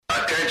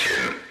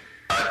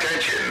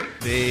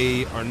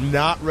They are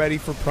not ready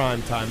for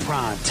prime time.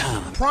 Prime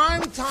time.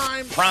 Prime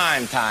time.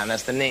 Prime time.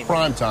 That's the name.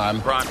 Prime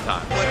time. Prime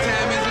time. What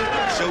time is it?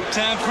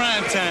 Showtime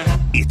prime time.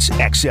 It's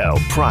XL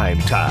Prime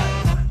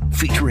Time,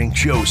 featuring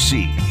Joe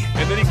C.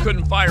 And then he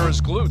couldn't fire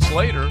his glutes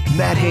later.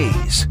 Matt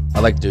Hayes. I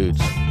like dudes.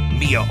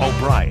 Mia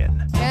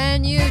O'Brien.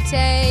 Can you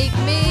take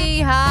me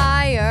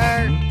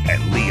higher?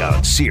 And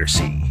Leon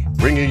Searcy.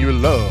 Bringing you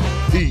love,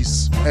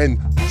 peace, and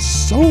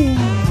soul.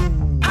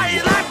 How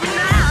you like me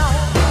now?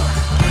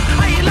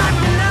 How you like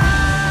me now?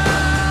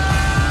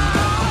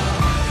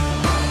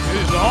 It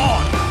is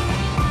on.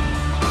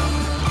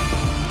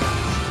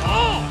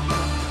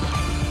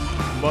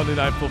 Monday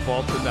Night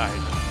Football tonight.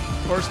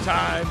 First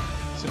time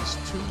since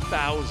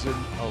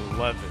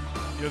 2011.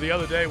 You know, the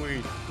other day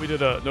we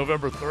did a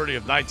November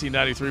 30th,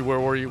 1993, Where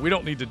Were You? We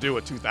don't need to do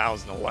a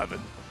 2011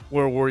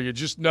 Where Were You?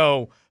 Just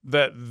know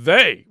that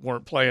they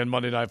weren't playing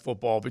Monday Night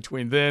Football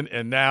between then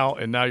and now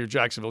your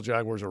Jacksonville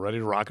Jaguars are ready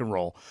to rock and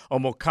roll. A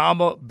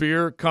Mokama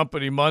Beer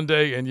Company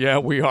Monday, and yeah,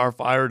 we are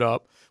fired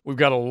up. We've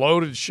got a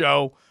loaded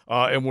show,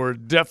 and we're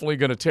definitely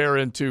going to tear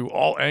into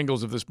all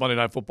angles of this Monday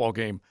Night Football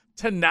game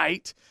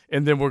tonight,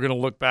 and then we're going to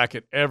look back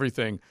at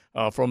everything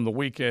from the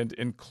weekend,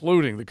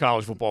 including the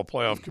College Football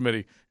Playoff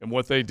Committee and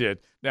what they did.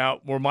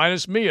 Now, we're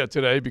minus Mia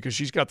today because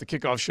she's got the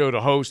kickoff show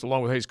to host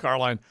along with Hayes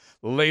Carline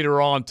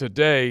later on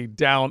today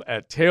down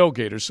at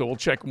Tailgaters, so we'll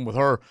check in with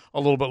her a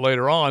little bit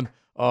later on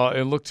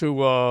and look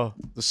to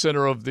the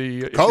center of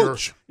the –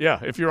 Coach.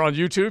 If you're on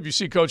YouTube, you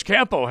see Coach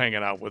Campo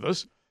hanging out with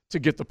us to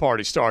get the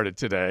party started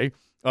today.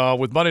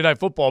 With Monday Night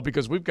Football,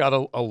 because we've got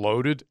a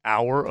loaded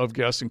hour of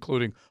guests,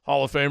 including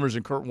Hall of Famers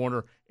and Kurt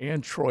Warner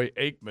and Troy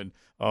Aikman,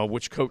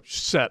 which Coach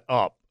set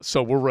up.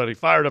 So we're ready,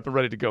 fired up and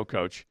ready to go,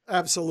 Coach.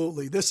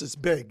 Absolutely. This is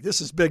big.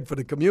 This is big for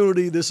the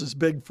community. This is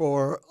big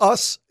for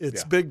us.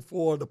 It's big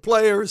for the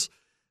players.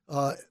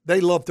 They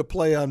love to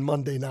play on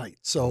Monday night.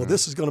 So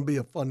this is going to be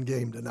a fun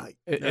game tonight.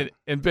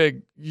 And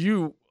Big,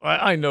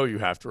 I know you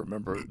have to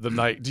remember the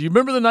night. Do you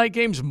remember the night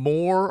games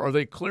more? Are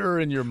they clearer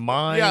in your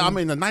mind? Yeah, I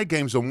mean, the night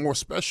games are more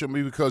special to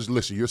me because,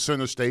 listen, you're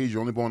center stage.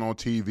 You're only going on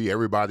TV.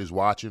 Everybody's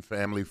watching,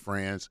 family,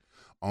 friends,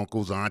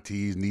 uncles,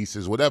 aunties,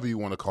 nieces, whatever you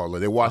want to call it.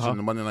 They're watching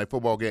the Monday Night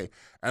Football game.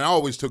 And I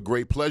always took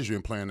great pleasure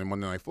in playing the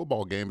Monday Night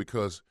Football game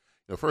because,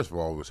 first of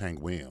all, it was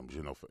Hank Williams.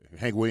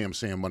 Hank Williams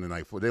saying Monday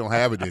Night Football. They don't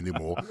have it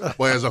anymore.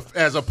 But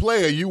as a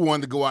player, you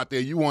wanted to go out there.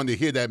 You wanted to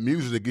hear that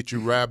music to get you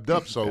wrapped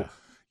up. So,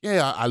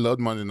 yeah, I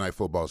loved Monday Night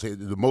Football. So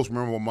the most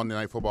memorable Monday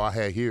Night Football I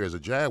had here as a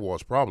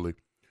Jaguars probably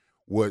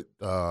with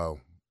the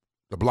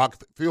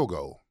blocked field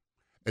goal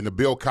and the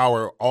Bill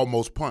Cowher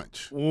almost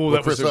punch. Ooh,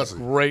 that was a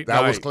great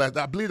night. That was class.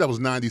 I believe that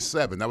was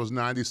 97. That was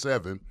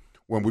 97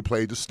 when we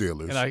played the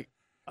Steelers.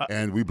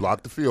 And we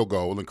blocked the field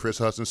goal, and Chris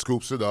Hudson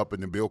scoops it up,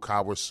 and then Bill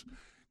Cowher's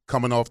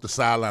coming off the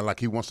sideline like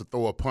he wants to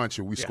throw a punch,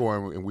 and we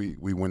score, and we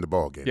win the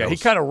ball game. Yeah, he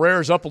kind of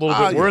rears up a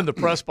little bit. We're in the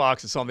press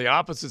box. It's on the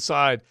opposite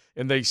side,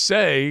 and they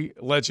say,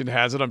 legend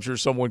has it, I'm sure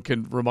someone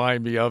can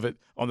remind me of it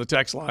on the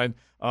text line,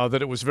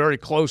 that it was very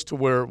close to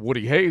where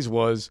Woody Hayes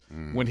was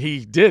when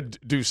he did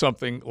do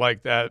something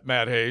like that,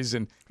 Matt Hayes,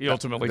 and he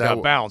ultimately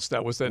got bounced.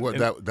 That was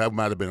that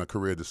might have been a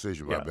career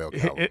decision by Bill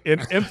Cowher.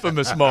 An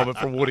infamous moment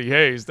for Woody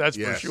Hayes, that's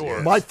for sure.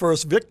 Yes. My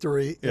first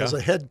victory as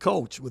a head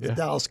coach with the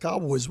Dallas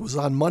Cowboys was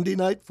on Monday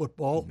Night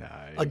Football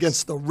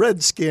against the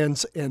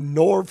Redskins and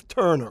Norv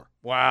Turner.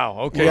 Wow.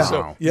 Okay,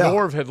 so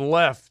Norv had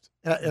left.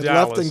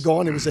 Left and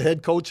gone. He was the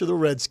head coach of the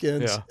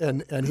Redskins,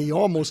 and he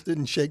almost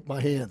didn't shake my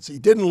hands. He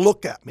didn't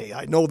look at me.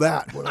 I know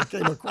that when I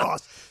came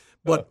across.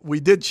 But we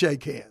did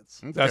shake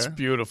hands. Okay. That's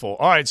beautiful.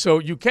 All right, so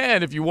you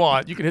can, if you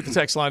want, you can hit the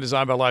text line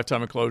designed by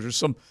Lifetime Enclosures.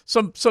 Some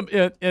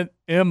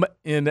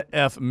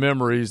MNF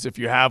memories, if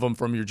you have them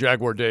from your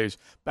Jaguar days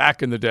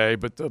back in the day.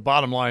 But the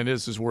bottom line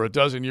is we're a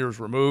dozen years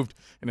removed.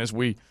 And as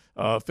we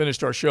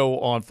finished our show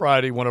on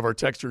Friday, one of our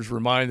texters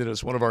reminded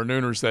us, one of our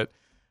nooners, that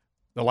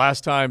the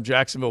last time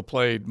Jacksonville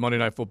played Monday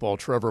Night Football,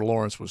 Trevor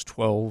Lawrence was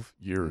 12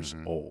 years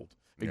old.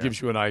 It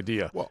gives you an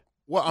idea.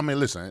 Well, I mean,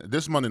 listen,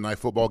 this Monday Night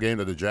Football game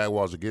that the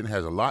Jaguars are getting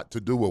has a lot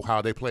to do with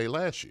how they played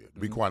last year, to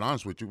be quite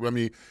honest with you. I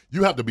mean,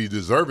 you have to be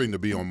deserving to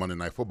be on Monday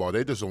Night Football.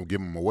 They just don't give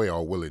them away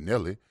all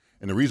willy-nilly.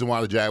 And the reason why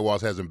the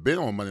Jaguars hasn't been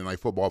on Monday Night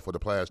Football for the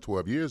past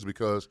 12 years is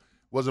because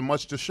wasn't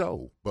much to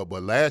show. But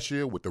last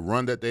year, with the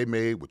run that they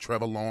made with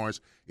Trevor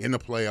Lawrence in the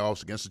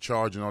playoffs against the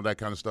Chargers and all that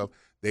kind of stuff,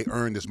 they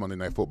earned this Monday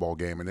Night Football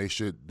game, and they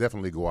should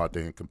definitely go out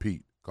there and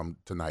compete come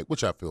tonight,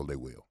 which I feel they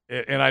will.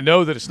 And I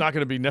know that it's not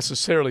going to be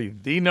necessarily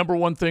the number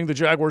one thing the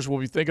Jaguars will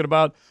be thinking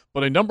about,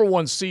 but a number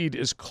one seed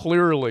is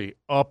clearly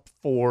up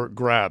for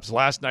grabs.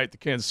 Last night, the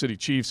Kansas City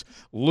Chiefs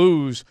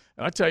lose,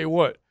 and I tell you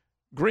what,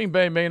 Green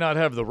Bay may not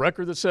have the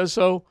record that says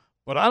so,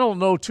 but I don't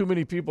know too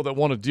many people that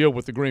want to deal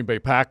with the Green Bay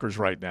Packers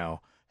right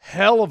now.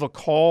 Hell of a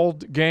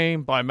called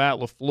game by Matt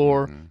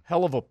LaFleur,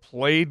 hell of a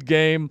played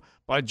game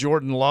by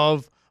Jordan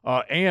Love.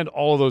 And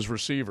all of those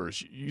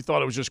receivers. You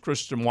thought it was just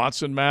Christian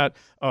Watson, Matt,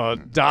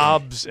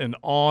 Dobbs, and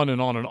on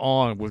and on and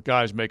on with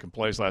guys making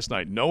plays last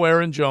night. No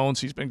Aaron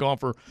Jones. He's been gone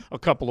for a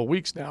couple of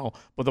weeks now.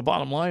 But the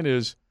bottom line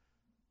is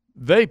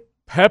they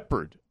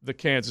peppered the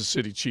Kansas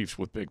City Chiefs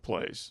with big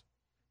plays.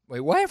 Wait,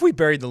 why have we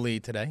buried the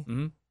lead today?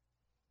 Mm-hmm.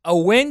 A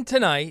win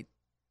tonight,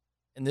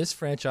 and this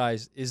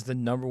franchise is the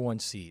number 1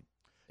 seed.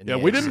 Yeah,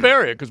 we didn't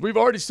bury it because we've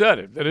already said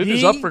it, that it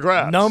is up for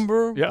grabs.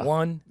 Number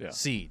 1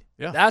 seed.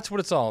 Yeah. That's what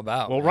it's all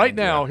about. Well, right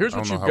now, here's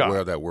what you've got. I don't know how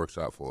well that works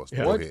out for us.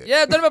 Yeah. Go ahead.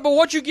 Yeah, but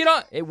once you get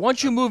on,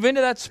 once you move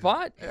into that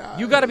spot,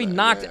 you got to be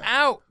knocked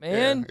out,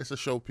 man. Yeah, it's a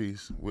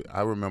showpiece.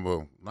 I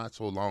remember not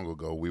so long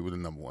ago, we were the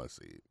number 1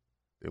 seed.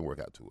 Didn't work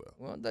out too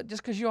well. Well,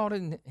 just because you all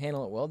didn't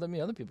handle it well doesn't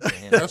mean other people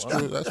didn't handle it well.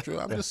 True. That's true.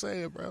 I'm just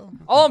saying, bro.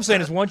 All I'm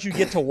saying is once you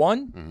get to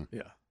 1,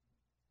 Yeah.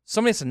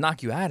 somebody has to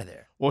knock you out of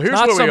there. Well, here's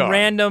where we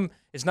are.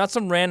 It's not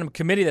some random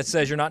committee that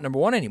says you're not number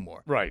 1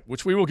 anymore. Right,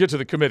 which we will get to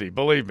the committee,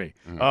 believe me.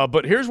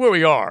 But here's where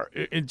we are.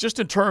 Just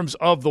in terms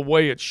of the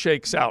way it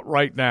shakes out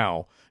right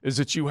now is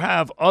that you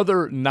have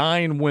other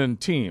 9-win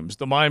teams,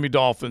 the Miami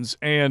Dolphins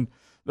and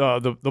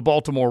the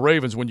Baltimore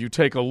Ravens, when you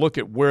take a look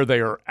at where they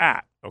are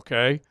at,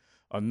 okay?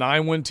 A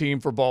 9-win team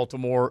for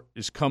Baltimore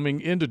is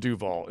coming into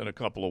Duval in a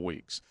couple of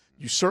weeks.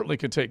 You certainly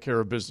can take care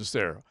of business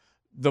there.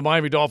 The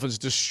Miami Dolphins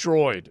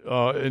destroyed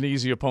an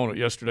easy opponent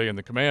yesterday in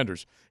the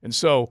Commanders. And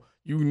so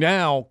you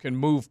now can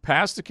move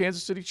past the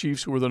Kansas City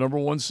Chiefs, who are the number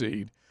 1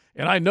 seed.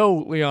 And I know,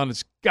 Leon,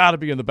 it's got to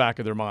be in the back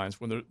of their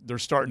minds when they're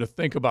starting to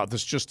think about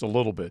this just a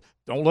little bit.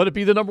 Don't let it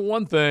be the number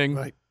 1 thing,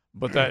 right.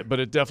 but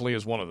it definitely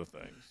is one of the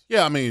things.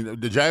 Yeah, I mean,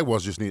 the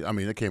Jaguars just need – I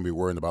mean, they can't be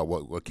worrying about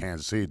what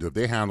Kansas City do. If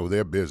they handle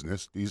their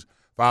business, these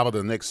 5 of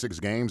the next 6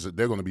 games,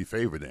 they're going to be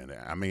favored in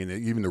there. I mean,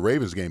 even the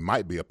Ravens game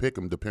might be a pick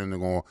 'em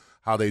depending on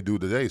how they do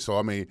today. So,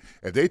 I mean,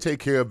 if they take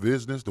care of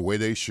business the way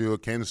they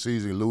should, Kansas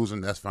City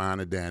losing, that's fine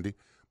and dandy.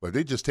 But if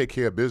they just take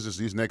care of business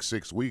these next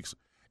 6 weeks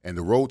and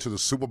the road to the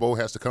Super Bowl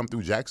has to come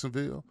through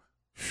Jacksonville,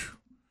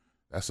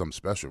 that's something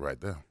special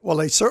right there. Well,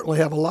 they certainly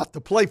have a lot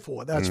to play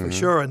for, that's for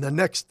sure. And the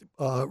next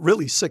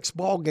really 6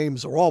 ball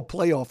games are all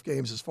playoff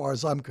games as far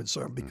as I'm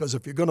concerned, because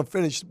if you're going to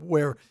finish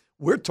where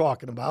we're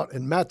talking about,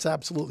 and Matt's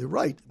absolutely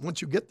right,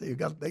 once you get there,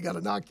 they got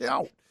to knock you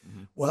out.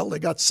 Well, they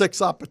got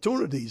 6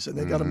 opportunities, and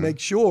they got to make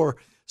sure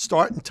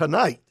starting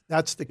tonight,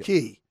 that's the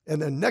key.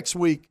 And then next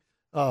week,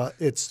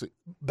 it's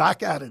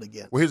back at it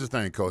again. Well, here's the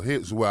thing, Coach.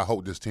 Here's what I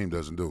hope this team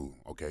doesn't do,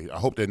 okay? I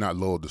hope they're not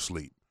lulled to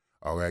sleep.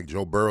 All right,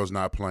 Joe Burrow's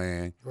not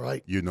playing.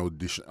 Right. You know,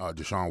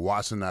 Deshaun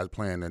Watson not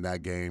playing in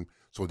that game.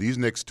 So these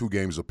next 2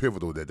 games are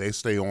pivotal, that they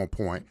stay on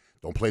point,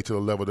 don't play to the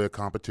level of their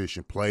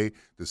competition, play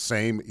the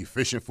same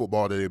efficient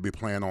football that they'll be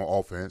playing on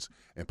offense,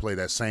 and play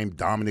that same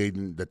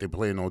dominating that they're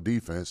playing on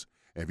defense.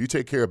 And if you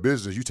take care of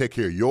business, you take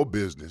care of your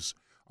business,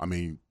 I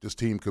mean, this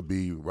team could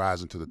be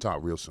rising to the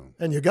top real soon.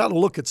 And you got to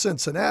look at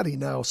Cincinnati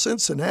now.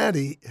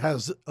 Cincinnati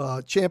has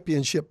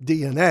championship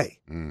DNA.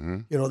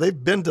 You know,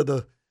 they've been to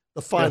the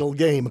final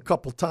game a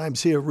couple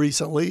times here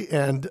recently,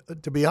 and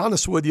to be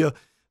honest with you,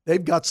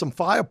 they've got some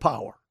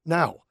firepower.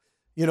 Now,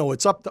 you know,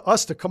 it's up to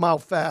us to come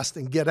out fast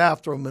and get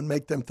after them and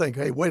make them think,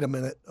 hey, wait a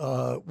minute,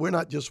 we're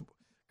not just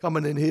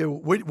coming in here.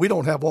 We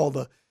don't have all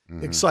the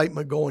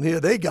excitement going here.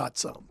 They got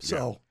some.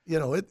 So, you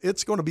know,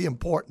 it's going to be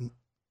important.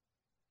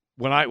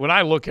 When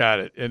I look at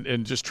it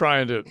and just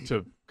trying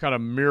to kind of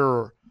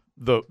mirror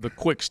the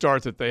quick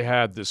start that they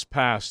had this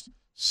past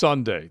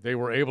Sunday, they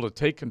were able to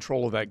take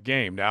control of that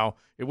game. Now,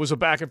 it was a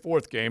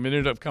back-and-forth game. It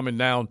ended up coming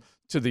down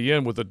to the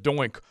end with a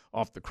doink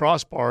off the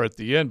crossbar at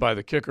the end by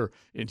the kicker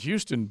in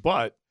Houston,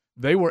 but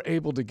they were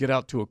able to get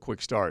out to a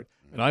quick start.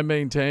 And I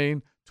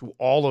maintain to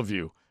all of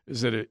you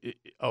is that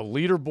a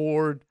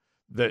leaderboard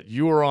that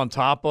you are on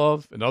top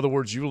of, in other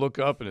words, you look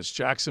up and it's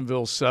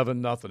Jacksonville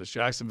 7-0, it's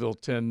Jacksonville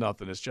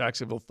 10-0, it's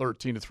Jacksonville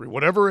 13-3,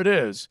 whatever it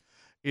is,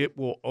 it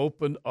will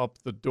open up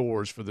the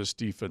doors for this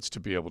defense to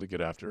be able to get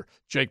after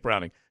Jake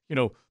Browning. You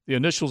know, the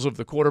initials of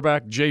the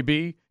quarterback,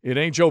 JB, it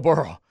ain't Joe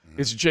Burrow.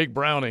 It's Jake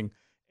Browning.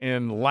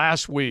 And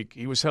last week,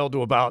 he was held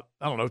to about,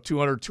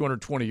 200,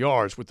 220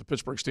 yards with the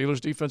Pittsburgh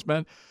Steelers defense,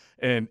 man.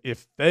 And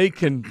if they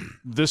can,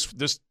 this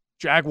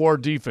Jaguar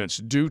defense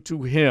do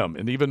to him,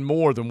 and even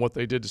more than what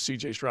they did to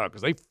C.J. Stroud,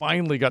 because they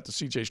finally got to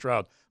C.J.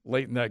 Stroud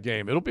late in that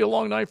game. It'll be a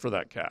long night for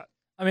that cat.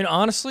 I mean,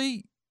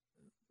 honestly,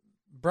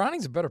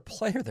 Browning's a better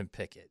player than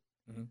Pickett.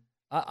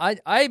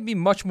 I'd be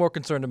much more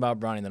concerned about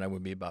Browning than I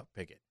would be about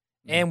Pickett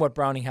and what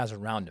Browning has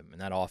around him in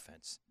that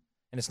offense.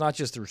 And it's not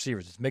just the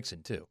receivers, it's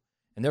Mixon too.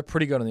 And they're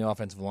pretty good on the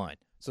offensive line.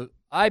 So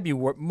I'd be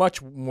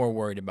much more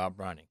worried about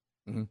Browning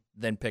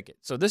than Pickett.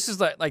 So this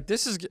is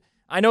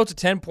I know it's a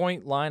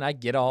 10-point line. I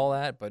get all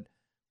that, but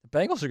the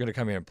Bengals are going to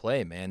come here and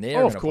play, man. They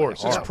are of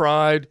course. It's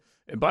pride.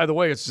 And by the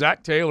way, it's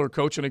Zach Taylor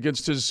coaching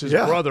against his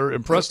brother,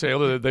 Impress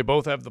Taylor. They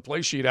both have the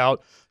play sheet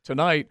out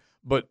tonight.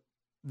 But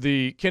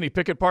the Kenny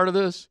Pickett part of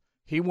this,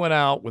 he went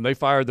out when they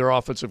fired their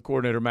offensive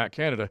coordinator, Matt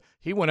Canada.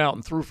 He went out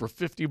and threw for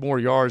 50 more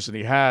yards than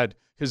he had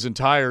his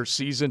entire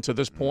season to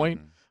this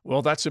point.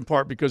 Well, that's in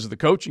part because of the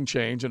coaching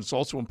change, and it's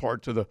also in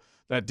part to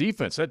that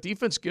defense. That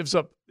defense gives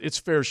up its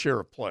fair share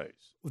of plays.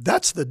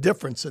 That's the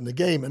difference in the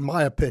game, in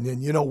my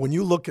opinion. You know, when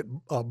you look at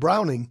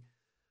Browning,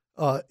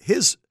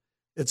 it's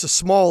a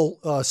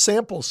small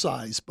sample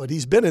size, but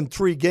he's been in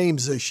 3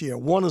 games this year.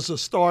 One as a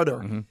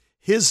starter.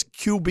 His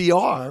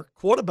QBR,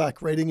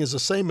 quarterback rating, is the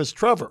same as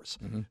Trevor's.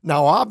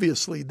 Now,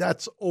 obviously,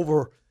 that's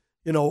over,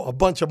 a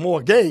bunch of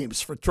more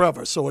games for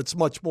Trevor, so it's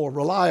much more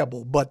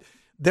reliable. But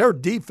their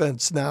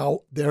defense now,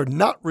 they're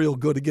not real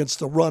good against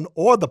the run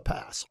or the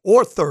pass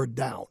or third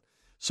down.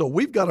 So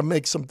we've got to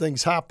make some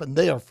things happen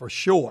there for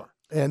sure.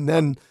 And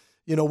then,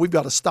 we've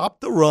got to stop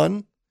the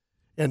run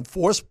and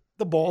force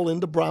the ball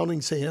into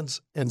Browning's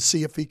hands and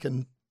see if he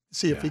can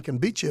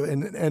beat you.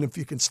 And if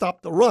you can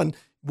stop the run,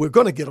 we're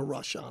going to get a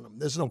rush on him.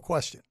 There's no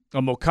question.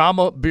 A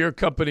Mocama Beer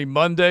Company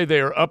Monday. They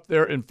are up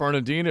there in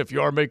Fernandina. If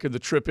you are making the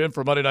trip in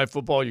for Monday Night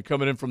Football, you're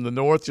coming in from the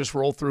north, just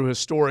roll through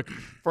historic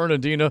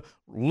Fernandina.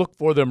 Look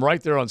for them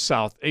right there on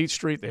South 8th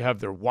Street. They have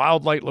their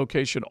Wildlight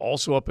location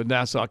also up in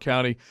Nassau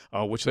County,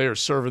 which they are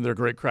serving their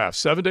great craft.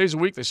 7 days a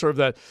week, they serve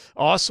that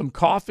awesome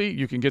coffee.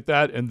 You can get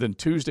that. And then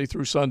Tuesday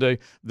through Sunday,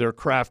 their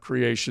craft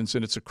creations,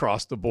 and it's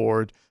across the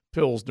board.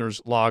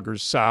 Pilsners, lagers,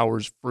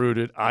 sours,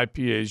 fruited,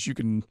 IPAs. You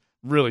can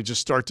really just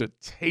start to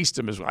taste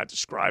them as I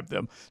describe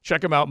them.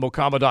 Check them out,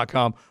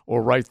 mocama.com,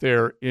 or right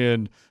there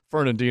in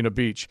Fernandina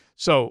Beach.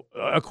 So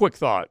a quick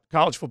thought,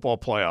 college football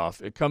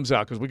playoff, it comes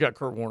out because we got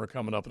Kurt Warner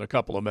coming up in a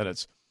couple of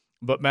minutes.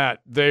 But,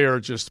 Matt, they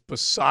are just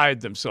beside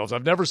themselves.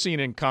 I've never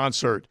seen in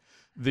concert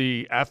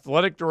the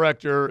athletic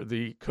director,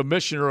 the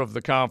commissioner of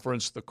the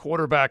conference, the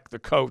quarterback, the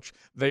coach.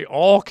 They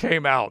all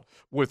came out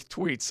with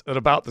tweets at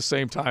about the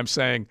same time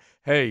saying,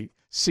 hey,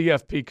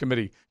 CFP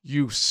committee,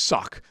 you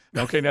suck.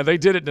 Okay, now they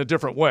did it in a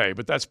different way,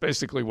 but that's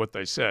basically what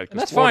they said. And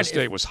that's Florida fine.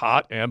 State was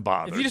hot and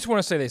bothered. If you just want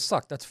to say they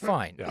suck, that's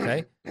fine,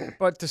 okay?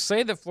 But to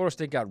say that Florida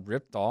State got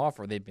ripped off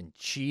or they've been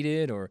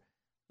cheated or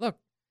 – look,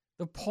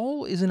 the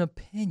poll is an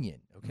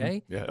opinion,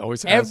 okay? Yeah, it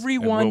always has.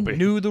 Everyone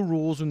knew the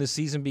rules when the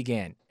season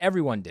began.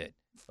 Everyone did,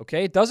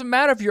 okay? It doesn't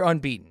matter if you're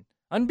unbeaten.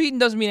 Unbeaten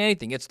doesn't mean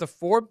anything. It's the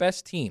 4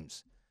 best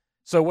teams.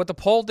 So what the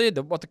poll did,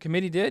 what the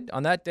committee did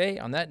on that day,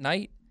 on that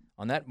night,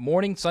 on that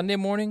morning, Sunday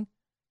morning,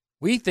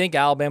 we think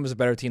Alabama's a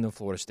better team than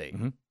Florida State,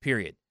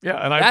 period. Yeah,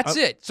 and that's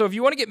it. So if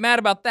you want to get mad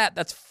about that,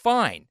 that's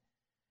fine.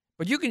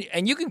 But you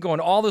can go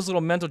into all those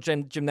little mental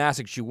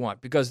gymnastics you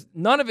want because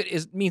none of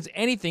it means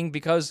anything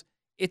because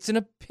it's an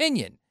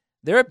opinion.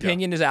 Their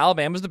opinion is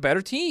Alabama's the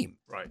better team.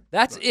 Right.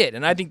 That's it.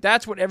 And I think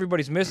that's what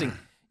everybody's missing.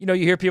 You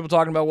hear people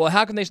talking about, well,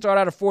 how can they start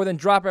out at 4 then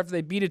drop after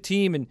they beat a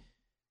team? And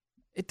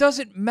it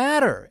doesn't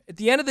matter. At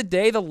the end of the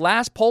day, the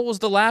last poll was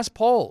the last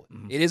poll.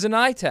 It is an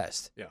eye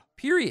test. Yeah.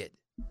 Period.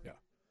 Yeah.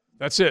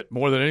 That's it,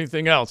 more than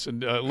anything else.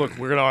 And look,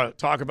 we're going to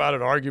talk about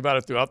it, argue about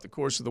it throughout the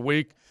course of the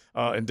week,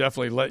 and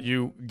definitely let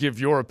you give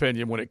your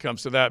opinion when it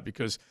comes to that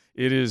because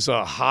it is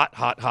a hot,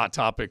 hot, hot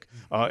topic.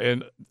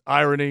 And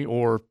irony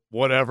or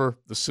whatever,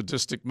 the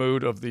sadistic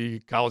mood of the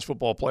College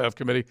Football Playoff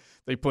Committee,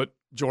 they put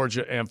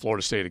Georgia and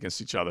Florida State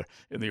against each other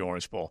in the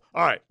Orange Bowl.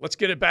 All right, let's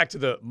get it back to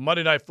the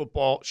Monday Night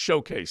Football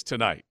showcase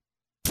tonight.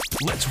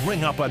 Let's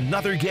ring up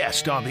another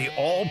guest on the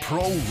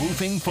All-Pro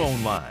Roofing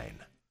phone line.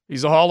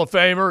 He's a Hall of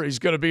Famer. He's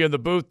going to be in the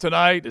booth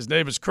tonight. His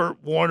name is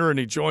Kurt Warner, and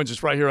he joins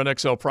us right here on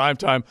XL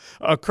Primetime.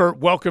 Kurt,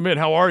 welcome in.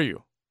 How are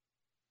you?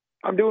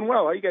 I'm doing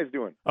well. How you guys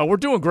doing? We're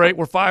doing great.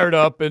 We're fired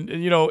up, and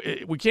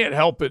we can't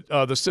help it.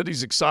 The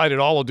city's excited.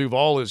 All of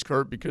Duval is,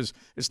 Kurt, because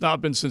it's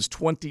not been since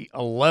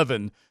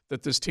 2011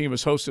 that this team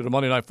has hosted a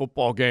Monday Night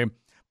Football game.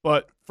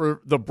 But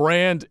for the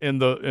brand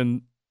and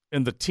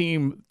the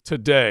team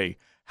today,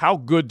 how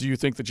good do you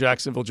think the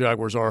Jacksonville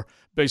Jaguars are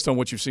based on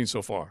what you've seen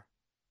so far?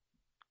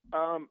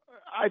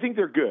 I think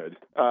they're good.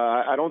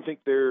 I don't think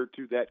they're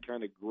to that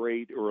kind of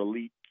great or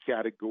elite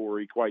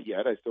category quite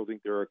yet. I still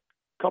think they're a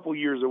couple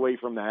years away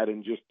from that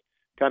and just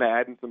kind of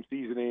adding some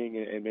seasoning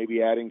and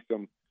maybe adding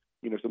some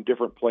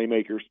different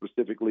playmakers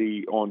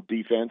specifically on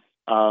defense.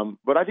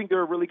 But I think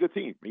they're a really good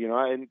team.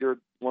 And they're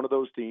one of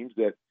those teams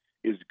that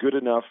is good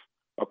enough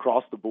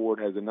across the board,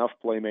 has enough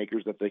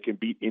playmakers that they can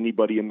beat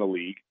anybody in the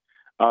league.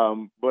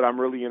 But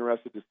I'm really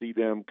interested to see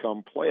them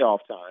come playoff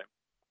time.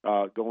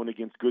 Going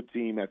against good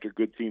team after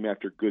good team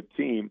after good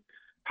team,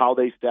 how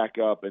they stack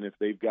up, and if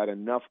they've got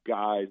enough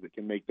guys that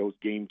can make those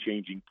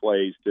game-changing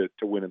plays to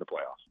win in the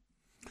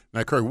playoffs.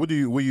 Now, Kirk, what do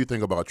you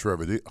think about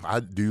Trevor?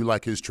 Do you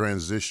like his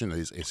transition?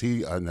 Is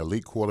he an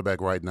elite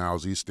quarterback right now?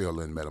 Is he still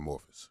in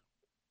metamorphosis?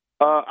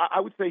 I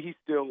would say he's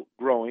still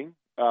growing,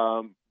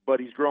 but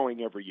he's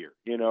growing every year.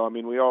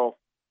 We all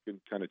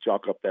can kind of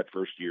chalk up that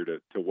first year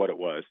to what it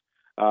was.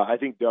 I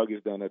think Doug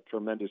has done a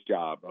tremendous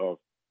job of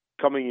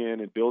coming in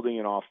and building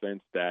an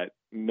offense that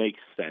makes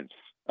sense,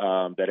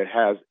 that it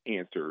has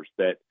answers,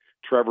 that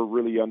Trevor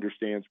really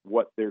understands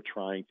what they're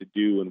trying to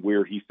do and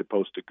where he's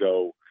supposed to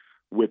go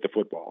with the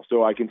football.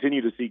 So I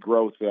continue to see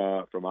growth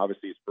from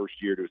obviously his first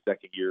year to his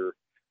second year,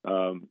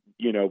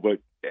 but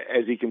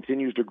as he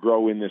continues to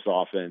grow in this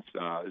offense,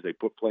 as they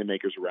put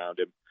playmakers around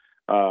him,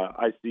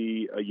 I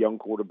see a young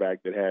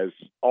quarterback that has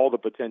all the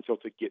potential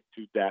to get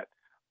to that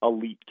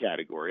elite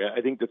category. I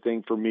think the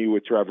thing for me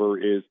with Trevor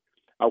is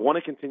I want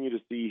to continue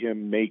to see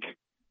him make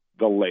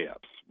the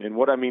layups. And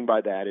what I mean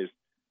by that is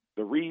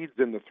the reads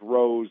and the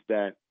throws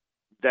that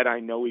I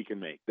know he can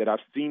make, that I've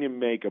seen him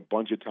make a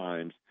bunch of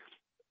times.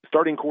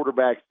 Starting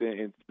quarterbacks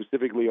and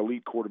specifically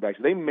elite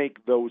quarterbacks, they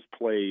make those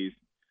plays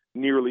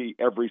nearly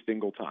every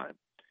single time.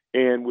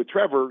 And with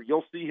Trevor,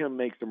 you'll see him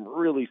make some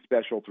really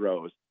special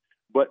throws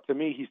But to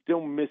me, he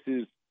still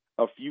misses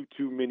a few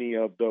too many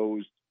of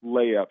those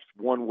layups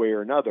one way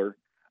or another.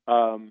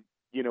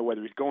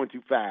 Whether he's going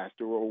too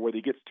fast or whether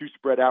he gets too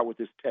spread out with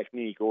his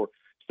technique or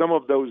some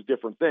of those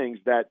different things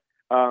that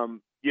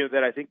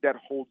that I think that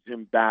holds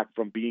him back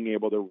from being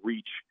able to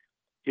reach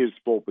his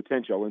full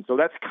potential. And so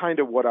that's kind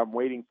of what I'm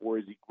waiting for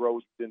as he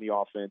grows within the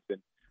offense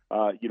and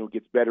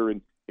gets better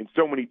in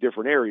so many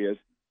different areas.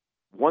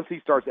 Once he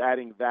starts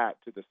adding that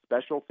to the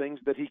special things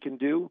that he can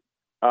do,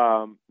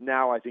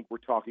 now I think we're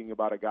talking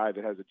about a guy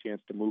that has a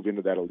chance to move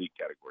into that elite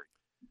category.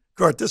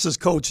 Kurt, this is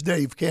Coach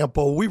Dave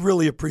Campo. We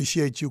really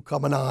appreciate you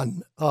coming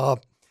on.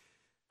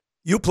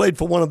 You played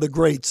for one of the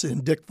greats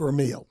in Dick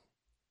Vermeil.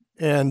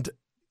 And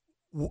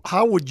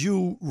how would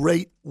you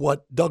rate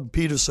what Doug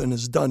Peterson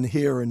has done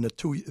here in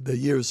the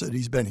years that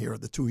he's been here,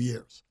 the 2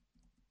 years?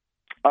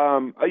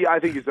 I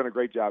think he's done a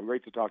great job.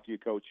 Great to talk to you,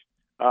 Coach.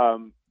 I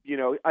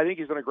think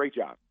he's done a great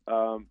job,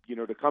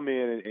 to come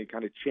in and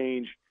kind of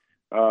change,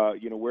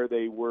 where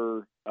they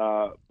were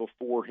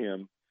before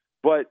him.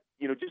 But,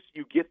 just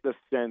you get the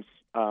sense,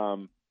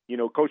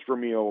 Coach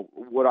Vermeil,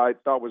 what I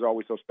thought was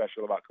always so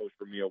special about Coach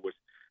Vermeil was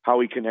how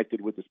he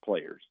connected with his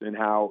players and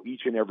how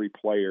each and every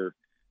player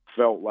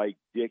felt like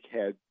Dick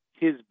had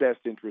his best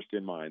interest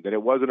in mind, that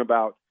it wasn't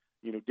about,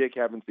 Dick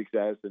having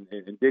success and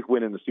Dick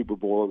winning the Super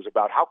Bowl. It was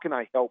about how can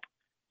I help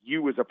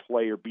you as a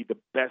player be the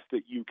best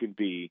that you can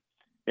be,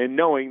 and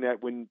knowing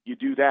that when you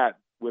do that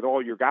with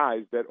all your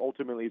guys, that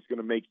ultimately it's going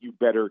to make you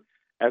better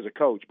as a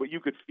coach. But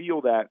you could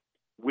feel that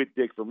with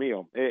Dick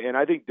Vermeil. And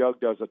I think Doug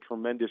does a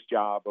tremendous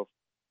job of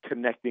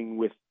connecting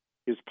with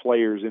his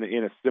players in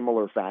a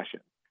similar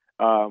fashion,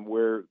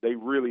 where they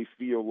really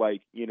feel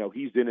like,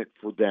 he's in it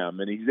for them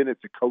and he's in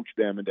it to coach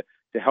them and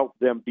to help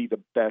them be the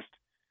best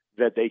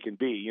that they can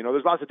be.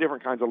 There's lots of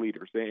different kinds of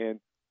leaders and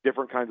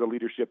different kinds of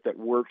leadership that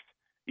works,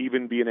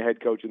 even being a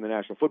head coach in the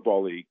National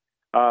Football League.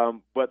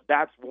 But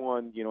that's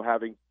one,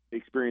 having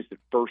experienced it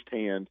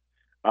firsthand,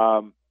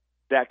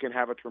 that can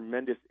have a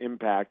tremendous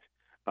impact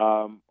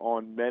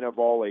on men of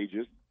all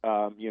ages,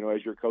 as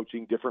you're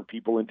coaching different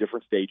people in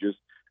different stages.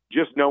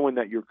 Just knowing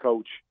that your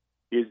coach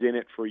is in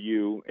it for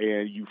you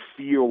and you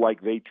feel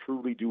like they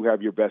truly do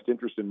have your best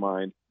interest in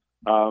mind,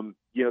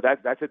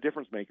 that's a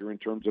difference maker in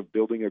terms of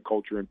building a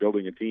culture and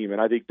building a team. And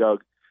I think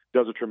Doug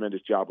does a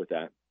tremendous job with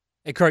that.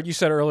 Hey, Kurt, you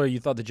said earlier you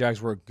thought the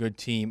Jags were a good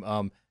team.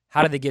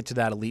 How did they get to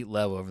that elite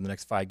level over the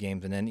next 5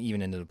 games and then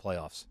even into the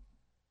playoffs?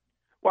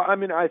 Well,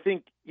 I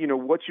think,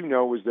 what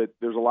is that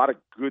there's a lot of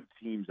good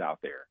teams out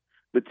there.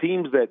 The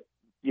teams that,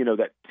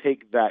 that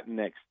take that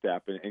next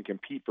step and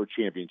compete for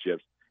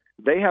championships,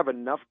 they have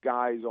enough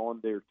guys on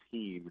their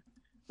team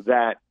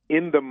that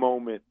in the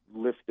moment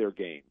lift their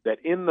game, that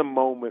in the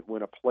moment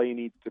when a play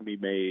needs to be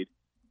made,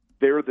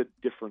 they're the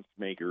difference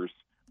makers,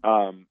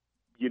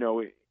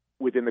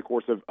 within the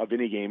course of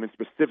any game, and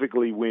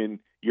specifically when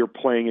you're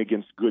playing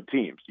against good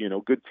teams,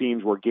 good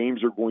teams where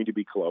games are going to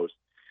be close.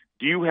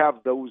 Do you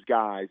have those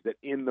guys that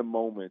in the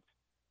moment,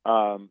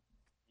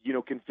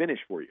 can finish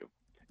for you?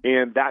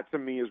 And that to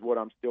me is what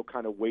I'm still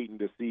kind of waiting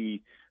to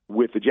see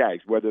with the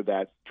Jags, whether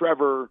that's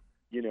Trevor,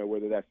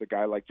 whether that's a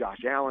guy like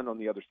Josh Allen on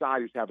the other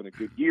side who's having a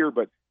good year,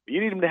 but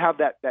you need him to have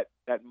that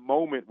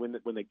moment when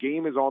the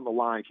game is on the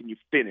line. Can you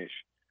finish?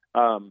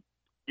 And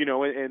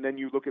then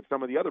you look at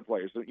some of the other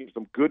players,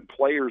 some good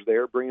players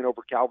there, bringing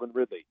over Calvin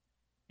Ridley,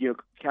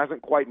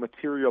 hasn't quite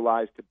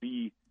materialized to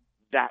be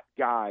that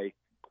guy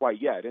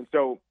quite yet. And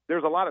so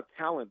there's a lot of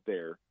talent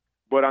there,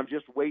 but I'm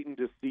just waiting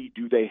to see,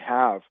 do they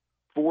have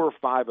 4 or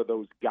 5 of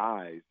those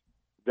guys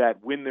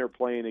that when they're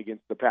playing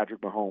against the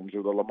Patrick Mahomes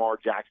or the Lamar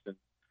Jackson,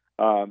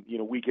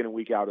 week in and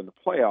week out in the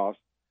playoffs,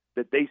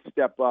 that they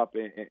step up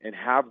and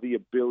have the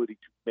ability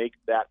to make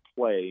that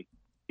play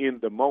in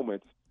the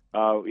moment,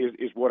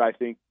 is what I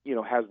think,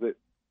 has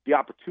the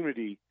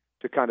opportunity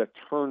to kind of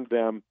turn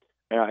them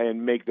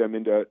and make them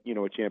into,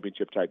 a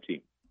championship type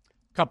team.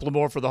 Couple of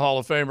more for the Hall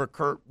of Famer,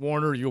 Kurt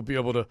Warner. You'll be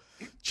able to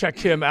check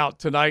him out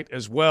tonight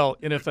as well.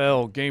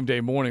 NFL Game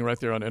Day morning right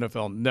there on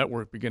NFL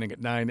Network beginning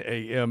at 9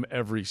 a.m.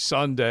 every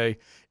Sunday.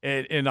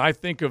 And I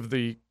think of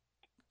the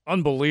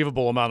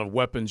unbelievable amount of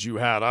weapons you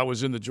had. I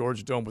was in the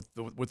Georgia Dome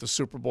with the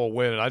Super Bowl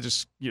win, and I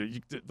just,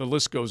 the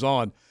list goes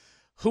on.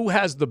 Who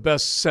has the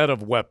best set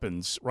of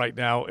weapons right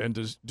now, and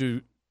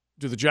do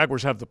the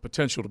Jaguars have the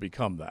potential to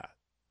become that?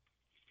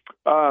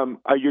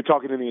 You're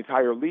talking in the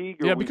entire league?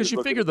 Yeah, because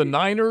you figure the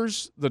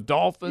Niners, the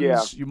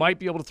Dolphins, you might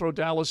be able to throw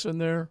Dallas in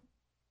there.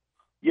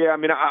 Yeah,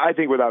 I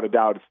think without a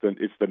doubt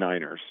it's the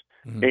Niners.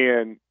 Mm-hmm.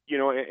 And,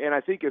 and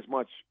I think as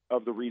much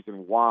of the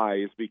reason why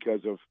is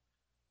because of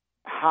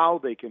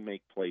how they can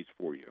make plays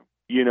for you.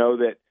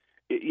 That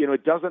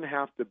it doesn't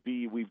have to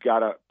be we've got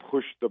to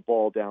push the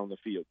ball down the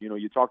field.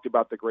 You talked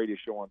about the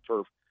greatest show on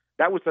turf.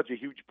 That was such a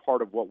huge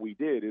part of what we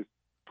did is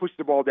push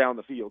the ball down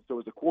the field. So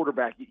as a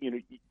quarterback,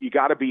 you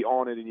got to be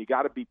on it and you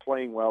got to be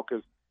playing well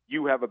because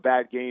you have a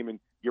bad game and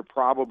you're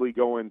probably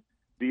going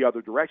the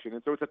other direction.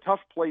 And so it's a tough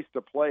place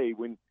to play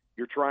when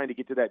you're trying to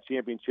get to that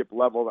championship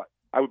level.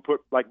 I would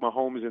put like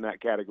Mahomes in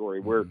that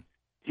category where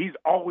he's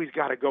always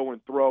got to go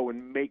and throw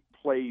and make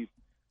plays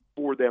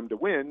for them to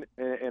win,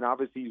 and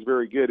obviously he's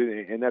very good,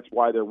 and that's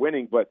why they're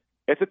winning. But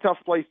it's a tough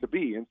place to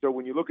be. And so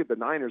when you look at the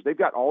Niners, they've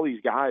got all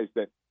these guys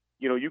that,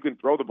 you can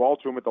throw the ball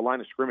to them at the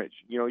line of scrimmage.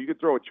 You could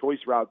throw a choice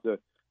route to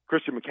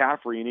Christian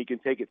McCaffrey, and he can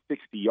take it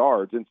 60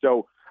 yards. And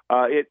so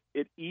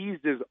it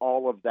eases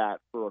all of that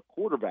for a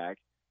quarterback.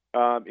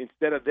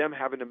 Instead of them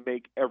having to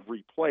make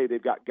every play,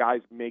 they've got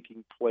guys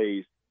making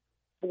plays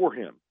for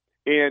him.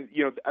 And,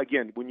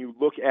 again, when you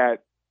look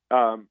at,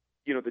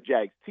 the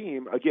Jags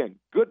team, again,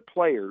 good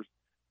players,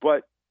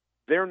 but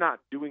they're not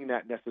doing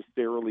that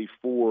necessarily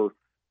for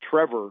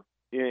Trevor.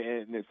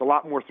 And it's a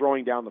lot more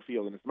throwing down the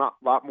field, and it's not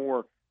a lot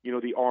more,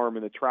 the arm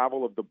and the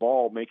travel of the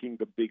ball making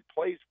the big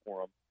plays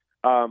for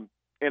him.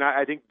 And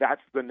I think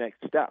that's the next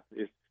step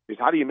is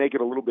how do you make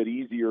it a little bit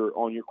easier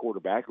on your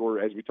quarterback, or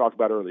as we talked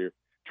about earlier,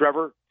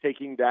 Trevor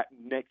taking that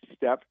next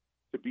step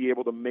to be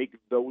able to make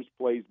those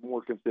plays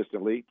more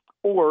consistently,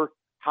 or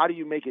how do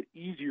you make it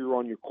easier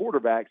on your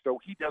quarterback so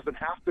he doesn't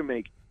have to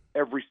make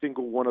every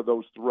single one of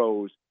those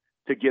throws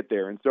to get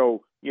there? And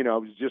so, I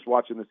was just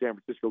watching the San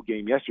Francisco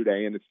game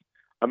yesterday, and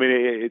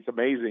it's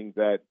amazing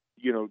that,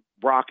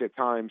 Brock at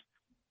times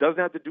doesn't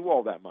have to do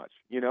all that much,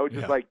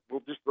 like,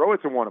 we'll just throw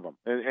it to one of them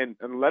and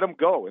let them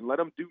go and let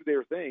them do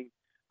their thing.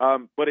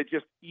 But it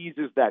just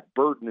eases that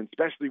burden,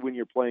 especially when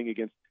you're playing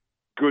against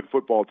good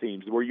football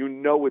teams where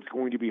it's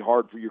going to be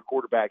hard for your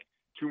quarterback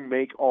to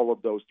make all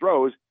of those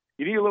throws.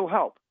 You need a little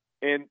help.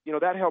 And,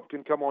 that help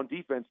can come on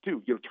defense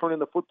too. Turning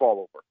the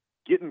football over,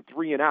 getting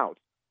 3 and out.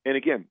 And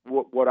again,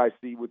 what I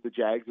see with the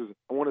Jags is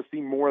I want to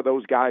see more of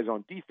those guys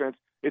on defense.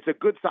 It's a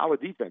good,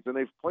 solid defense, and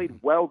they've played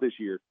well this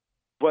year.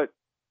 But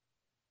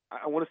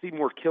I want to see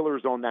more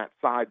killers on that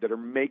side that are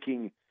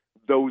making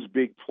those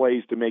big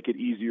plays to make it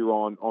easier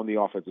on the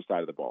offensive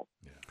side of the ball.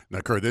 Yeah. Now,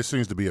 Kurt, there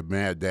seems to be a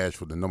mad dash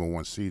for the number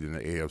 1 seed in the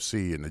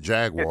AFC, and the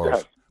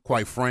Jaguars,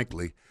 quite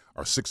frankly,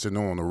 are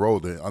 6-0 on the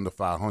road. They're under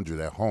 500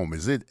 at home.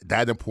 Is it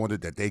that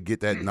important that they get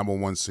that number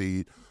 1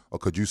 seed, or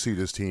could you see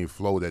this team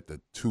float at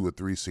the 2 or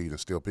 3 seed and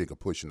still pick a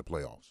push in the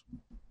playoffs?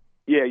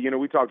 Yeah,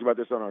 we talked about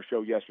this on our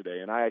show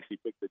yesterday, and I actually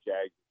picked the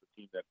Jags as a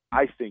team that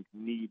I think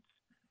needs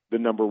the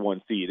number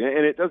 1 seed.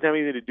 And it doesn't have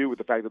anything to do with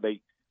the fact that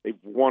they've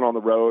won on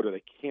the road or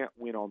they can't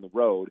win on the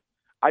road.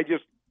 I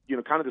just,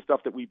 kind of the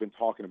stuff that we've been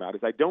talking about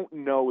is I don't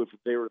know if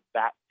they're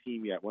that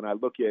team yet. When I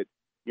look at,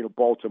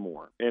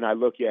 Baltimore, and I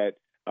look at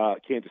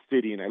Kansas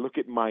City, and I look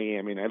at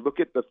Miami, and I look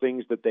at the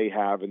things that they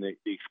have and the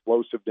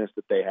explosiveness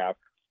that they have,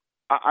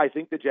 I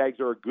think the Jags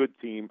are a good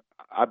team,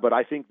 but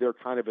I think they're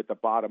kind of at the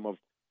bottom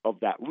of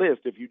that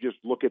list if you just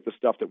look at the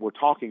stuff that we're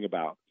talking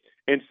about.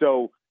 And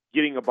so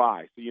getting a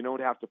bye, so you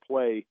don't have to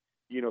play,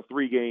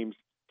 3 games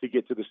to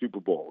get to the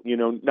Super Bowl.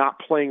 Not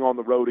playing on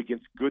the road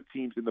against good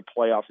teams in the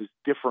playoffs is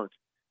different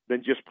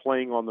than just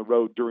playing on the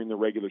road during the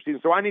regular season.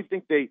 So I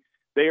think they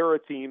are a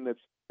team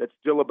that's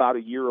still about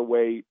a year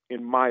away,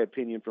 in my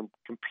opinion, from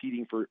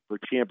competing for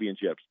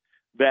championships,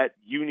 that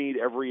you need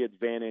every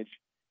advantage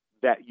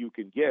that you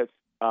can get.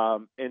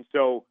 And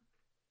so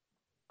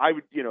I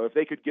would, if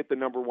they could get the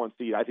number 1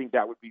 seed, I think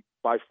that would be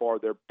by far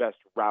their best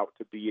route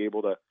to be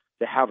able to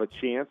have a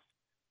chance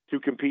to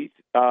compete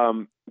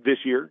this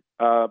year.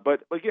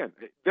 But again,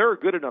 they're a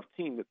good enough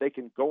team that they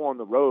can go on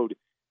the road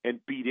and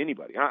beat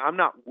anybody. I'm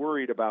not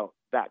worried about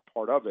that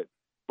part of it.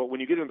 But when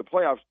you get into the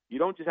playoffs, you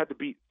don't just have to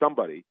beat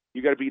somebody.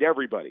 You got to beat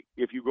everybody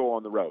if you go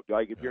on the road.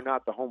 Like if you're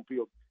not the home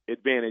field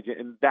advantage,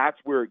 and that's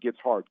where it gets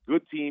hard.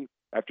 Good team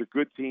after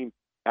good team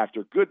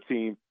after good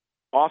team.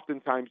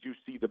 Oftentimes you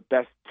see the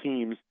best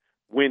teams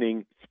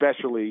winning,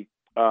 especially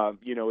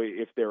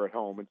if they're at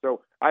home. And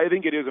so I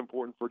think it is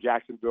important for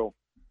Jacksonville,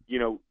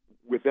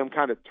 with them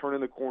kind of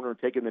turning the corner and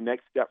taking the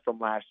next step from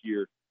last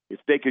year. If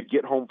they could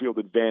get home field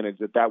advantage,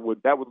 that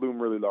would loom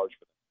really large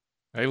for them.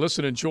 Hey,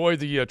 listen, enjoy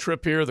the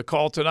trip here, the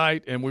call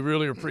tonight, and we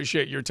really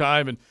appreciate your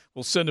time. And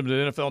we'll send them to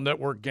the NFL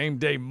Network game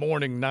day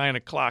morning, 9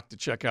 o'clock to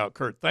check out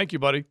Kurt. Thank you,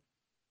 buddy.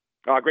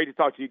 Great to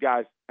talk to you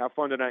guys. Have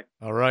fun tonight.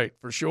 All right,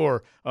 for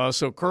sure.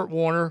 So Kurt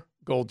Warner,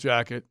 gold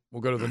jacket.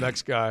 We'll go to the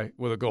next guy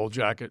with a gold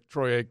jacket,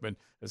 Troy Aikman,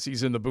 as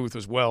he's in the booth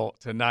as well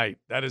tonight.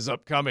 That is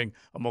upcoming,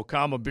 a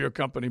Mokama Beer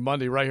Company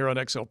Monday right here on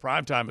XL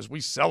Primetime as we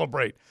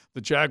celebrate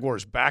the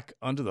Jaguars back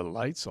under the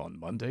lights on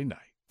Monday night.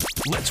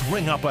 Let's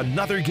ring up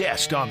another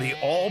guest on the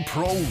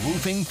All-Pro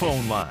Roofing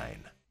phone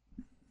line.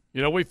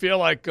 We feel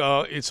like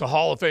it's a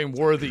Hall of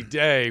Fame-worthy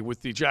day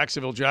with the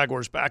Jacksonville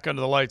Jaguars back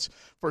under the lights,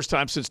 first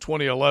time since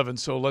 2011.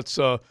 So let's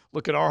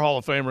look at our Hall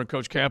of Famer and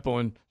Coach Campo,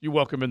 and you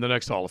welcome in the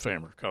next Hall of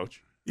Famer,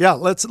 Coach. Yeah,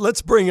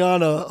 let's bring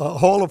on a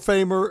Hall of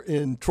Famer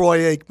in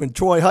Troy Aikman.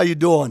 Troy, how you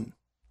doing?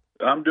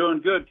 I'm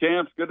doing good,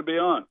 Cam. It's good to be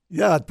on.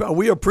 Yeah,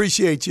 we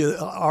appreciate you.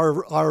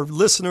 Our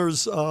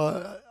listeners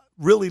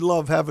really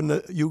love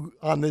having you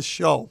on this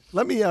show.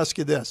 Let me ask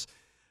you this.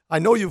 I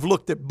know you've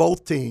looked at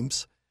both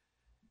teams.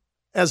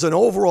 As an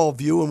overall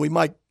view, and we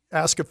might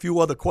ask a few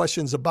other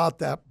questions about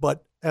that,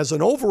 but as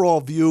an overall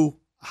view,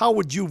 how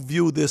would you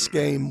view this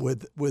game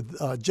with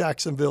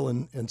Jacksonville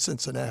and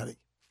Cincinnati?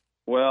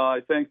 Well, I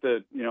think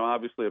that,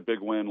 obviously a big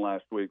win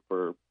last week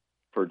for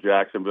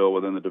Jacksonville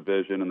within the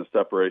division and the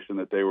separation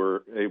that they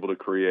were able to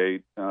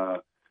create.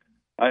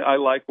 I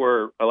like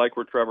where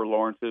Trevor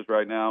Lawrence is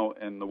right now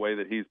and the way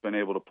that he's been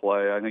able to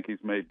play. I think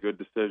he's made good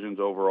decisions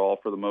overall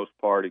for the most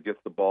part. He gets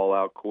the ball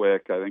out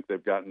quick. I think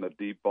they've gotten the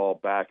deep ball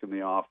back in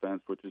the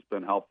offense, which has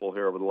been helpful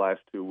here over the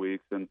last 2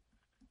 weeks. And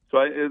so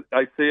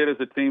I see it as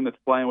a team that's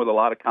playing with a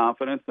lot of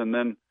confidence. And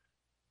then,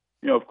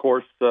 of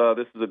course,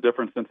 this is a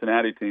different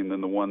Cincinnati team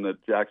than the one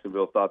that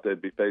Jacksonville thought they'd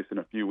be facing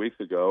a few weeks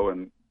ago.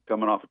 And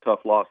coming off a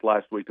tough loss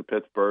last week to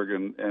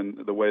Pittsburgh,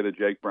 and the way that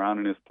Jake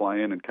Browning is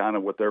playing and kind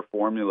of what their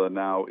formula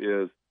now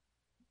is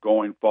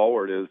going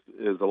forward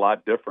is a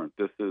lot different.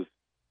 This is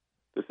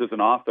an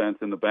offense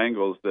in the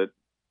Bengals that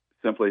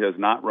simply has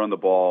not run the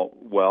ball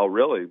well,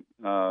 really,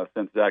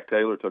 since Zach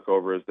Taylor took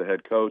over as the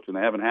head coach, and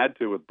they haven't had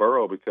to with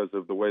Burrow because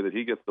of the way that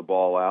he gets the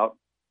ball out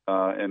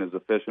and is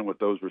efficient with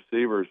those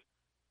receivers.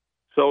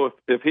 So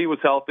if he was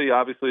healthy,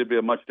 obviously it'd be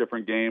a much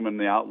different game, and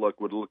the outlook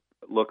would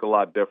look a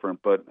lot different.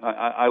 But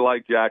I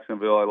like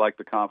Jacksonville. I like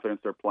the confidence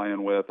they're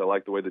playing with. I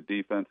like the way the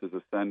defense is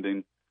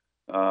ascending.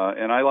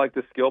 And I like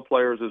the skill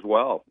players as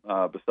well.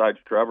 Besides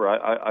Trevor,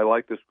 I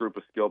like this group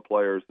of skill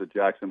players that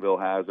Jacksonville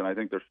has, and I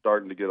think they're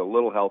starting to get a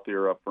little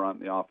healthier up front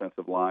in the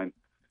offensive line.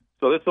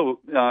 So this will,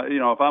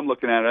 if I'm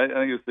looking at it,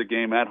 I think it's the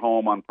game at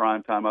home on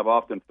primetime. I've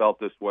often felt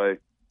this way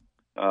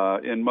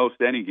in most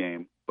any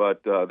game,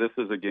 but this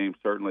is a game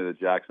certainly that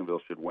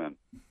Jacksonville should win.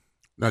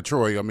 Now,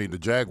 Troy, I mean, the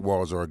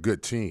Jaguars are a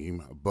good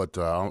team, but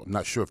I'm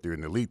not sure if they're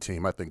an elite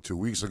team. I think 2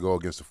 weeks ago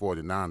against the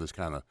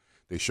 49ers,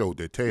 they showed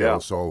their tail. Yeah.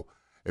 So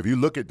if you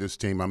look at this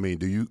team, I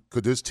mean,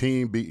 could this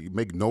team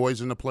make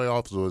noise in the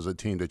playoffs, or is it a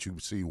team that you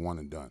see one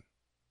and done?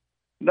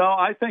 No,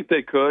 I think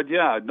they could.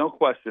 Yeah, no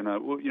question.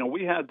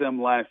 We had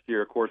them last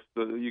year. Of course,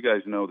 you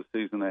guys know the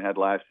season they had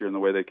last year and the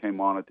way they came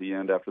on at the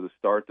end after the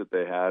start that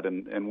they had,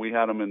 and we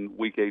had them in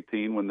Week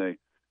 18 when they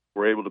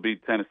were able to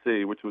beat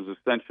Tennessee, which was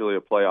essentially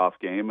a playoff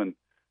game. And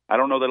I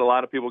don't know that a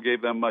lot of people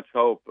gave them much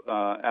hope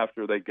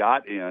after they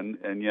got in,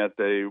 and yet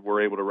they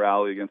were able to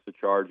rally against the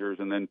Chargers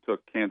and then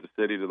took Kansas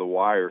City to the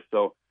wire.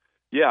 So,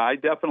 yeah, I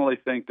definitely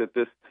think that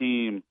this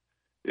team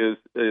is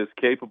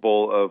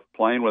capable of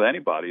playing with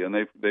anybody, and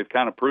they've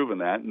kind of proven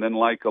that. And then,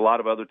 like a lot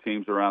of other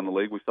teams around the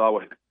league, we saw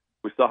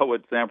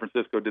what San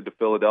Francisco did to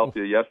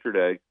Philadelphia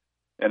yesterday,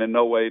 and in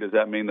no way does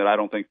that mean that I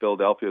don't think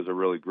Philadelphia is a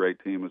really great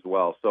team as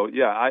well. So,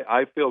 yeah,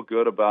 I feel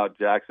good about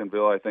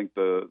Jacksonville. I think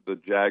the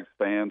Jags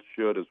fans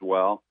should as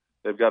well.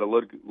 They've got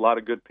a lot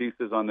of good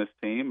pieces on this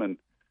team, and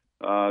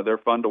they're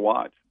fun to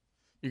watch.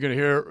 You're going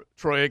to hear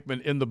Troy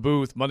Aikman in the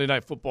booth Monday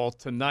Night Football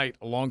tonight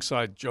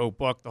alongside Joe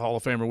Buck, the Hall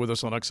of Famer, with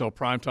us on XL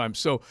Primetime.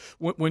 So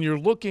when you're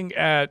looking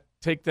at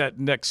take that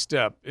next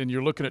step and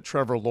you're looking at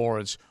Trevor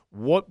Lawrence,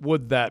 what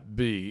would that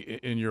be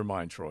in your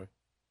mind, Troy?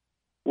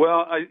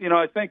 Well,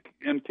 I think,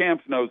 and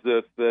Camps knows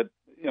this, that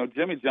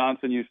Jimmy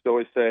Johnson used to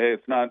always say, hey,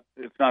 it's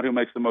not who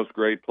makes the most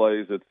great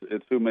plays,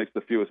 it's who makes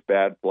the fewest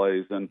bad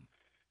plays, and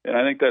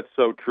I think that's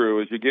so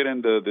true. As you get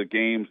into the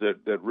games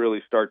that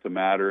really start to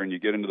matter and you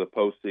get into the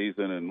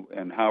postseason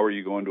and how are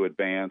you going to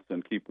advance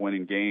and keep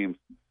winning games,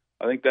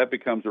 I think that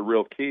becomes a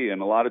real key.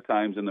 And a lot of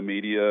times in the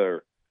media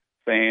or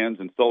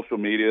fans and social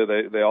media,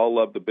 they all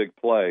love the big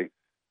play,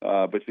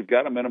 but you've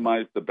got to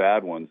minimize the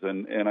bad ones.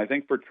 And I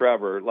think for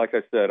Trevor, like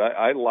I said,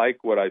 I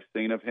like what I've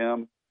seen of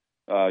him.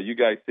 You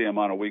guys see him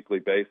on a weekly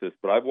basis,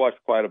 but I've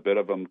watched quite a bit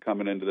of him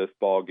coming into this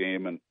ball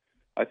game, and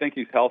I think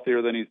he's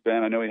healthier than he's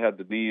been. I know he had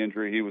the knee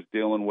injury he was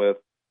dealing with.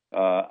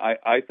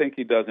 I think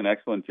he does an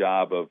excellent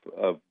job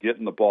of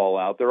getting the ball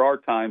out. There are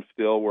times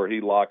still where he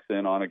locks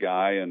in on a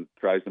guy and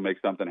tries to make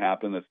something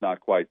happen that's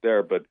not quite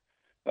there, but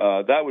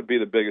that would be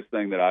the biggest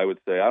thing that I would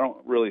say. I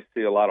don't really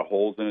see a lot of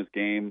holes in his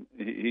game.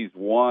 He's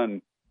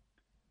won,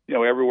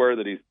 everywhere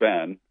that he's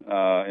been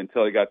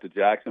until he got to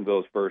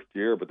Jacksonville's first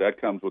year, but that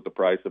comes with the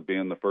price of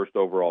being the first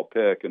overall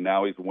pick, and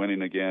now he's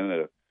winning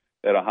again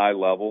at a high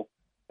level.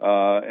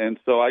 And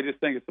so I just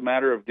think it's a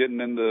matter of getting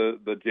into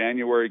the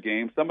January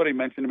game. Somebody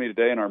mentioned to me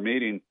today in our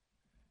meeting,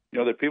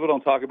 that people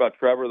don't talk about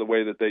Trevor the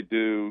way that they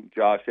do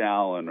Josh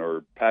Allen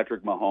or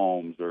Patrick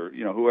Mahomes or,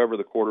 whoever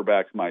the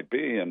quarterbacks might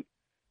be. And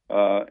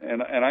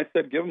I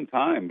said, give him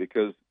time,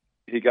 because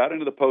he got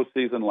into the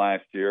postseason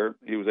last year.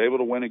 He was able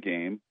to win a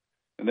game.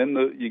 And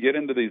then you get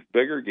into these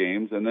bigger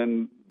games, and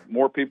then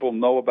more people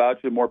know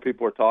about you, more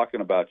people are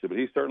talking about you. But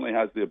he certainly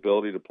has the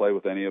ability to play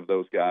with any of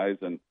those guys,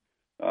 and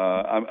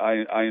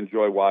I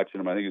enjoy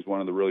watching him. I think he's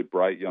one of the really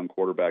bright young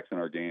quarterbacks in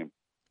our game.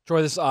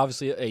 Troy, this is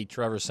obviously a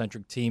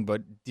Trevor-centric team,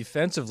 but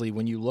defensively,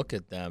 when you look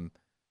at them,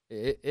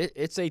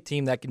 it's a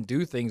team that can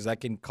do things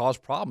that can cause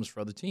problems for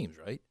other teams,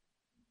 right?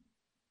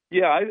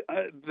 Yeah,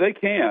 they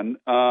can,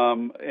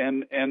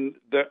 and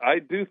I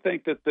do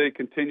think that they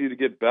continue to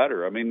get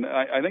better. I mean,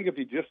 I think if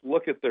you just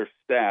look at their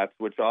stats,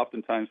 which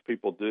oftentimes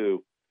people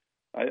do,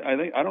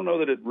 I don't know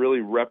that it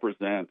really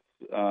represents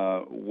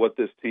what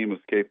this team is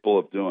capable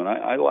of doing.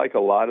 I like a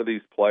lot of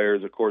these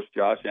players. Of course,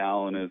 Josh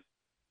Allen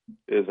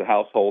is a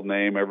household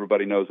name.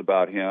 Everybody knows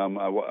about him.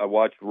 I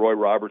watched Roy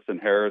Robertson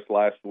Harris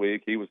last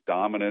week. He was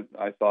dominant,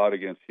 I thought,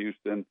 against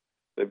Houston.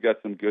 They've got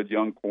some good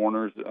young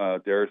corners.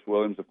 Darius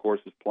Williams, of course,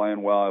 is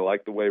playing well. I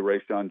like the way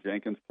Rayshon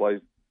Jenkins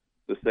plays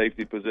the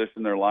safety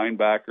position, their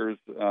linebackers.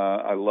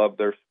 I love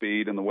their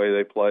speed and the way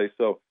they play.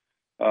 So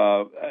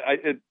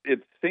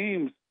it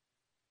seems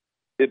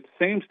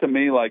to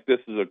me like this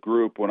is a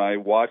group, when I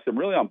watch them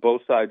really on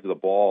both sides of the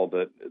ball,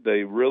 that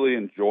they really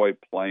enjoy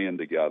playing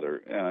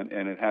together,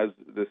 and it has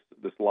this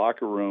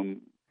locker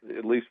room,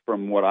 at least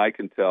from what I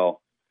can tell,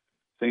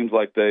 seems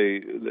like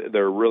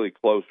they're a really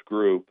close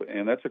group,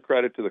 and that's a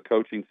credit to the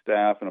coaching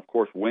staff, and of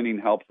course winning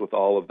helps with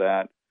all of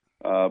that.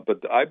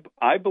 But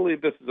I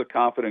believe this is a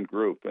confident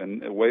group,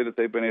 and a way that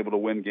they've been able to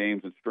win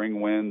games and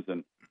string wins,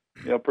 and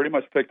pretty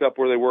much picked up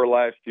where they were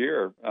last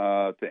year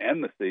to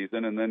end the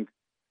season, and then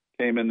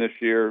came in this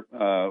year,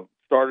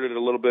 started it a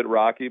little bit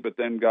rocky, but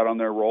then got on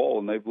their roll,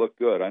 and they've looked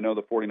good. I know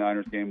the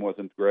 49ers game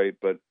wasn't great,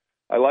 but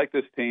I like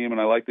this team, and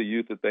I like the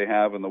youth that they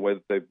have and the way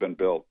that they've been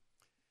built.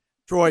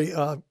 Troy,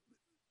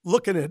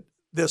 looking at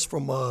this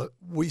from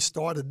we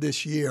started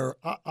this year,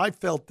 I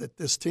felt that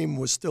this team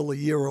was still a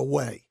year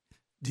away.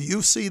 Do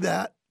you see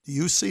that? Do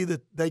you see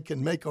that they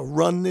can make a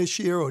run this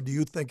year, or do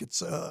you think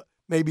it's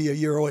maybe a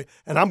year away?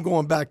 And I'm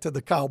going back to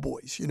the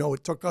Cowboys.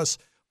 It took us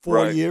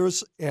 4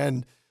 years,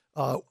 and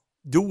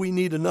do we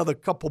need another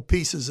couple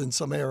pieces in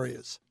some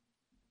areas?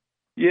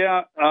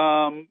 Yeah,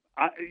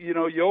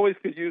 you always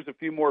could use a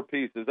few more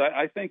pieces.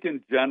 I think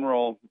in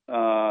general,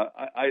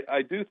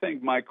 I do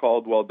think Mike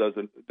Caldwell does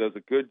a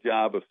good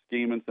job of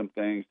scheming some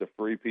things to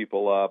free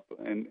people up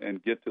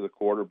and get to the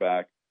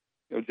quarterback.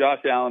 Josh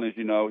Allen, as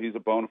you know, he's a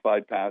bona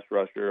fide pass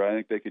rusher. I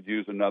think they could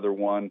use another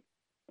one.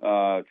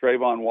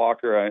 Trayvon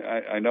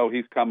Walker, I know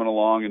he's coming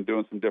along and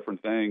doing some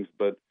different things,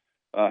 but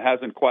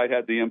hasn't quite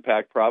had the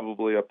impact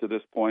probably up to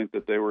this point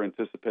that they were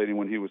anticipating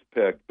when he was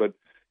picked. But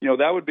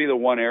that would be the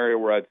one area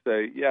where I'd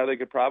say, yeah, they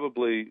could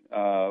probably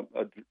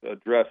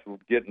address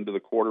getting to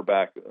the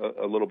quarterback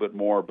a little bit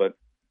more. But,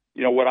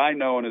 what I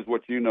know, and is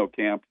what you know,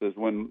 Camp, is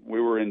when we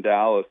were in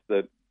Dallas,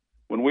 that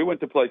when we went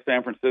to play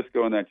San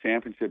Francisco in that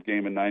championship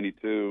game in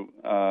 '92,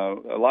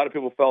 a lot of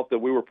people felt that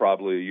we were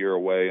probably a year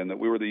away and that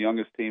we were the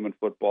youngest team in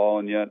football,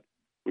 and yet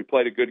we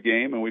played a good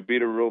game and we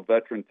beat a real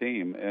veteran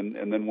team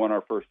and then won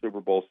our first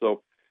Super Bowl.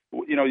 So,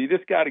 you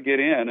just got to get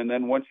in, and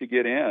then once you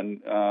get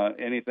in,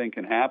 anything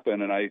can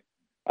happen. And I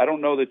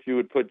don't know that you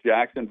would put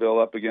Jacksonville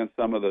up against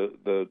some of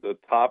the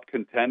top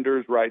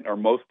contenders, right? Or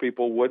most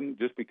people wouldn't,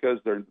 just because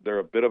they're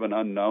a bit of an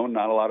unknown.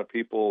 Not a lot of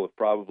people have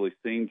probably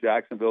seen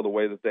Jacksonville the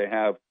way that they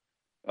have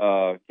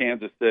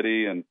Kansas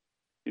City and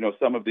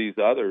some of these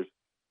others.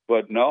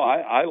 But no,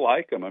 I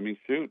like them. I mean,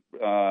 shoot,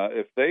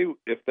 if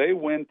they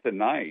win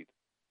tonight,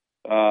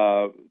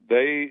 I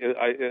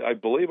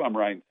believe I'm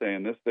right in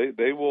saying this.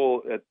 They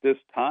will at this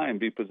time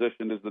be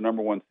positioned as the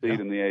number one seed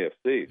in the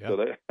AFC. Yeah.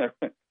 So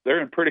they're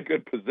in pretty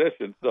good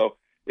position. So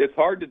it's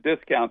hard to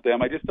discount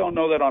them. I just don't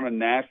know that on a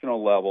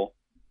national level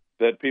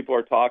that people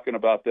are talking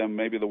about them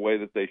maybe the way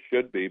that they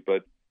should be.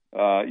 But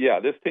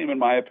this team, in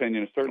my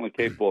opinion, is certainly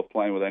capable of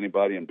playing with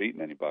anybody and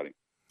beating anybody.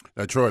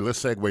 Now, Troy,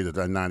 let's segue to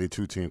that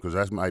 '92 team, because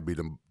that might be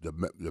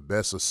the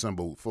best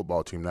assembled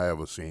football team I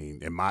ever seen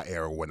in my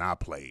era when I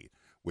played.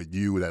 With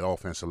you, that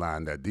offensive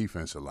line, that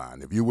defensive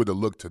line. If you were to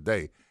look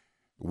today,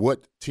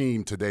 what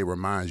team today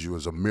reminds you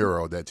as a mirror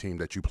of that team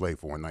that you played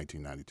for in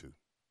 1992?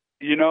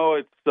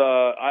 It's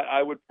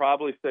I would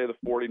probably say the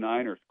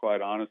 49ers,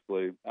 quite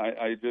honestly.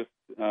 I just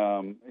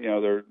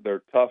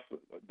they're tough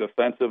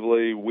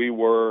defensively.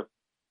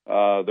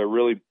 They're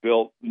really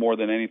built more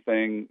than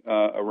anything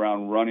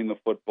around running the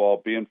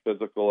football, being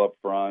physical up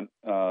front,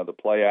 the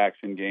play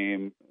action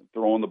game,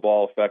 throwing the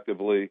ball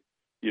effectively.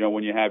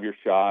 When you have your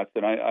shots,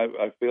 and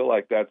I feel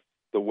like that's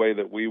the way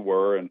that we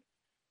were, and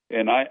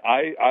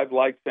I've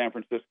liked San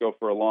Francisco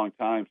for a long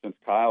time since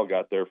Kyle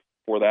got there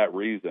for that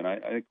reason. I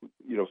think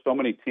so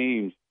many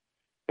teams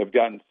have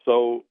gotten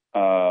so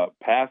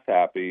pass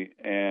happy,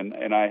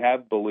 and I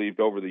have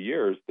believed over the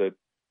years that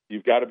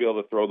you've got to be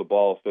able to throw the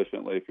ball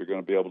efficiently if you're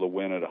going to be able to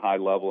win at a high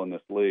level in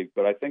this league.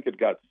 But I think it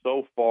got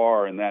so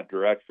far in that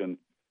direction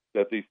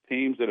that these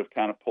teams that have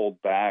kind of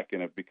pulled back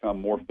and have become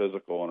more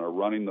physical and are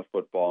running the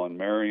football and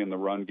marrying the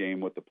run game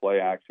with the play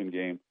action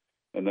game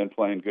and then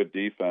playing good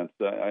defense,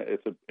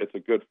 it's a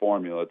good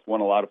formula. It's won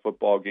a lot of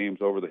football games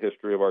over the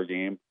history of our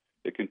game.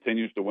 It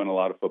continues to win a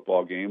lot of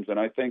football games. And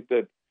I think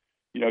that,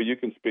 you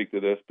can speak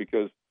to this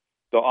because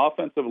the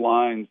offensive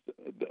lines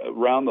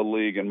around the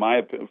league, in my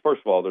opinion,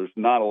 first of all, there's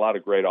not a lot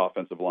of great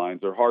offensive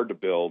lines. They're hard to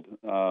build.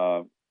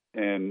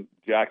 And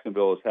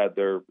Jacksonville has had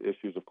their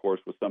issues, of course,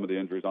 with some of the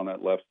injuries on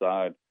that left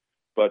side.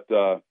 But,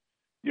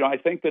 I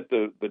think that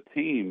the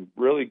team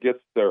really gets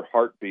their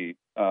heartbeat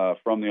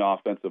from the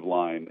offensive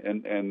line.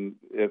 And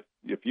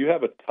if you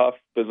have a tough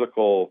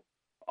physical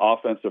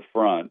offensive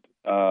front,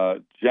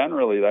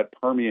 generally that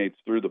permeates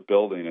through the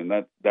building, and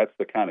that's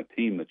the kind of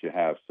team that you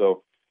have.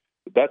 So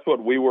that's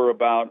what we were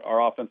about.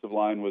 Our offensive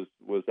line was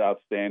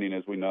outstanding,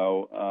 as we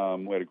know.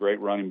 We had a great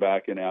running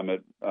back in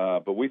Emmett,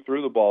 but we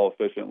threw the ball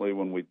efficiently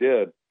when we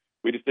did.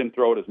 We just didn't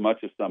throw it as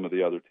much as some of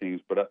the other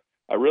teams. But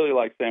I really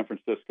like San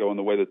Francisco and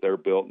the way that they're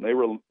built, and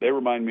they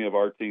remind me of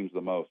our teams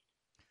the most.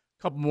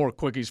 A couple more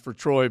quickies for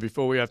Troy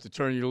before we have to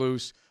turn you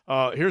loose.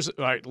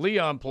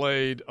 Leon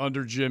played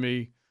under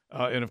Jimmy.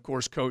 And, of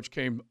course, Coach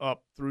came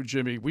up through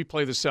Jimmy. We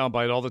play the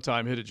soundbite all the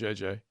time. Hit it,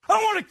 JJ. I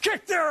want to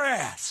kick their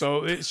ass.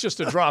 So it's just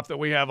a drop that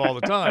we have all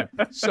the time.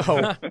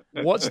 So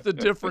what's the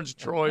difference,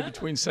 Troy,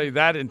 between, say,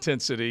 that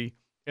intensity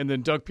and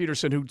then Doug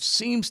Peterson, who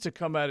seems to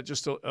come at it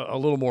just a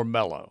little more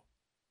mellow?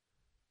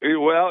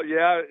 Well,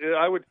 yeah,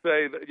 I would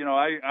say that,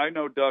 I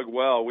know Doug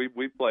well.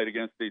 We played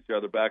against each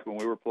other back when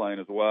we were playing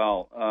as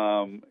well.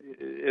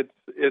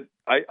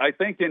 I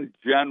think in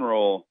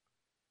general,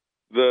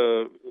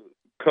 the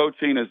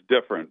coaching is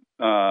different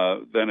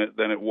than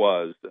it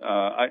was.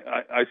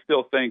 I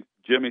still think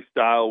Jimmy's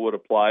style would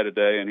apply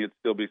today, and he'd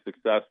still be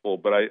successful.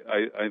 But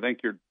I think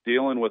you're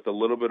dealing with a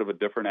little bit of a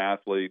different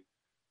athlete.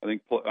 I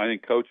think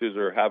coaches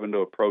are having to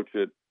approach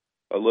it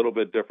a little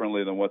bit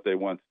differently than what they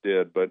once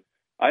did. But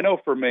I know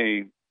for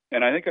me,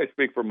 and I think I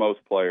speak for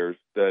most players,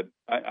 that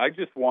I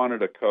just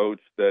wanted a coach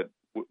that,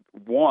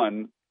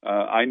 one,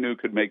 I knew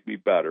could make me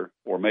better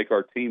or make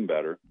our team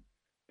better,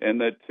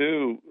 and that,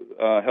 two,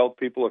 held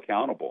people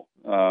accountable.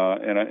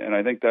 And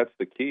I think that's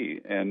the key.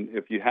 And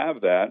if you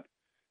have that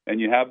and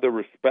you have the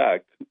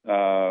respect,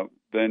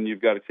 then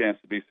you've got a chance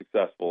to be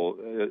successful.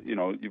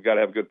 You've got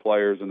to have good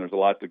players, and there's a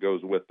lot that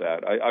goes with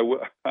that. I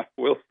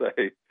will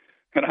say,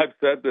 and I've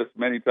said this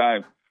many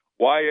times,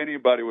 why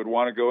anybody would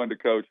want to go into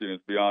coaching is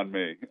beyond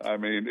me. I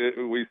mean,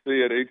 we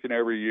see it each and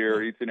every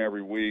year, each and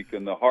every week,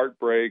 and the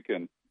heartbreak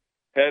and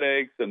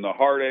headaches and the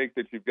heartache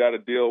that you've got to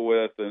deal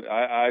with. And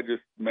I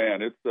just,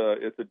 man,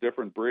 it's a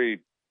different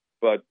breed.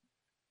 But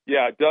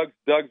yeah,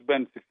 Doug's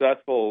been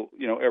successful,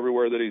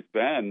 everywhere that he's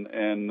been.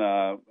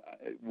 And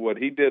what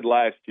he did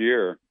last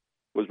year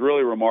was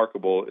really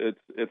remarkable.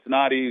 It's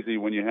not easy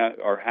when you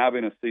are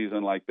having a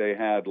season like they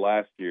had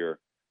last year.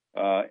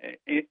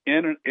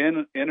 In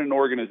an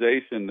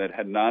organization that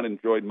had not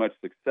enjoyed much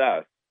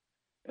success,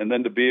 and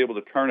then to be able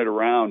to turn it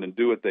around and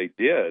do what they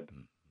did,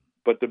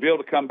 but to be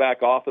able to come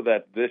back off of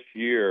that this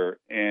year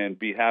and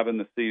be having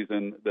the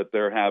season that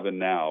they're having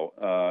now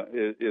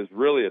is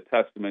really a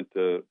testament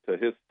to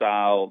his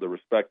style, the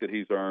respect that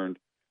he's earned,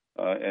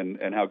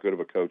 and how good of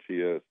a coach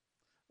he is.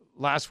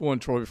 Last one,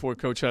 Troy, before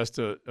Coach has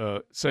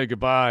to say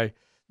goodbye.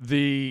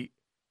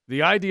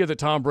 The idea that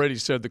Tom Brady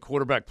said the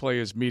quarterback play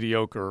is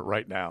mediocre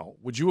right now,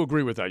 would you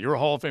agree with that? You're a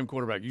Hall of Fame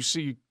quarterback. You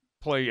see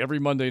play every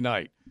Monday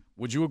night.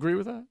 Would you agree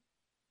with that?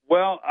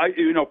 Well,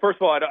 first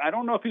of all, I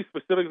don't know if he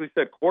specifically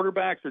said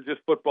quarterbacks or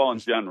just football in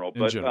general,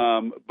 but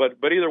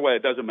either way,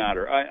 it doesn't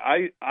matter.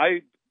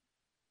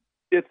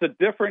 It's a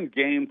different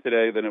game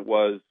today than it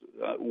was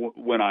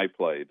when I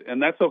played,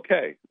 and that's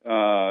okay.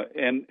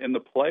 And the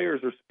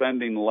players are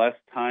spending less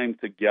time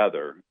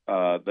together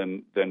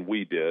than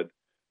we did.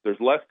 There's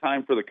less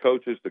time for the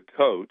coaches to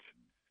coach.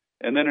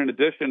 And then in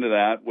addition to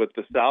that, with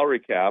the salary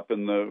cap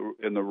and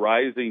the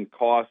rising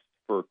costs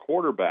for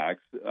quarterbacks,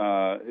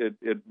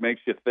 it makes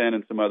you thin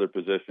in some other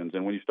positions.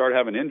 And when you start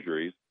having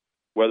injuries,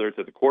 whether it's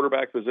at the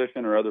quarterback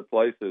position or other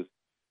places,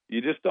 you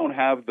just don't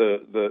have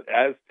the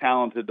as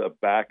talented of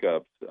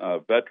backups,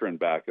 veteran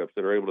backups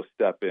that are able to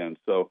step in.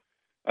 So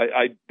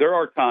there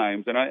are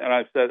times, and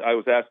I've said, I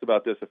was asked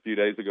about this a few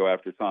days ago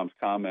after Tom's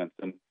comments,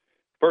 and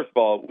first of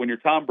all, when you're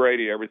Tom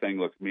Brady, everything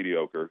looks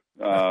mediocre.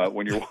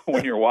 When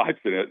you're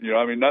watching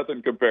it,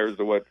 nothing compares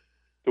to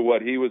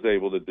what he was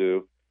able to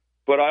do.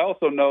 But I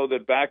also know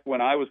that back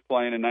when I was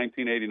playing in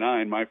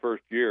 1989, my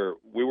first year,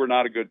 we were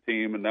not a good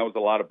team, and that was a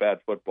lot of bad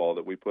football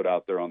that we put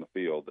out there on the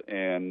field.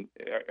 And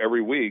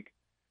every week,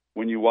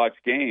 when you watch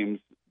games,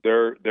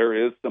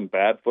 there is some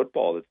bad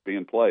football that's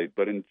being played.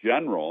 But in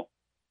general,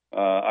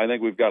 I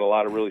think we've got a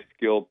lot of really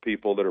skilled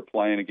people that are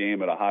playing a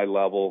game at a high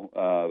level.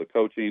 The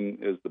coaching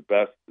is the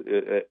best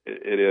it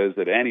is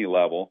at any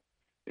level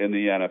in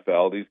the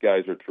NFL. These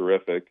guys are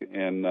terrific,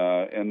 and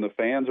the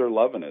fans are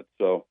loving it.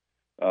 So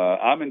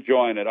I'm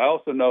enjoying it. I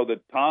also know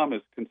that Tom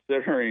is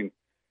considering,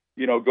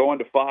 going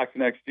to Fox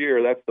next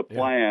year. That's the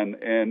plan.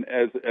 Yeah. And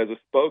as a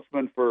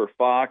spokesman for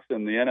Fox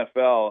and the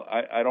NFL,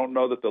 I don't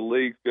know that the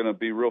league's going to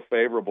be real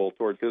favorable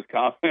towards his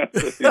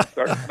comments if he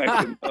starts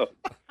making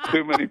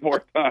too many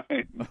more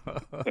times.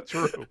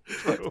 True.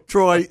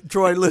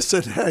 Troy,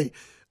 listen, hey,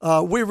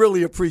 we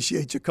really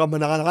appreciate you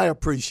coming on. I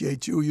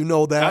appreciate you. You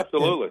know that.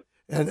 Absolutely.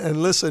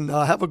 And listen,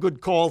 have a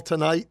good call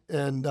tonight,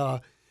 and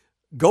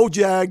go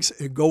Jags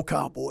and go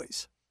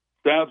Cowboys.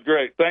 Sounds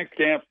great. Thanks,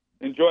 Camp.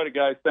 Enjoyed it,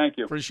 guys. Thank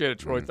you. Appreciate it,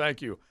 Troy.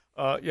 Thank you.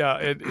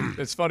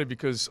 It's funny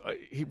because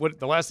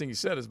the last thing he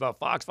said is about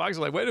Fox. Fox is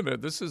like, wait a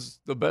minute, this is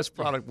the best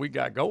product we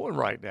got going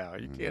right now.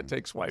 You can't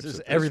take swipes. This is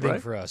at everything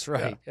right? for us,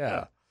 right?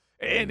 Yeah.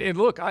 And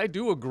look, I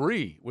do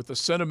agree with the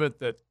sentiment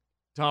that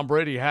Tom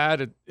Brady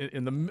had.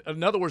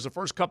 In other words, the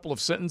first couple of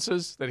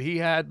sentences that he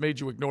had made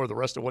you ignore the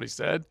rest of what he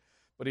said.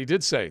 But he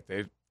did say,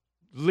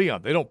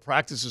 Leon, they don't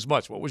practice as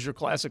much. What was your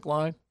classic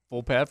line?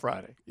 Full pad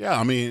Friday. Yeah,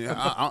 I mean,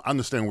 I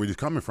understand where he's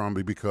coming from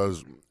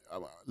because,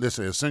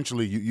 listen,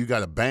 essentially you got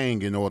to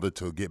bang in order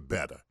to get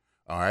better,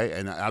 all right?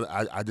 And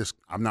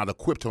I'm not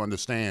equipped to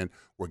understand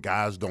where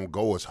guys don't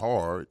go as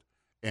hard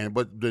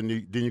But then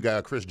you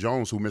got Chris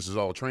Jones who misses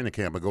all training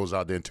camp and goes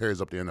out there and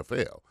tears up the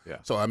NFL. Yeah.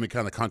 So I mean,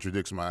 kind of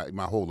contradicts my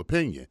whole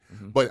opinion.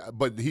 Mm-hmm.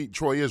 But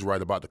Troy is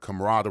right about the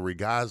camaraderie.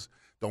 Guys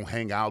don't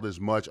hang out as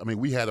much. I mean,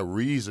 we had a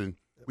reason.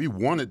 We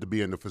wanted to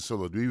be in the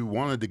facility. We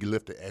wanted to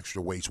lift the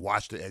extra weights,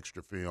 watch the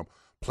extra film,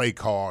 play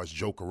cards,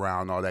 joke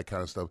around, all that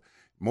kind of stuff.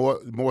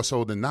 More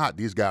so than not,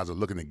 these guys are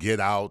looking to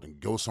get out and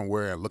go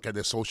somewhere and look at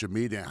their social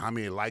media and how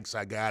many likes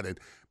I got and,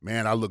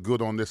 man, I look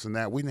good on this and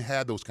that. We didn't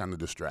have those kind of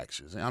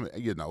distractions. I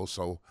mean,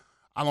 so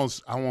I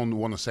don't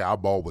want to say our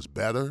ball was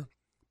better,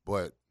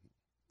 but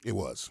it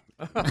was.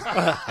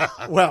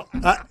 Well,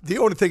 the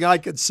only thing I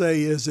could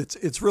say is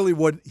it's really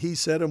what he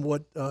said and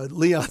what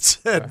Leon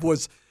said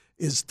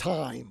is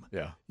time.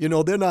 Yeah.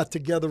 They're not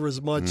together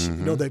as much.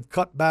 Mm-hmm. They've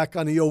cut back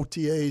on the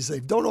OTAs.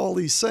 They've done all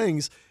these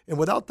things, and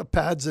without the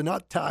pads, they're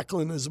not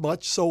tackling as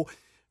much. So,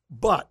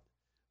 but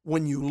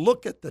when you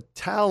look at the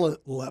talent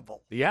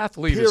level, the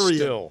athlete is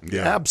still.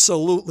 Yeah.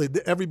 Absolutely.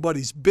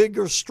 Everybody's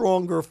bigger,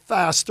 stronger,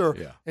 faster,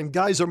 Yeah. and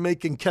guys are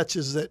making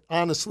catches that,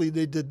 honestly,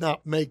 they did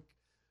not make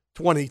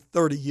 20,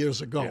 30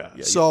 years ago.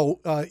 Yeah.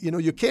 So,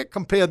 you can't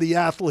compare the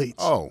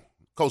athletes. Oh,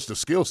 Coach, the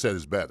skill set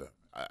is better.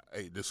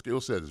 The skill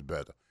set is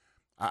better.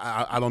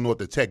 I don't know if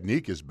the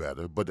technique is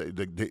better, but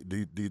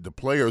the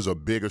players are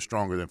bigger,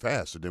 stronger, and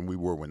faster than we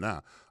were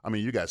now. I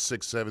mean, you got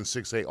 6'7",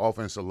 6'8"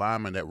 offensive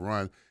linemen that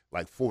run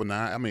like 4'9".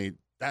 I mean,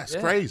 that's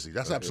crazy.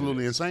 That's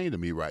absolutely insane to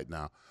me right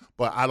now.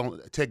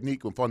 But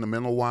technique and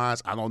fundamental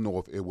wise, I don't know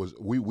if it was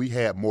we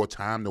had more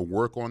time to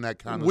work on that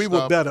kind of we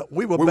stuff. Were better.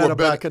 We were better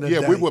back in the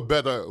day. Yeah, we were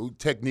better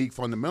technique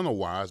fundamental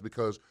wise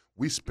because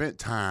we spent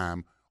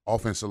time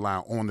offensive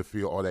line on the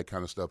field, all that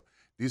kind of stuff.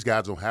 These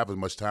guys don't have as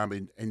much time,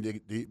 and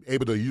they're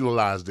able to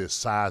utilize their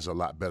size a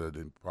lot better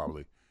than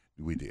probably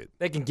we did.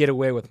 They can get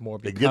away with more.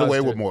 They get away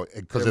with more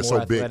because they're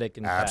so big.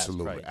 And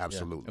absolutely, fast, right?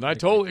 absolutely. And I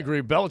totally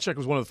agree. Belichick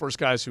was one of the first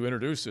guys who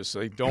introduced this.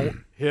 They don't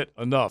hit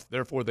enough,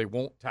 therefore they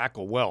won't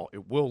tackle well.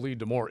 It will lead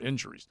to more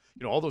injuries.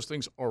 All those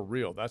things are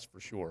real, that's for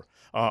sure.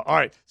 All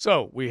right,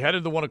 so we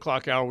headed the 1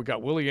 o'clock hour. We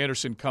got Willie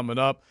Anderson coming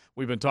up.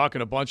 We've been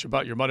talking a bunch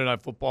about your Monday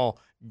Night Football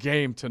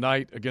game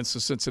tonight against the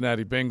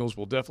Cincinnati Bengals.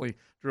 We'll definitely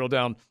drill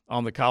down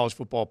on the college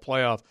football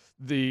playoff.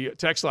 The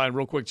text line,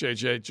 real quick,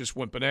 JJ, just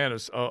went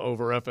bananas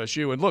over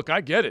FSU. And look,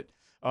 I get it.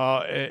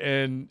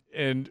 And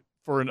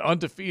for an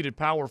undefeated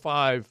Power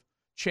 5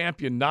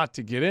 champion not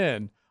to get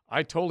in,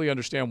 I totally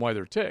understand why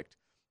they're ticked.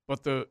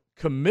 But the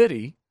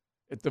committee,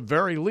 at the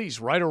very least,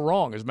 right or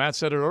wrong, as Matt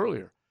said it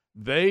earlier,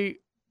 they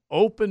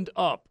opened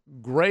up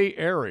gray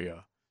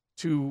area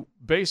to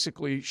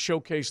basically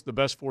showcase the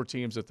best 4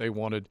 teams that they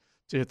wanted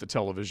to hit the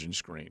television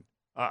screen.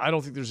 I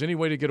don't think there's any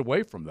way to get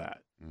away from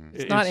that.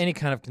 It's not any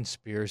kind of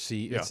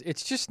conspiracy. Yeah.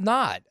 It's just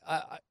not.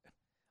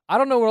 I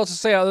don't know what else to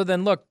say other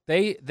than, look,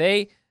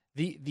 the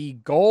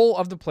goal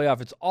of the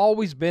playoff, it's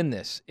always been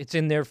this. It's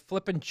in their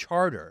flippin'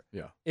 charter,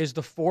 is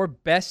the 4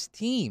 best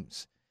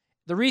teams.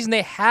 The reason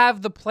they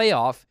have the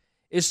playoff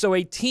is so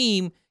a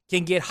team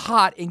can get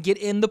hot and get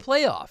in the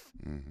playoff.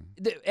 Mm-hmm.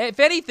 If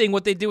anything,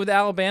 what they did with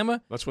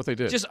Alabama, that's what they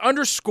did. Just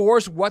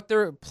underscores what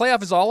their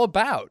playoff is all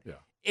about. Yeah.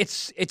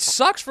 It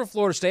sucks for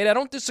Florida State. I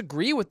don't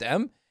disagree with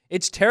them.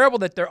 It's terrible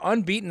that they're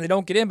unbeaten and they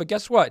don't get in. But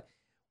guess what?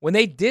 When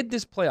they did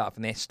this playoff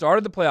and they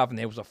started the playoff and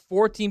there was a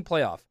 4-team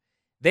playoff,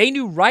 they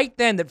knew right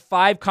then that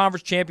 5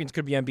 conference champions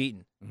could be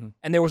unbeaten,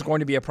 and there was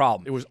going to be a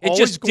problem. It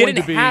just didn't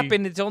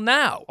happen until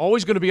now.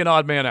 Always going to be an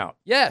odd man out.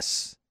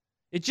 Yes.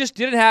 It just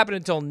didn't happen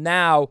until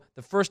now,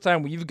 the first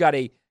time where you've got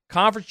a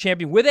conference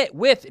champion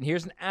with, and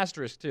here's an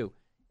asterisk too,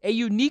 a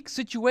unique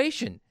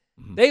situation.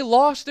 They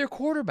lost their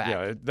quarterback.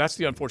 Yeah, that's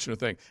the unfortunate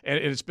thing. And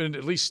it's been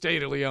at least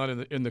stated,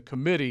 Leon, in the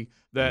committee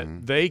that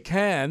they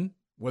can,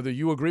 whether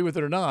you agree with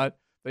it or not,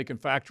 they can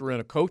factor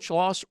in a coach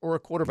loss or a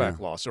quarterback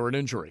loss or an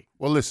injury.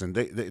 Well, listen,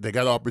 they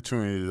got an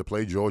opportunity to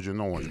play Georgia and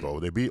Orange Bowl.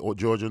 They beat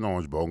Georgia and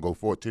Orange Bowl and go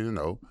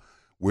 14-0.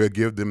 We'll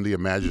give them the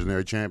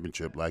imaginary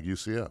championship like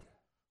UCF.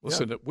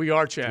 Listen, we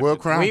are champions. We'll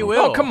crown we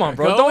will. Oh, come on,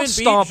 bro. Don't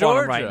stomp on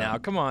them right now.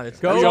 Come on. It's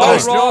You're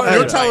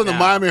telling the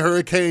Miami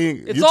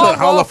Hurricane, you're telling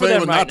Hall of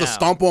Fame not to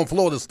stomp on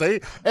Florida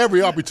State?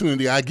 Every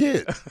opportunity I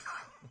get.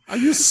 Are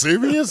you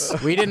serious?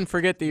 We didn't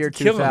forget the year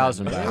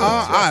 2000.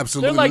 I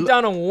absolutely. They're like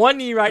down on one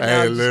knee right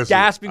now, just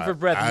gasping for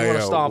breath. You want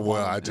to stomp on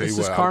I tell this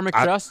you is what, karmic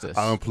justice.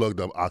 I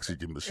unplugged up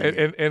oxygen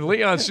machine. And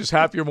Leon's just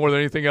happier more than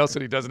anything else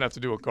that he doesn't have to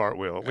do a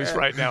cartwheel. At least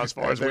right now, as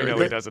far as we know,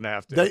 he doesn't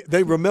have to.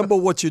 They remember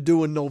what you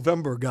do in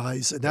November,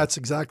 guys, and that's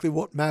exactly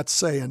what Matt's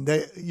saying.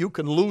 You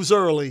can lose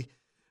early,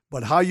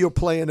 but how you're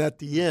playing at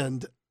the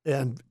end,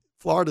 and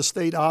Florida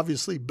State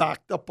obviously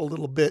backed up a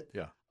little bit.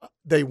 Yeah.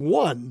 They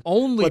won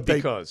only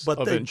because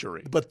of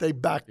injury, but they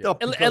backed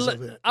up because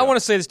of it. I want to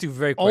say this too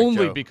very quick,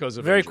 only Joe. because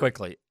of very injury.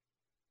 Quickly.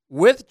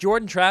 With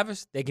Jordan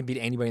Travis, they can beat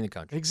anybody in the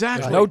country.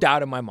 Exactly, there's no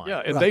doubt in my mind.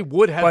 Yeah, and they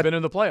would have been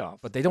in the playoff,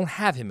 but they don't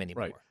have him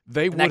anymore. Right,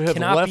 they and would that have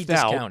cannot left be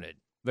out.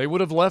 They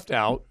would have left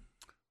out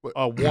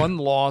a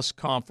one-loss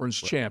conference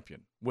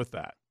champion with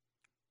that.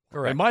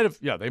 Correct.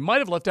 They might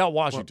have left out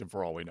Washington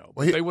for all we know.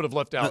 But they would have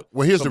left out.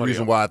 Well, here's the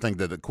reason why I think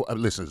that.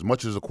 Listen, as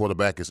much as a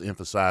quarterback is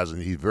emphasized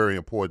and he's very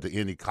important to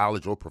any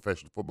college or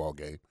professional football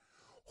game,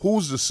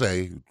 who's to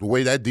say the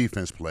way that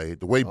defense played,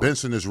 the way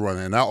Benson is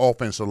running, and that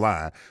offensive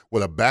line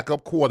with a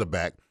backup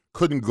quarterback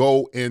couldn't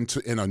go in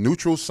a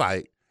neutral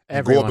site and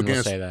Everyone go up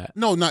against. will say that.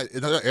 No, not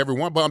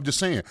everyone, but I'm just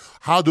saying,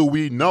 how do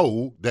we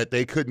know that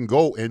they couldn't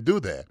go and do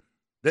that?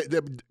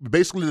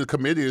 Basically, the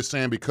committee is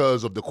saying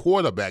because of the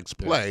quarterback's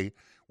play,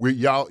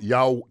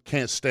 y'all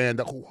can't stand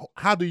up.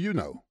 How do you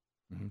know?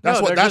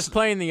 They're just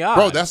playing the odds.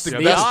 Bro, that's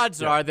the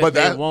odds are that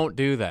they won't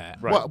do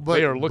that. Right.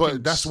 Well,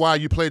 but that's why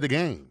you play the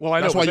game. Well, I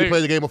know, that's why you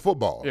play the game of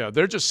football. Yeah,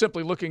 they're just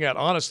simply looking at,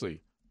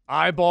 honestly,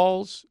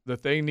 eyeballs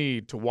that they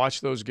need to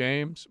watch those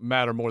games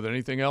matter more than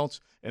anything else,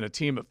 and a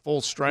team at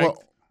full strength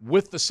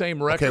with the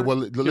same record. Okay, well,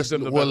 let's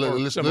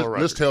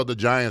tell the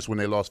Giants when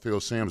they lost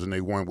Phil Simms and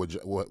they won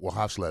with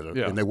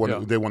Hofstadter, and they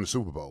won the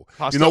Super Bowl.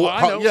 Hofstadter, you know what?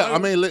 I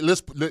mean,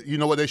 you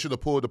know what? They should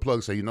have pulled the plug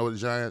and say, you know what, the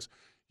Giants,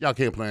 y'all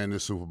can't play in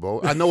this Super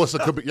Bowl. I know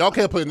y'all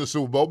can't play in the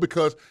Super Bowl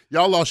because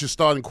y'all lost your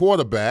starting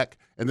quarterback,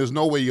 and there's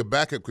no way your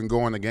backup can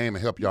go in the game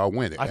and help y'all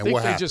win it. I think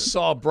they just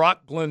saw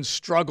Brock Glenn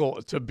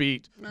struggle to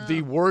beat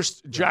the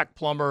worst Jack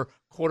Plummer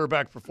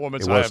quarterback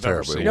performance I have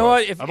ever seen. You know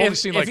what? I've only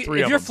seen like three of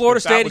them. If you're Florida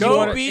State,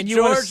 go beat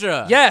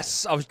Georgia.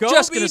 Yes, I was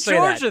just going to say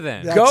that. Georgia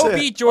then. Go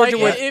beat Georgia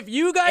with. If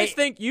you guys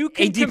think you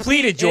can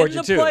depleted Georgia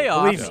in the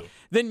playoffs, believe me.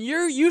 then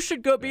you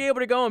should be able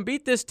to go and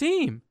beat this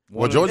team.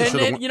 Well, Georgia should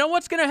have. And you know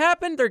what's going to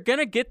happen? They're going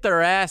to get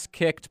their ass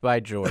kicked by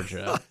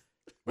Georgia.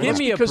 Give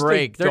me a because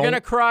break. they They're going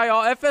to cry.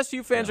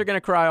 FSU fans are going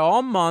to cry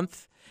all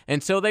month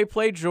until they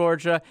play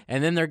Georgia,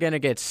 and then they're going to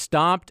get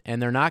stomped,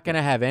 and they're not going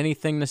to have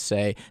anything to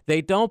say.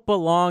 They don't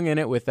belong in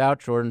it without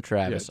Jordan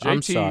Travis. Yeah,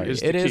 I'm sorry.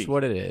 It is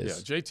what it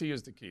is. Yeah, JT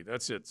is the key.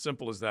 That's it.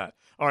 Simple as that.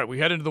 All right, we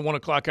head into the 1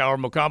 o'clock hour.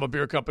 Mokama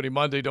Beer Company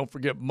Monday. Don't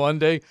forget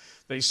Monday.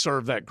 They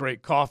serve that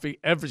great coffee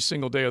every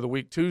single day of the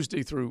week,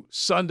 Tuesday through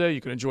Sunday.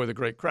 You can enjoy the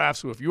great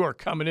crafts. So if you are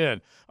coming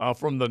in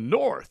from the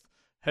north,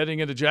 heading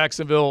into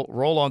Jacksonville,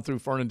 roll on through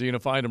Fernandina,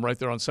 find them right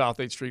there on South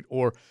 8th Street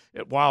or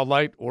at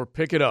Wildlight, or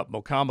pick it up,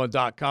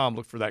 mokama.com.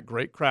 Look for that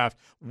great craft.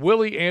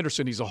 Willie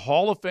Anderson, he's a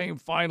Hall of Fame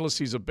finalist.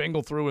 He's a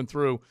Bengal through and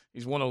through.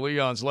 He's one of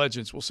Leon's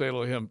legends. We'll say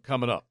hello to him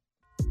coming up.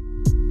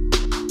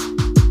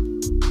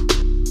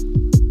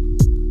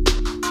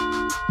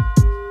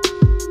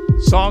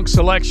 Song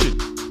selection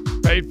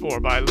paid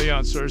for by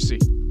Leon Searcy.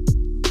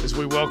 As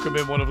we welcome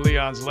in one of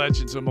Leon's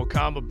legends, a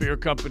Mokama Beer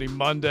Company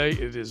Monday.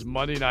 It is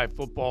Monday Night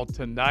Football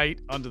tonight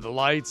under the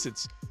lights.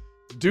 It's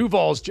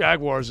Duval's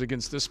Jaguars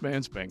against this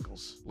man's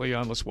Bengals.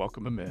 Leon, let's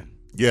welcome him in.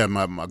 Yeah,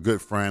 my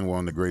good friend, one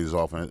of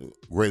the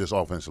greatest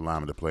offensive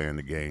linemen to play in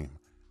the game,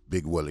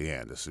 Big Willie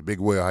Anderson. Big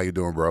Will, how you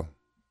doing, bro?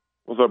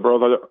 What's up, bro?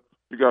 How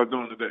you guys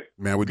doing today?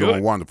 Man, we're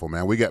doing wonderful,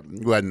 man. We got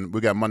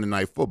Monday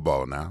Night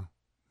Football now.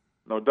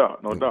 No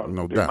doubt. No Big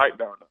doubt. night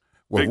down there.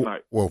 Well, Big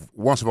night. Well,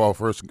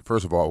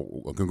 first of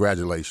all,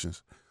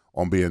 congratulations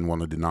on being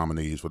one of the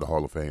nominees for the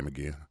Hall of Fame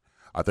again.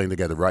 I think they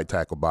got the right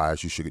tackle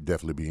bias. You should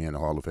definitely be in the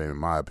Hall of Fame, in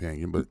my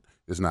opinion, but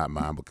it's not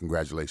mine. But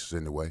congratulations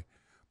anyway.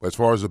 But as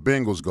far as the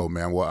Bengals go,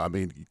 man, well, I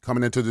mean,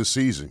 coming into this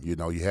season, you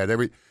know, you had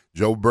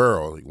Joe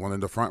Burrow, one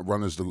of the front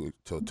runners to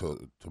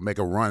make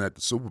a run at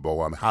the Super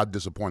Bowl. I mean, how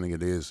disappointing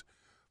it is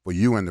for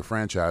you and the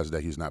franchise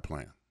that he's not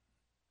playing.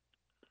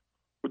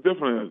 But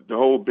definitely, the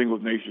whole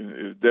Bengals nation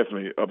is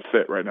definitely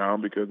upset right now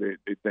because they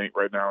think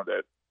right now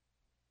that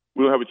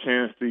we don't have a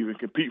chance to even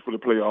compete for the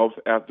playoffs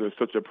after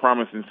such a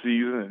promising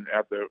season and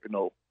after, you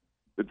know,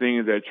 the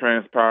things that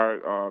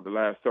transpired the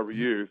last several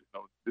years. You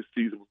know, this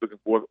season was looking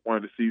for one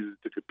of the seasons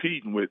to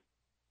compete with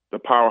the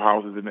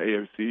powerhouses in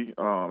the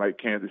AFC, like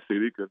Kansas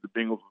City, because the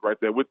Bengals was right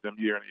there with them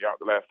year in and year out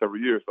the last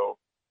several years. So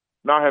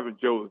not having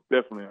Joe is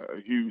definitely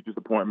a huge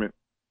disappointment.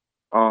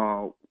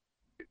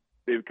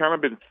 They've kind of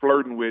been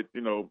flirting with,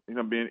 you know,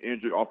 him being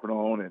injured off and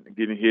on and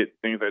getting hit,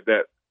 things like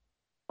that.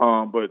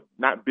 But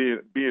not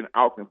being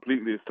out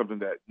completely is something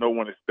that no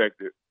one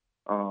expected.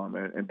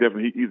 And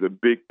definitely he's a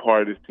big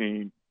part of this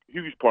team,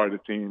 huge part of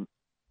the team,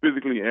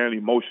 physically and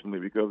emotionally,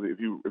 because if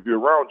you're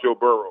around Joe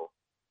Burrow,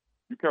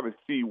 you kind of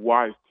see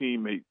why his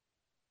teammates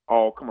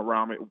all come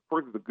around him.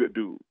 First, he's a good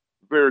dude,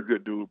 very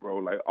good dude, bro.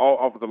 Like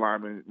all offensive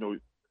linemen,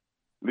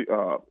 we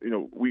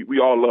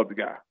all love the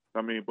guy.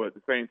 I mean, but at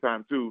the same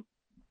time too,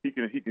 he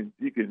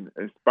can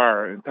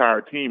inspire an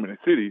entire team in the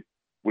city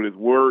with his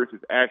words,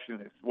 his action,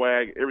 his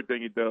swag,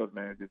 everything he does,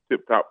 man, just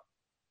tip top,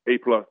 A+.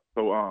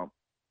 So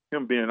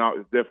him being out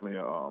is definitely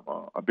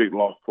a big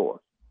loss for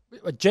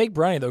us. Jake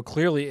Browning, though,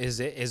 clearly is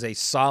a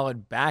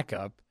solid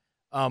backup.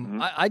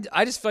 I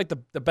just feel like the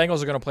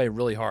Bengals are going to play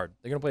really hard.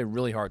 They're going to play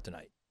really hard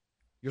tonight.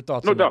 Your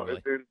thoughts? No on doubt.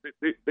 That,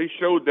 really? They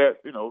showed that,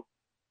 you know,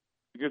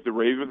 against the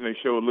Ravens, and they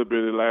showed a little bit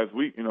of it last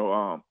week. You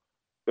know,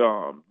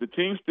 the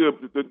team still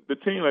the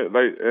team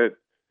like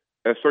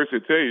as Cersei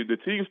tell you, the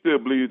team still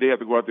believes they have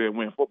to go out there and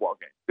win football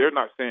games. They're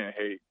not saying,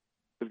 hey,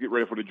 let's get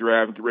ready for the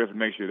draft and get ready for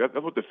next year. That's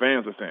what the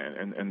fans are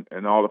saying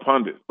and all the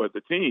pundits. But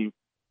the team,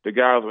 the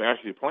guys who are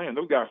actually playing,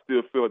 those guys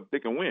still feel that they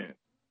can win.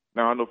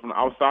 Now, I know from the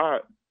outside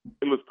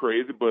it looks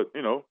crazy, but,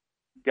 you know,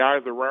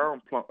 guys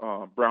around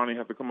Browning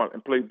have to come out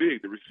and play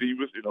big. The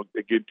receivers, you know,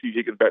 they get T.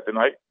 Higgins back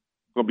tonight.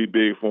 It's going to be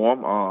big for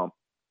them.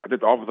 I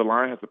think the offensive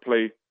line has to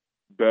play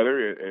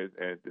better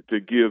and to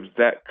give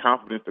Zach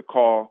confidence to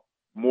call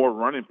more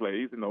running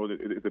plays. You know,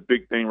 it's a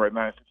big thing right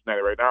now in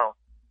Cincinnati right now.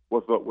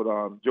 What's up with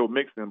Joe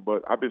Mixon?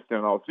 But I've been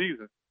saying all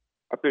season,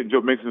 I think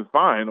Joe Mixon's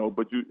fine,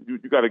 but you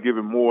got to give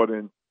him more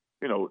than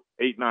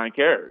 8-9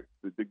 carries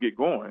to get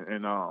going.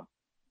 And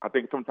I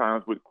think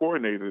sometimes with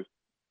coordinators,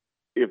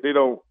 if they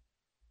don't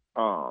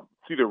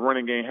see the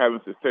running game having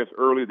success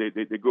early,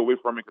 they go away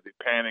from it because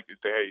they panic and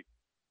say, hey,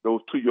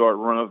 those 2-yard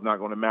runs not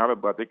going to matter.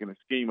 But I think in the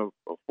scheme of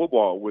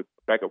football with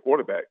backup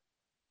quarterback,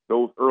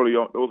 those early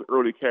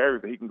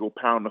carries that he can go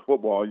pound the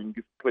football, you can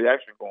get some play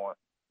action going.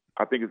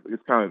 I think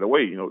it's kind of the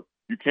way. You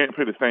can't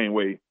play the same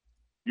way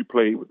you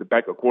played with the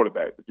backup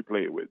quarterback that you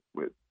played with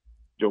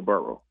Joe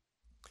Burrow.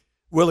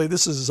 Willie,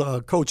 this is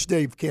Coach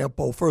Dave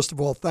Campo. First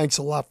of all, thanks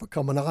a lot for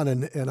coming on,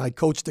 and I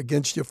coached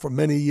against you for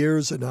many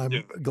years, and I'm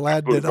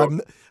glad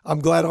that I'm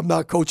glad I'm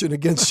not coaching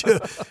against you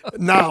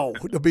now,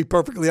 to be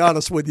perfectly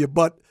honest with you.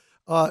 But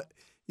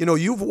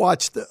you've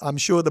watched, I'm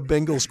sure, the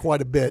Bengals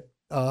quite a bit.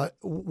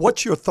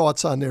 What's your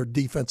thoughts on their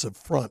defensive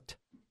front?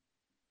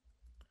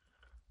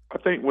 I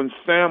think when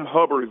Sam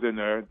Hubbard is in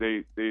there,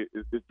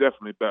 it's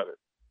definitely better.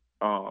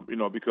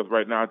 Because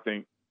right now I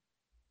think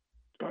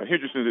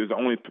Henderson is the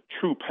only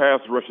true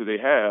pass rusher they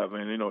have,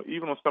 and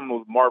even on some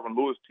of those Marvin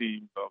Lewis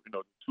teams,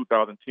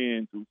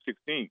 2010 through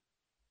 16,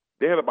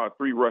 they had about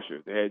 3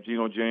 rushers. They had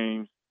Geno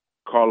James,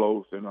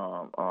 Carlos, and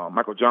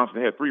Michael Johnson.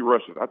 They had 3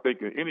 rushers. I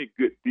think in any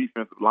good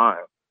defensive line,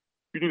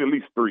 you need at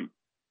least 3.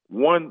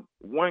 One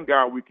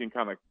guy we can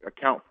kind of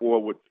account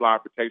for with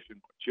slide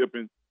protection,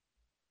 chipping.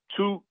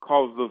 2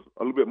 causes us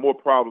a little bit more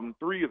problem.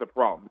 3 is a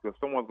problem because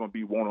someone's going to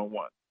be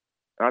one-on-one.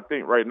 And I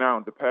think right now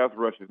the pass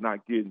rush is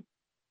not getting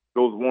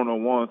those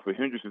one-on-ones for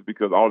Henderson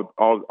because all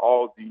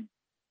the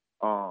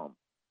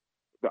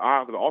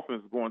eyes of the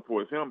offense is going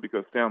towards him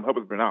because Sam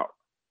Hubbard's been out.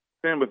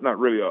 Sam is not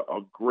really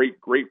a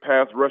great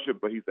pass rusher,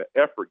 but he's an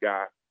effort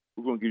guy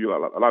who's going to give you a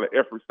lot of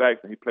effort sacks,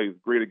 and he plays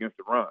great against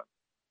the run.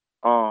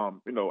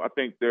 I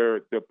think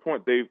their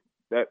point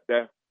that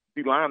the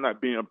line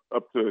not being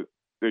up to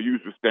their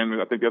usual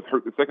standards, I think that's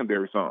hurt the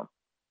secondary some.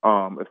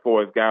 As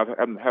far as guys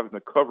having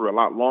to cover a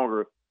lot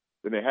longer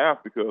than they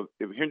have because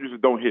if Henderson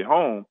don't hit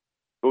home,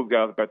 those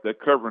guys are back there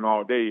covering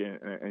all day,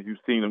 and you've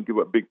seen them give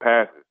up big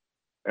passes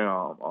and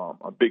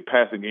a big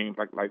passing games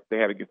like they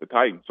had against the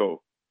Titans.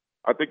 So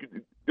I think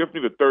it's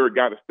definitely the third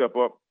guy to step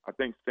up. I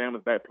think Sam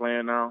is that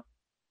plan now,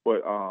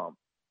 but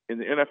in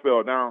the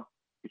NFL now,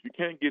 if you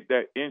can't get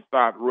that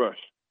inside rush,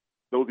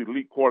 those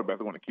elite quarterbacks are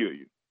going to kill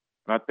you.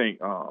 And I think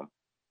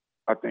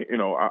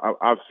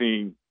I've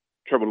seen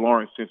Trevor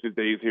Lawrence since his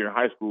days here in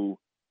high school,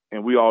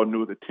 and we all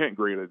knew as a 10th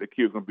grader the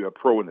kid's going to be a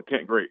pro in the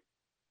 10th grade.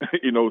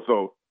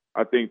 So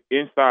I think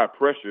inside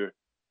pressure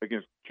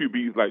against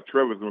QBs like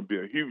Trevor is going to be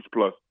a huge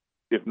plus.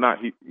 If not,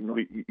 he's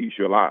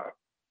sure alive.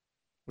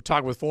 We're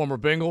talking with former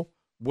Bengal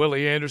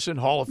Willie Anderson,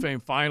 Hall of Fame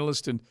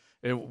finalist, and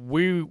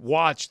we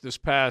watched this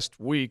past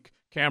week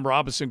Cam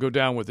Robinson go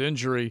down with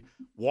injury,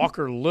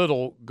 Walker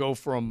Little go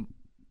from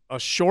a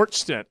short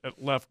stint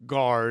at left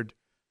guard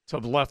to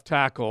left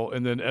tackle,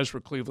 and then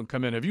Ezra Cleveland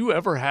come in. Have you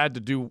ever had to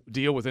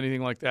deal with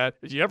anything like that?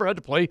 Have you ever had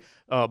to play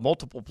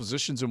multiple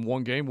positions in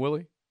one game,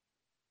 Willie?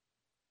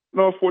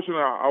 No,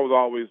 fortunately, I was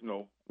always,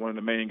 one of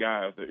the main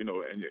guys that, and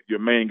your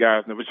main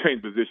guys never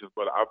change positions.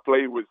 But I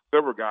played with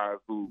several guys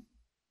who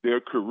their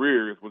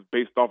careers was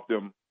based off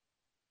them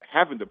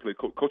having to play.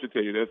 Coach will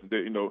tell you this,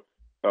 that,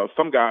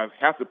 some guys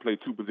have to play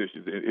 2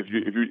 positions. If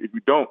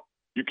you don't,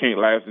 you can't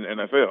last in the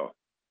NFL.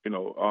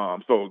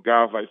 So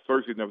guys like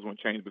Cersei never want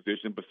to change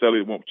position,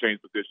 Baselli won't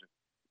change position.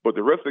 But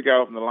the rest of the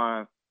guys on the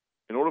line,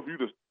 in order for you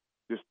to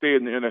stay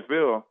in the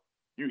NFL,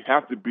 you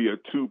have to be a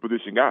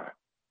 2-position guy.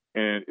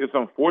 And it's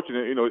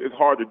unfortunate, it's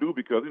hard to do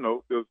because,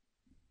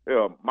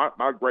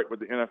 my gripe with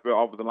the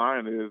NFL offensive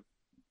line is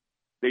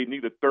they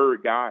need a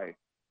third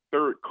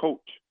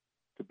coach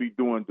to be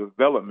doing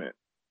development.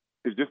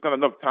 It's just not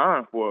enough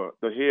time for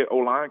the head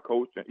O-line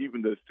coach and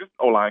even the assistant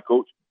O-line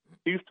coach.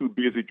 He's too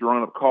busy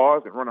drawing up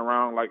cards and running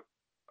around like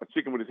a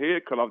chicken with his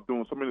head cut off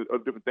doing so many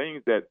other different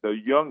things that the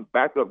young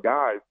backup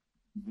guys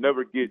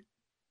never get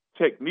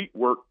technique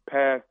work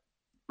past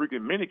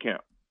freaking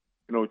minicamp.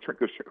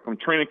 From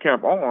training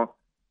camp on,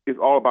 it's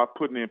all about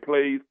putting in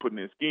plays, putting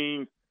in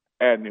schemes,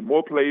 adding in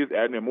more plays,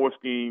 adding in more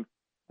schemes,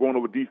 going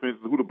over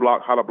defenses, who to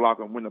block, how to block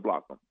them, when to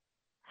block them.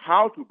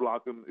 How to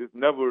block them is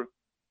never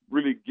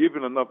really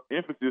given enough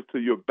emphasis to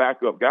your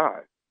backup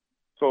guys.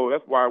 So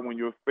that's why when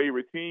your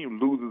favorite team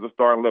loses a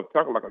starting left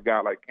tackle like a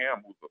guy like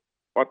Cam, who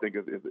I think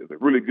is a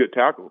really good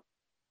tackle,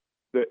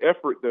 the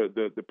effort,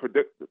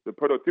 the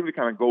productivity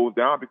kind of goes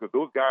down because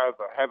those guys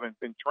haven't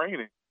been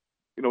training.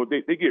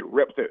 They get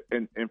reps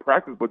in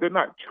practice, but they're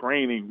not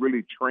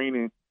really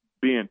training,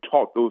 being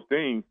taught those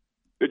things.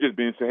 They're just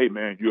being said, hey,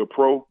 man, you're a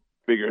pro,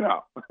 figure it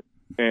out.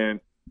 And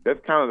that's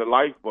kind of the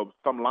life of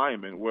some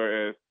linemen,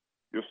 whereas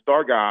your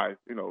star guys,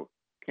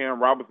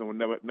 Cam Robinson would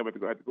never have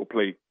to go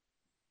play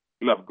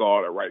left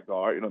guard or right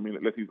guard,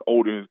 unless he's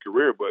older in his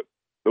career. But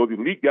those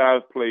elite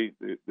guys play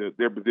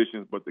their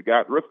positions, but the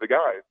rest of the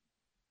guys,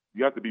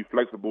 you have to be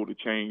flexible to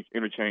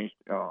interchange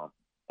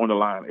on the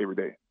line every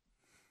day.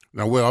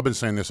 Now, Will, I've been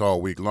saying this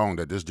all week long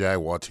that this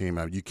Jaguar team,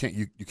 you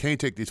can't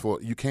take these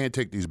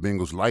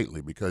Bengals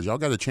lightly because y'all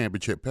got a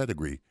championship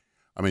pedigree.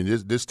 I mean,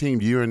 this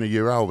team year in and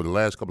year out over the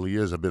last couple of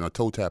years have been a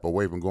toe tap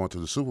away from going to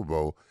the Super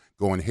Bowl,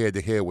 going head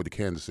to head with the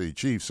Kansas City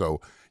Chiefs. So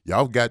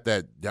y'all got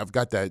that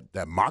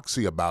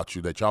moxie about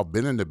you that y'all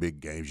been in the big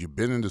games, you've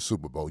been in the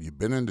Super Bowl, you've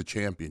been in the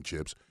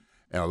championships,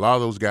 and a lot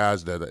of those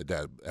guys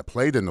that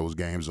played in those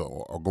games are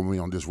going to be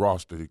on this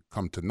roster to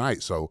come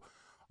tonight. So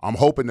I'm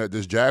hoping that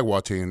this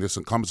Jaguar team, this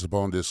incumbents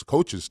upon this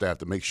coaching staff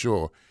to make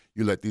sure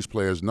you let these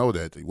players know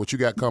that what you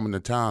got coming to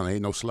town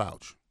ain't no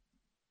slouch.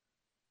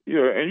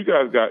 Yeah, and you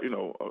guys got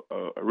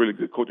a really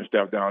good coaching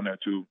staff down there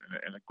too,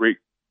 and a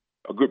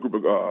good group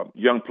of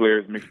young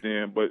players mixed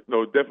in. But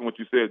definitely what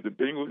you said, the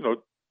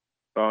Bengals,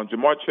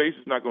 Jamar Chase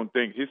is not going to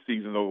think his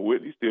season over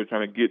with. He's still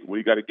trying to get what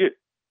he got to get.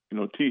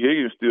 T.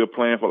 Higgins is still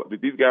playing for.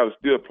 These guys are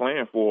still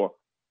playing for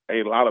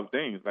a lot of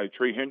things. Like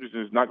Trey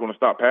Hendrickson is not going to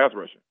stop pass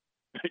rushing.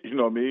 You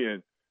know what I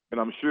mean? And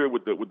I'm sure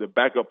with the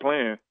backup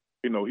plan,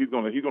 he's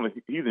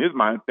in his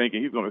mind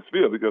thinking he's gonna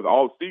steal because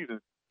all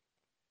season,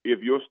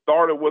 if your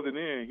starter wasn't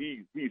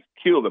in, he's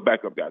killed the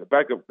backup guy. The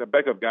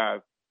backup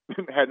guys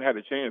hadn't had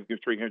a chance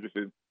against Trey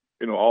Hendrickson,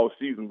 all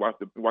season. Watch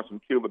him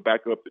kill the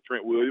backup to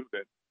Trent Williams.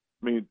 And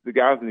I mean, the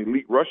guy's an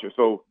elite rusher.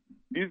 So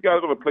these guys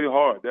are gonna play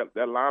hard. That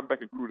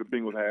linebacker crew the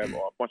Bengals have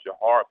are a bunch of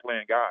hard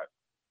playing guys.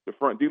 The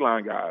front D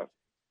line guys.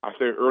 I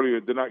said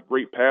earlier, they're not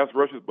great pass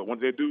rushers, but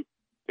when they do,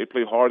 they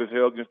play hard as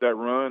hell against that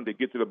run. They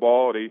get to the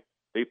ball.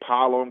 They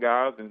pile on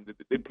guys, and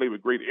they play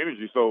with great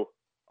energy. So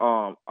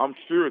I'm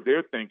sure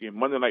they're thinking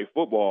Monday Night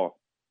Football.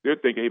 They're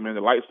thinking, hey, man,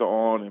 the lights are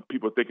on, and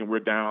people are thinking we're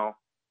down.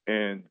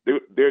 And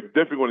they're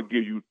definitely going to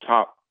give you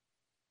top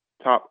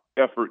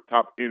effort,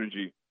 top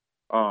energy,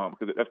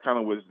 because that's kind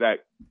of what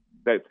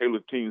that Taylor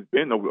team's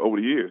been over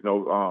the years.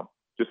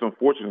 Just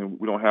unfortunately,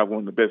 we don't have one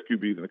of the best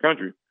QBs in the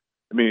country.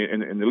 I mean,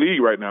 in the league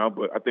right now.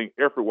 But I think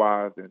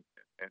effort-wise and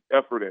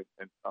effort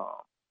and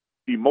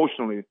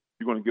emotionally,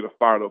 you're going to get a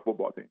fired-up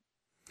football team.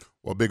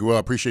 Well, Big Will, I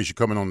appreciate you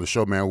coming on the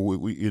show, man.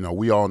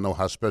 We all know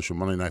how special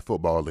Monday Night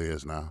Football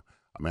is now.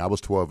 I mean, I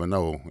was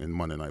 12-0 in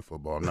Monday Night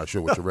Football. I'm not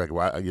sure what your record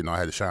was. I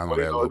had to shine on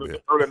that a little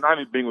bit. The early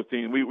 90s Bengals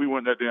team, we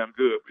weren't that damn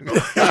good.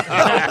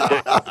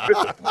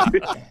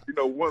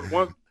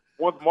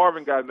 Once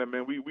Marvin got in there,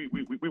 man, we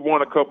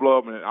won a couple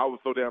of them, and I was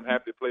so damn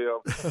happy to play them.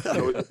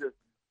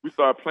 We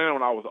started playing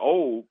when I was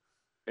old.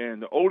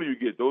 And the older you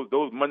get, those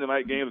Monday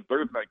night games and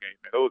Thursday night games,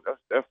 man,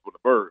 that's for the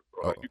birds.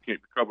 You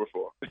can't recover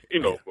for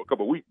a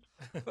couple of weeks.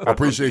 I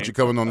appreciate you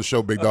coming on the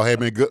show, Big Dog. Hey,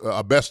 man,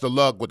 best of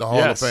luck with the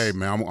Hall of Fame,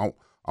 man.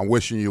 I'm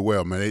wishing you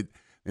well, man.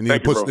 They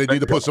need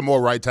to put some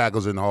more right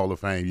tackles in the Hall of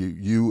Fame.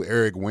 You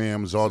Eric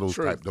Williams, all those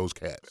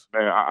cats.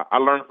 Man, I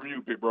learned from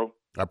you, big bro.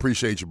 I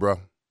appreciate you, bro.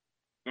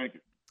 Thank you.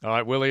 All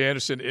right, Willie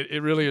Anderson,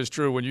 it really is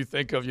true. When you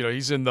think of,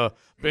 he's in the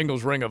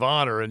Bengals Ring of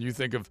Honor, and you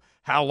think of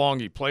how long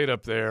he played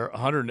up there,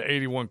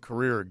 181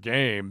 career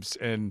games,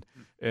 and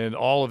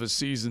all of his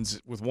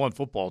seasons with one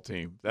football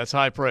team. That's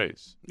high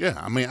praise. Yeah,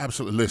 I mean,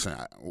 absolutely. Listen,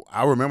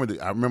 I remember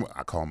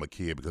I call him a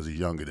kid because he's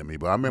younger than me,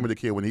 but I remember the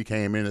kid when he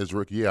came in his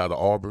rookie year out of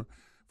Auburn.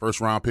 First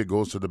round pick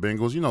goes to the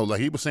Bengals. Like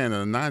he was saying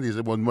in the 90s,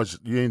 it wasn't much.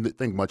 You didn't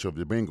think much of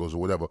the Bengals or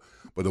whatever.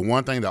 But the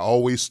one thing that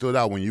always stood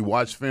out when you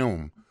watch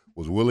film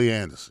was Willie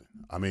Anderson.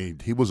 I mean,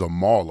 he was a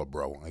mauler,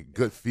 bro. Like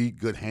good feet,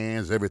 good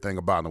hands, everything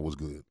about him was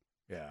good.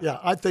 Yeah,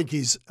 I think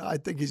he's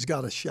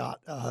got a shot.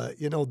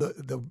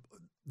 The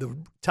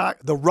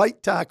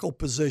right tackle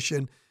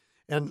position,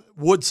 and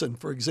Woodson,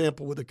 for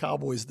example, with the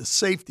Cowboys, the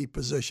safety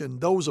position.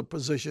 Those are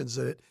positions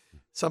that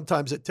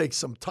sometimes it takes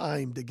some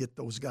time to get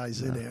those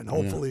guys in there, and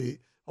hopefully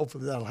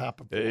that'll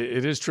happen.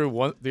 It is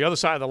true. The other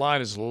side of the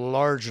line is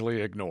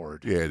largely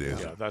ignored. Yeah, it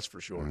is. Yeah, that's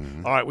for sure.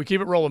 Mm-hmm. All right, we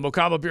keep it rolling.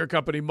 Mocama Beer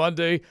Company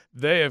Monday.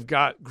 They have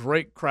got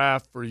great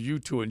craft for you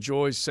to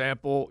enjoy,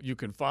 sample. You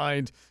can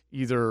find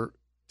either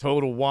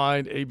Total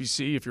Wine,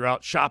 ABC, if you're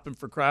out shopping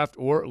for craft,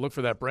 or look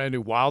for that brand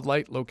new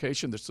Wildlight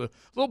location that's a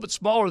little bit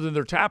smaller than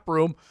their tap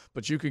room,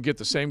 but you can get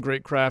the same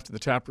great craft in the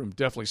tap room,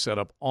 definitely set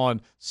up on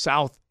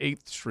South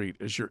 8th Street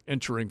as you're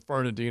entering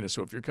Fernandina.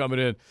 So if you're coming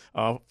in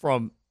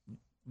from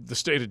the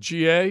state of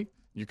GA,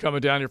 you're coming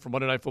down here for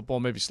Monday Night Football,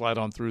 maybe slide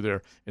on through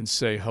there and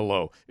say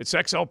hello. It's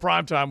XL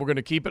Primetime. We're going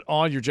to keep it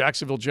on your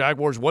Jacksonville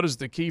Jaguars. What is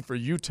the key for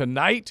you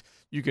tonight?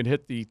 You can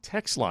hit the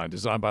text line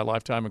designed by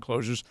Lifetime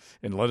Enclosures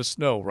and let us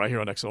know right here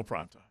on XL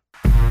Primetime.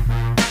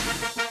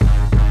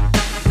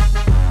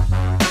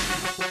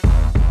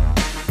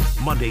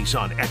 Mondays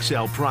on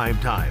XL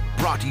Primetime,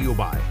 brought to you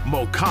by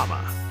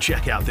Mocama.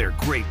 Check out their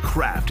great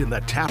craft in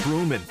the tap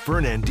room in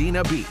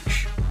Fernandina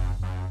Beach.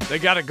 They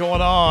got it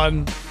going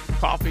on.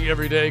 Coffee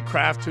every day,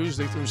 craft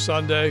Tuesday through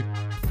Sunday,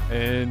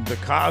 and the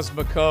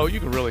Cosmico. You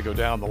can really go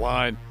down the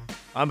line.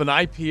 I'm an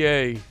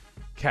IPA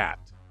cat,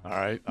 all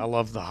right? I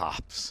love the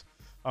hops.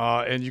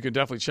 And you can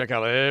definitely check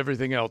out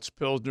everything else,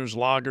 Pilsners,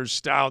 lagers,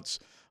 stouts,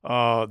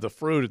 the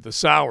fruited, the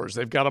sours.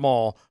 They've got them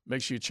all.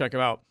 Make sure you check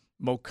them out,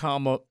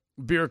 Mocama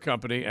Beer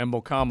Company and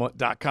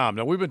Mocama.com.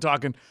 Now, we've been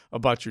talking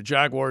about your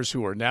Jaguars,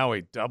 who are now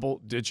a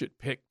double-digit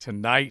pick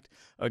tonight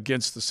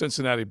against the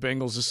Cincinnati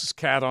Bengals. This is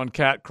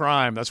cat-on-cat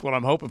crime. That's what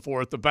I'm hoping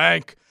for at the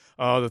bank,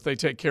 that they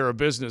take care of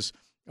business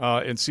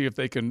and see if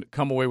they can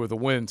come away with a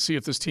win, see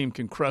if this team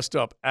can crest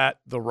up at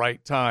the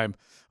right time,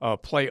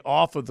 play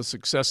off of the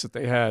success that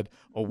they had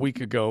a week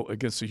ago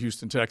against the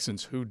Houston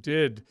Texans, who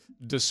did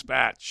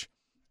dispatch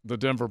the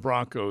Denver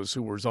Broncos,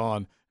 who was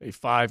on a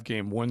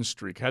 5-game win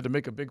streak. Had to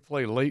make a big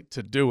play late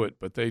to do it,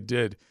 but they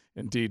did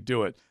indeed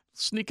do it.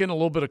 Sneak in a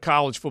little bit of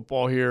college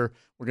football here.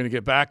 We're going to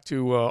get back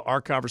to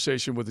our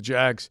conversation with the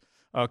Jags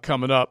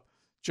coming up.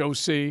 Joe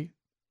C.,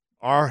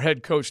 our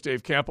head coach,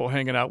 Dave Campo,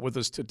 hanging out with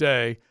us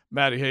today.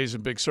 Matty Hayes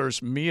and Big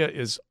Sirs. Mia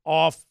is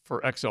off for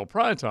XL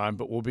Primetime,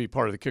 but will be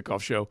part of the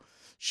kickoff show.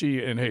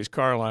 She and Hayes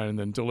Carline, and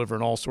then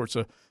delivering all sorts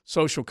of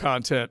social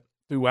content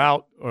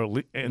throughout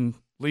and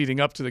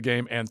leading up to the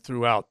game and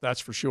throughout, that's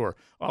for sure.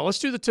 Let's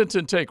do the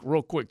 10-10 take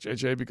real quick,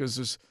 JJ, because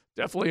there's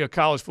definitely a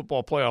college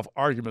football playoff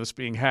argument that's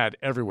being had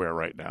everywhere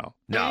right now.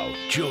 Now,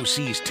 Joe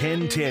C's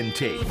 10-10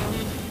 take.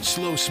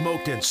 Slow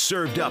smoked and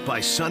served up by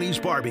Sonny's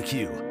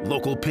Barbecue.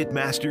 Local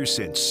pitmaster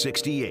since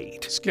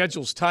 68.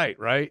 Schedule's tight,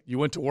 right? You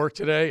went to work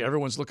today.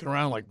 Everyone's looking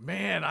around like,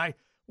 man,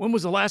 when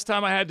was the last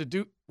time I had to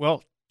do –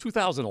 well,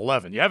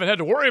 2011. You haven't had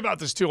to worry about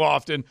this too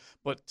often,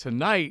 but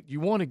tonight you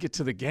want to get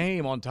to the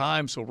game on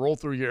time, so roll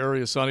through your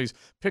area, Sonny's.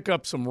 Pick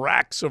up some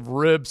racks of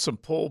ribs, some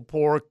pulled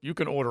pork. You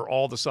can order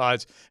all the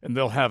sides, and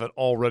they'll have it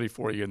all ready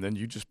for you, and then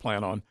you just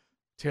plan on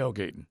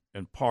tailgating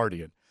and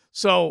partying.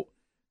 So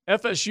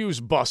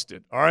FSU's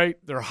busted, all right?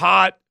 They're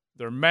hot.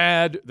 They're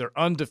mad, they're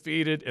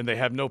undefeated, and they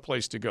have no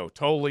place to go.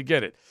 Totally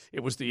get it. It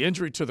was the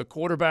injury to the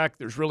quarterback.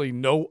 There's really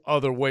no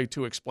other way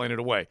to explain it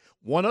away.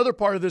 One other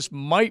part of this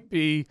might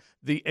be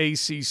the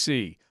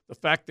ACC, the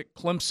fact that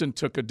Clemson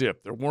took a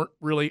dip. There weren't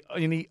really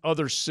any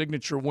other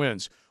signature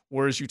wins,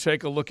 whereas you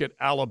take a look at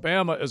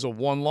Alabama as a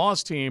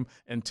one-loss team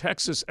and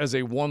Texas as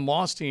a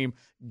one-loss team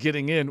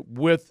getting in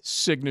with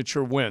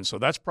signature wins. So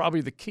that's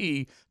probably the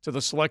key to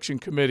the selection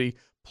committee,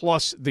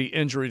 plus the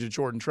injury to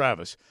Jordan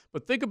Travis.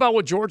 But think about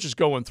what Georgia's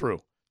going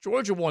through.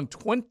 Georgia won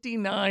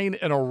 29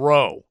 in a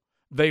row.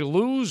 They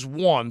lose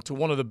one to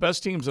one of the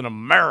best teams in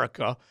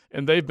America,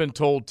 and they've been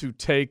told to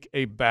take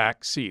a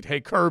back seat.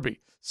 Hey, Kirby,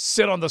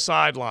 sit on the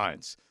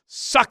sidelines.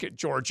 Suck it,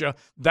 Georgia.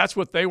 That's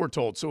what they were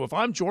told. So if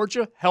I'm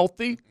Georgia,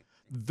 healthy,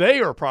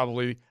 they are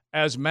probably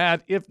as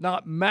mad, if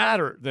not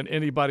madder, than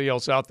anybody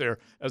else out there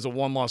as a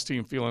one-loss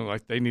team feeling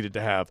like they needed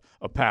to have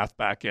a path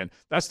back in.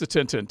 That's the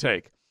 10-10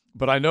 take.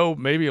 But I know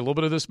maybe a little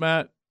bit of this,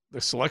 Matt, the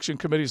selection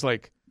committee's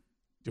like,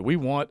 do we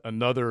want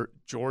another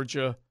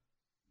Georgia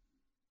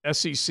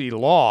SEC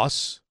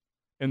loss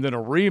and then a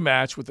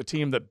rematch with the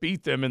team that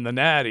beat them in the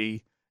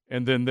Natty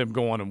and then them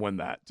go on and win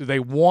that? Do they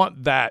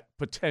want that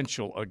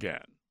potential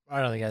again? I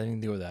don't think I had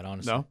anything to do with that,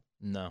 honestly. No?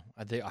 No.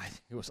 I think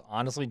it was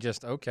honestly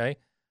just, okay,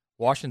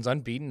 Washington's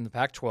unbeaten in the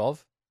Pac-12.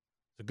 It's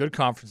a good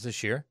conference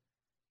this year.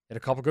 They had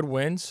a couple good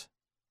wins.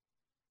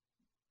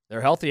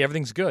 They're healthy.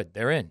 Everything's good.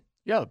 They're in.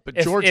 Yeah, but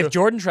Georgia. If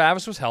Jordan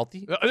Travis was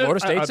healthy, Florida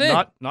State's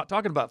in. Not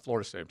talking about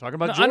Florida State. I'm talking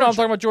about Georgia. I know. I'm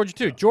talking about Georgia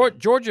too.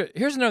 Georgia.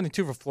 Here's another thing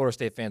too for Florida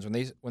State fans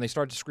when they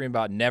start to scream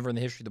about never in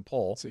the history of the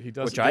poll,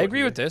 which I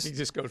agree with this. He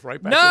just goes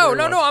right back.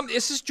 No.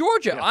 This is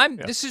Georgia.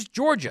 This is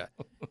Georgia.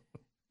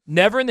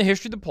 Never in the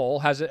history of the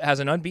poll has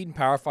an unbeaten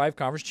Power 5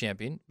 conference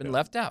champion been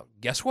left out.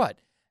 Guess what?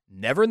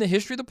 Never in the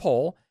history of the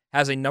poll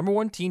has a number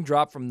one team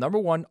drop from number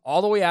one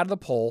all the way out of the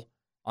poll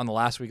on the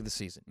last week of the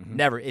season. Mm-hmm.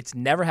 Never. It's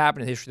never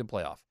happened in the history of the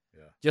playoff.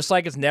 Just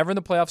like it's never in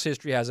the playoffs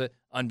history has an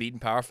unbeaten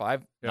Power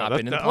 5 not been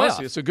in the playoffs.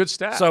 Honestly, it's a good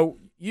stat. So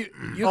you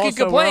also, can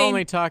complain. We're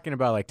only talking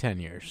about like 10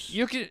 years.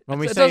 You can. When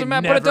we it say doesn't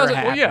matter, but it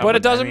doesn't. But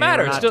it doesn't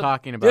matter. We're It's not still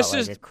talking about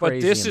a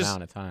crazy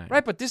amount of time.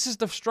 Right, but this is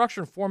the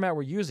structure and format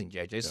we're using,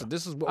 JJ. So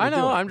this is what I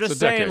know. doing. I'm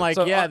just saying, like,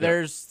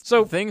 there's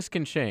things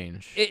can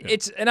change.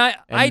 It's and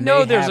I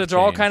know there's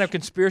all kind of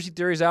conspiracy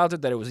theories out there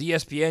that it was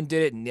ESPN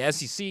did it and the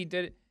SEC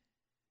did it.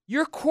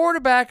 Your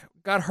quarterback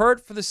got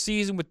hurt for the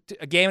season with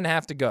a game and a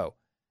half to go,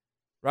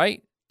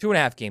 right?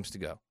 2.5 games to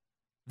go.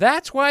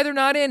 That's why they're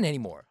not in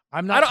anymore.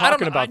 I'm not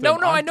talking about them.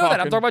 No, I know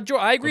that. I'm talking about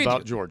Georgia. I agree with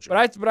you. Georgia.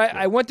 But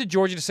I went to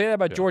Georgia to say that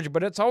about Georgia,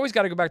 but it's always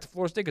got to go back to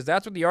Florida State because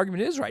that's what the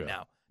argument is right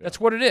now. That's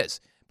what it is.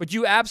 But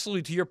you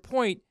absolutely, to your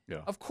point,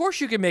 of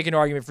course you can make an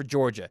argument for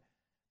Georgia.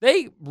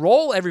 They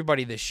roll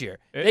everybody this year.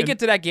 They get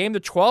to that game,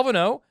 they're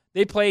 12-0.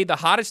 They play the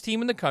hottest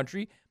team in the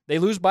country. They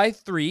lose by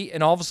 3,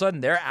 and all of a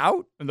sudden they're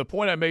out. And the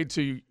point I made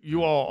to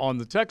you all on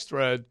the text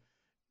thread,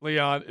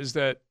 Leon, is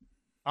that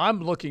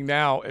I'm looking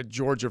now at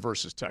Georgia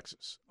versus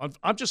Texas.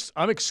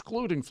 I'm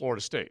excluding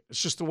Florida State.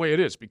 It's just the way it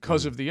is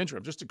because of the injury.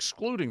 I'm just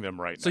excluding them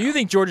right now. So you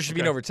think Georgia should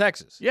be over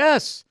Texas?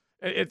 Yes.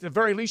 At the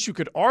very least, you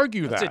could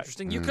argue That's that.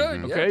 interesting. You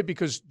could. Okay,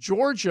 because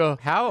Georgia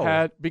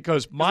had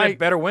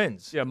better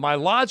wins. Yeah, my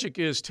logic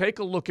is take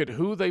a look at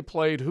who they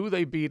played, who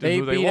they beat, and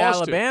who they beat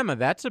lost Alabama.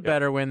 That's a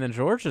better win than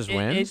Georgia's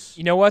wins.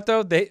 You know what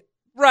though? But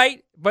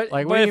like, but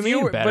what do if you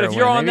mean you better but if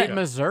you're win? on They that beat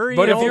Missouri,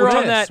 but if and you're Ole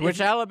on Miss, that,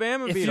 which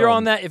Alabama beat, if you're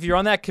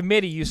on that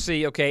community, you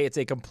see, okay, it's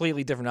a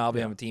completely different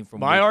Alabama team from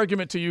my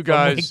argument to you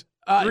guys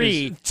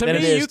 3 to than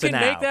me, it is you to can now.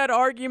 make that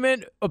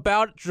argument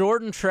about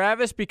Jordan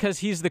Travis because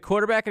he's the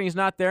quarterback and he's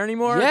not there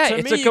anymore. Yeah, to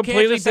it's me, a you can't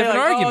completely just say, different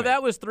like, argument. Oh,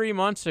 that was 3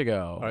 months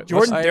ago. All right,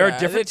 Jordan, they're a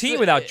it's- different team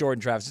without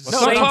Jordan Travis. It's the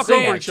Let's not same talk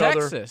thing. over each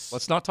other. Texas.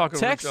 Let's not talk over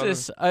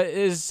Texas each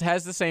other.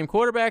 has the same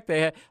quarterback.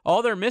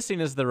 All they're missing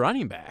is the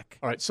running back.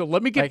 All right, so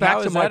let me get Like, back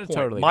how to is my that a point.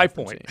 totally My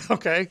different point, team?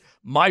 okay?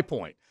 My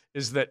point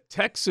is that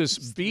Texas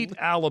beat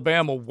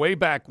Alabama way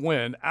back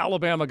when.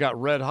 Alabama got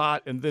red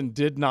hot and then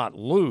did not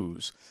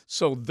lose.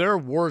 So their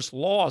worst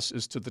loss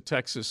is to the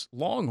Texas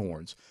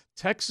Longhorns.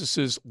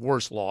 Texas's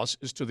worst loss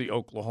is to the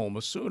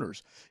Oklahoma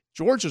Sooners.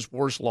 Georgia's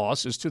worst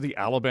loss is to the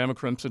Alabama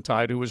Crimson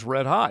Tide, who is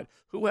red hot.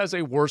 Who has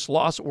a worse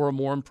loss or a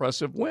more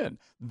impressive win?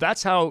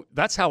 That's how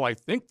I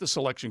think the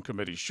selection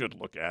committee should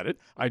look at it.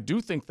 I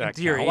do think that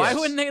counts. Why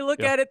wouldn't they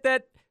look at it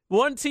that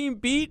one team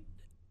beat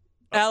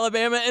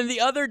Alabama and the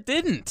other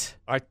didn't?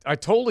 I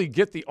totally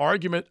get the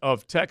argument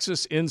of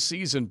Texas in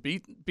season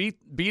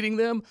beating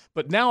them,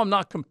 but now I'm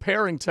not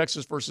comparing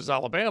Texas versus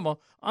Alabama.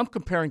 I'm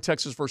comparing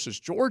Texas versus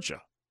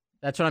Georgia.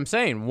 That's what I'm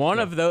saying.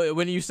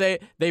 When you say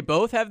they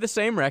both have the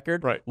same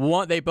record, right?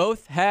 They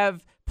both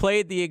have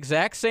played the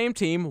exact same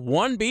team.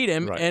 One beat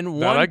him Right. and That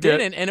one I get.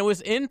 didn't, and it was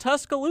in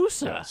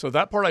Tuscaloosa. Yeah, so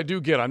that part I do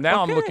get. I'm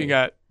looking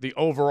at the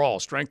overall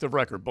strength of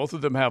record. Both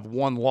of them have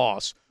one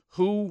loss.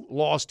 Who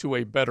lost to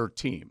a better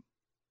team?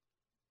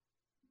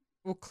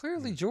 Well,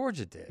 clearly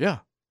Georgia did. Yeah.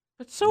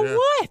 But so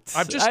what?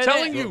 I'm just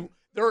telling you,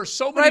 there are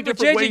so many Right, but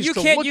different JJ, ways you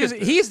to can't look use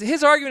at it. this.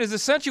 His argument is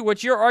essentially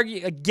what you're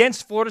arguing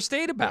against Florida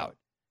State about.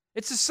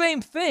 It's the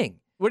same thing.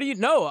 What do you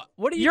know?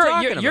 What are you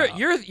talking about?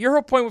 Your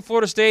whole point with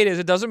Florida State is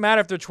it doesn't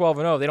matter if they're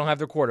 12-0, they don't have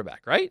their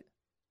quarterback, right?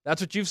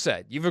 That's what you've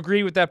said. You've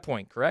agreed with that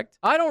point, correct?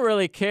 I don't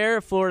really care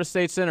if Florida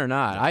State's in or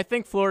not. I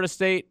think Florida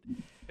State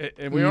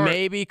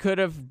maybe could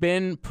have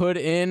been put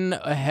in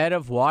ahead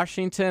of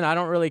Washington. I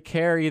don't really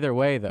care either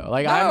way, though.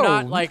 Like, I'm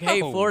not like,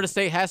 hey, Florida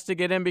State has to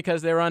get in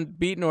because they were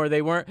unbeaten or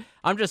they weren't.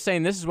 I'm just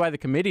saying this is why the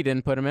committee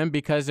didn't put them in,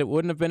 because it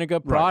wouldn't have been a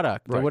good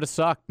product. It would have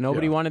sucked.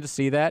 Nobody wanted to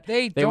see that.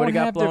 They would don't have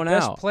got have blown their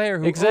best out. player,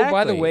 who, exactly. oh,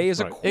 by the way, is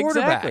a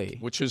quarterback. Exactly.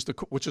 Which is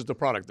the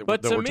product that,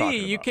 But that to we're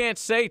talking me, you about. can't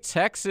say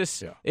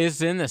Texas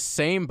is in the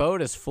same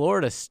boat as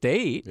Florida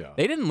State. Yeah.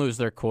 They didn't lose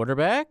their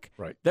quarterback.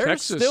 Right. They're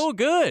Texas- still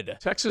good.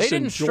 Texas they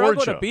didn't and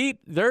struggle Georgia. to beat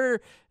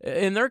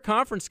in their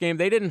conference game.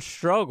 They didn't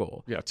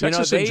struggle. Yeah,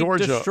 Texas they and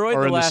Georgia destroyed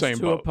are the in the last same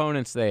two boat.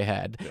 opponents they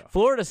had.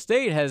 Florida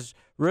State has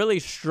really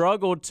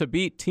struggled to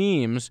beat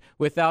teams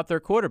without their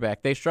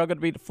quarterback. They struggled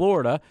to beat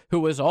Florida, who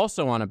was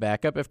also on a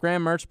backup. If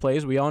Graham Mertz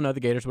plays, we all know the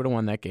Gators would have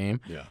won that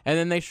game. Yeah. And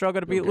then they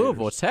struggled to beat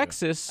Louisville.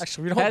 Texas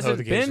Actually, we don't know hasn't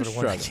the Gators been would have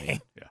won that struggling.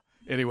 game.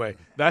 Yeah. Anyway,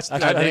 that's I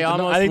think They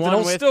almost they won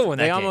don't with still win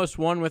that they game. almost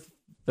won with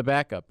the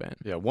backup in.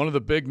 Yeah, one of the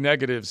big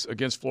negatives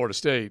against Florida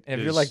State And if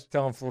is, you're like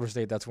telling Florida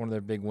State that's one of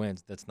their big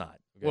wins, that's not.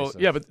 Okay, well, so-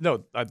 yeah, but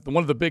no, one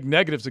of the big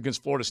negatives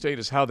against Florida State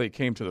is how they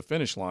came to the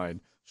finish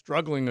line,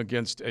 struggling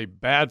against a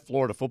bad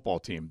Florida football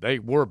team. They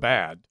were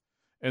bad,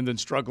 and then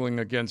struggling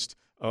against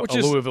a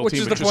Louisville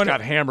team that just got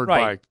hammered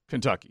by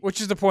Kentucky.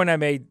 Which is the point I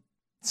made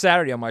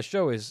Saturday on my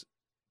show is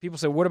people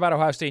say, what about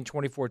Ohio State in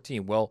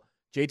 2014? Well,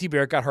 J.T.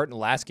 Barrett got hurt in the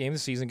last game of the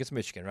season against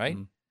Michigan, right?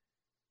 Mm-hmm.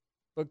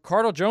 But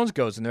Cardinal Jones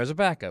goes in there as a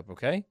backup,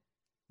 okay?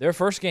 Their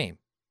first game,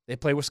 they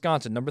play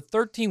Wisconsin, number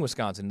 13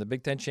 Wisconsin in the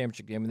Big Ten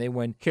championship game, and they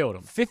win, killed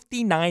them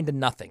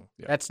 59-0.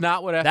 Yeah. That's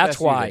not what FSU That's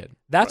why. did.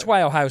 That's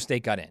why Ohio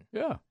State got in.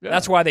 Yeah.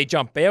 That's why they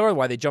jumped Baylor,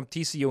 why they jumped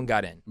TCU and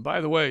got in.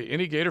 By the way,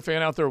 any Gator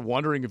fan out there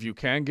wondering if you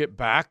can get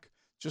back,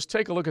 just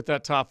take a look at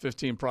that top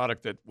 15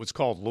 product that was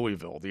called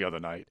Louisville the other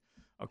night.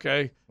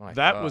 Okay? My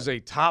that God. was a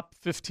top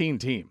 15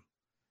 team.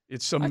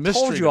 It's a I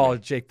mystery. told you to all me.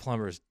 Jake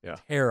Plummer is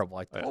terrible.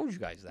 I told you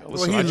guys that.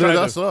 Well, he lit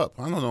us up.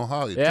 I don't know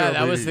how. Yeah,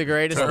 that was the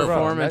greatest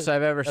performance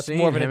I've ever That's seen.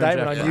 more of an him and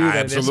indictment Jeff on you Bell.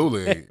 than it is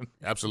Absolutely,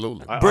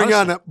 absolutely.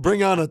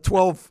 Bring on a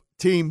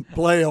 12-team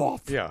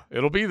playoff. Yeah,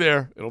 it'll be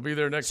there. It'll be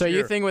there next So year.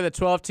 you think with a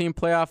 12-team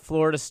playoff,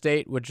 Florida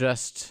State would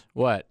just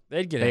what?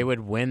 They'd get They in.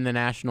 would win the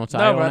national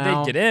title. but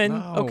now? they'd get in.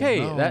 Okay,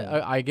 no.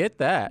 that I get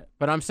that,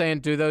 but I'm saying,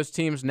 do those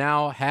teams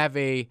now have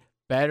a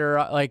better?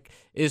 Like,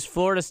 is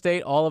Florida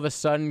State all of a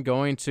sudden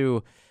going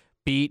to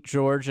beat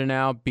Georgia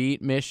now,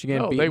 beat Michigan,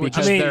 No, beat they would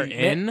because just- they're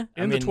in?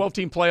 in the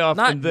 12-team playoff,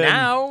 Not and then,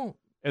 now.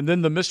 and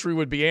then the mystery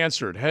would be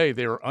answered. Hey,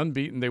 they were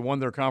unbeaten. They won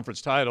their conference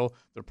title.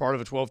 They're part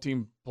of a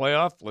 12-team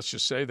playoff. Let's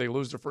just say they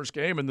lose their first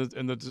game, and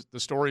the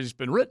story's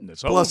been written.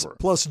 It's over.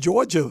 Plus,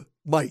 Georgia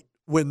might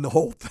win the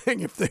whole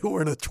thing if they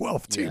were in a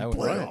 12-team Yeah, I would-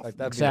 playoff. like, that'd be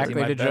the Exactly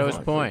team to I'd bet Joe's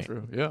on. point.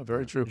 True. Yeah,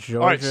 very true. Georgia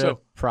All right, so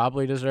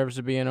probably deserves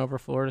to be in over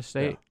Florida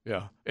State.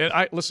 yeah. And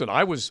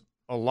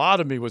a lot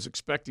of me was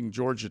expecting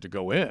Georgia to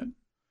go in,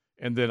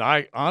 and then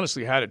I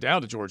honestly had it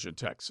down to Georgia and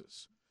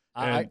Texas.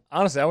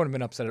 Honestly, I wouldn't have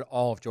been upset at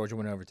all if Georgia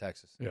went over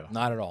Texas. Yeah.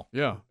 Not at all.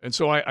 Yeah, and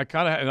so I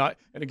kind of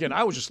and again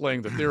I was just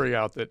laying the theory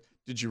out that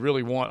did you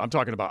really want? I'm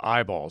talking about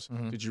eyeballs.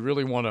 Mm-hmm. Did you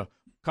really want a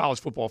college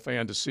football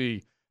fan to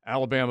see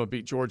Alabama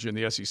beat Georgia in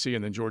the SEC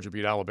and then Georgia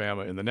beat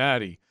Alabama in the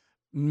Natty?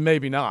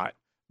 Maybe not,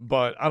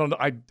 but I don't know.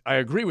 I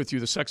agree with you.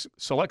 The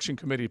selection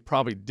committee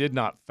probably did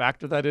not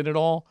factor that in at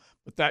all.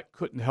 but that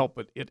couldn't help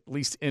but at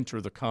least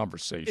enter the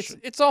conversation.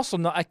 It's also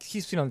not. I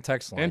keep seeing on the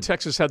text line. And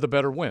Texas had the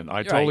better win.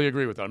 I totally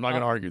agree with that. I'm not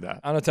going to argue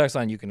that. On the text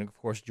line, you can, of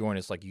course, join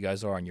us like you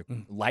guys are, and you're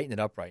lighting it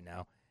up right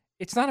now.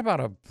 It's not about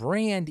a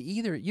brand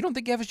either. You don't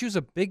think FSU is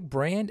a big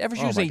brand?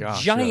 FSU is a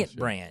giant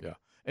brand. Yeah.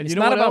 And it's you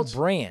know not what about else?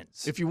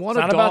 brands. If you want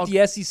it's to not about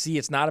the SEC.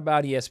 It's not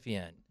about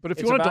ESPN. But if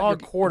it's you want to about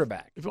dog your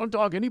quarterback, if you want to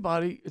dog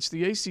anybody, it's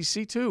the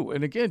ACC too.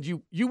 And again,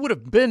 you would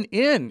have been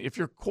in if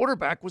your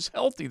quarterback was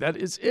healthy. That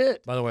is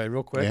it. By the way,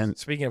 real quick,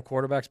 speaking of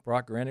quarterbacks,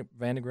 Brock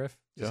Vandegrift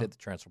just hit the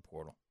transfer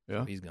portal.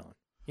 Yeah, so he's gone.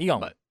 He's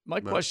gone. My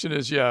question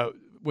is,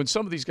 when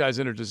some of these guys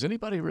enter, does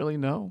anybody really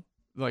know?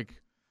 Like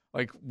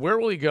where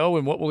will he go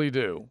and what will he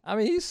do? I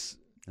mean, he's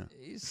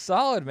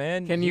solid,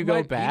 man. Can you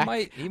go back?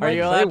 He Are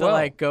you allowed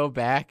to go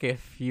back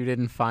if you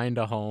didn't find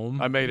a home?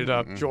 I made it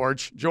up,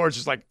 George. George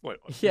is like, what?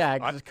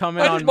 Just come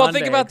in on well, Monday.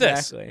 Think about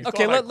exactly. this.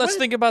 Okay, let's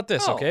think about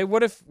this. No. Okay,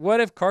 what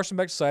if Carson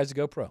Beck decides to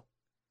go pro?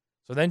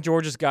 So then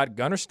George has got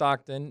Gunnar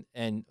Stockton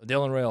and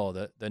Dylan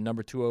Raiola, the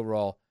number 2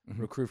 overall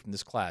recruit from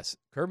this class.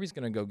 Kirby's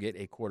going to go get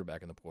a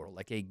quarterback in the portal,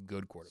 like a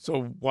good quarterback.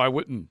 So why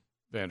wouldn't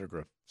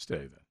Vandegrift stay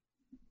then?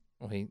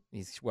 Well,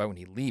 why when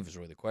he leaves is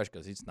really the question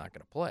because he's not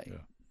going to play. Yeah.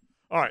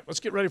 All right, let's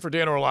get ready for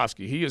Dan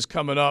Orlovsky. He is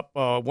coming up,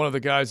 one of the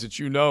guys that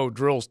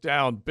drills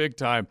down big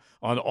time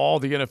on all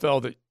the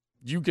NFL that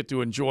you get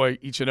to enjoy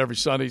each and every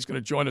Sunday. He's going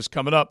to join us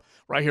coming up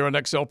right here on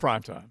XL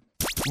Primetime.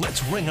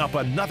 Let's ring up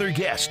another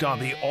guest on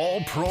the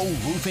All-Pro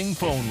Roofing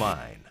phone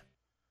line.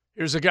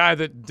 Here's a guy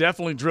that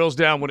definitely drills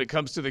down when it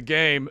comes to the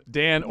game.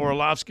 Dan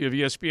Orlovsky of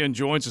ESPN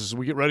joins us as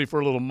we get ready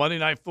for a little Monday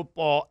Night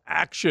Football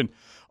action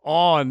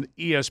on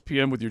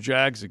ESPN with your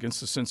Jags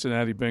against the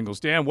Cincinnati Bengals.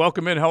 Dan,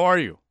 welcome in. How are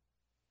you?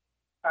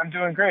 I'm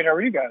doing great. How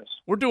are you guys?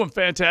 We're doing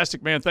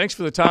fantastic, man. Thanks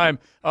for the time.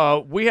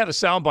 We had a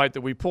soundbite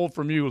that we pulled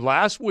from you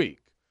last week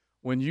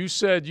when you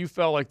said you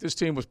felt like this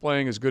team was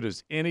playing as good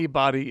as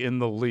anybody in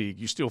the league.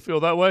 You still feel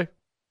that way?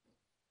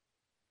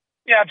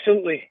 Yeah,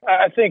 absolutely.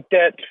 I think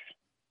that,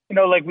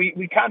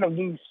 we kind of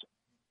lose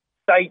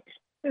sight.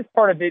 It's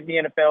part of it in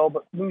the NFL,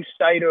 but lose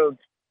sight of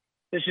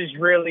this is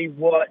really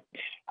what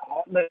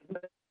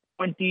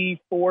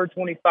 24,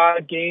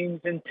 25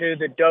 games into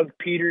the Doug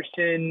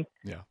Peterson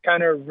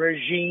kind of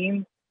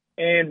regime.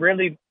 And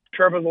really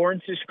Trevor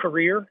Lawrence's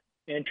career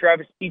and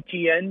Travis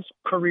Etienne's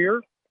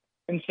career.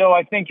 And so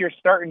I think you're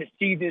starting to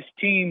see this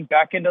team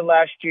back into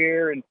last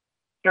year and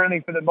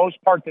certainly for the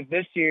most part of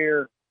this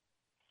year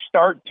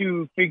start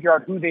to figure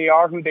out who they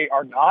are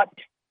not,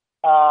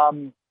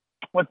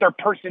 what their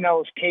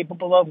personnel is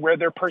capable of, where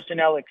their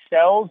personnel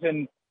excels.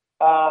 And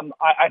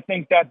I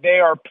think that they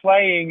are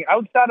playing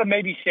outside of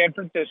maybe San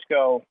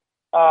Francisco,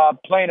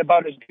 playing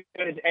about as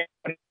good as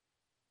anybody.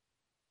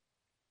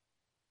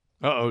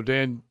 Uh-oh,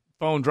 Dan.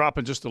 Phone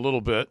dropping just a little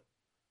bit.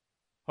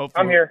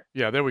 Hopefully. I'm here.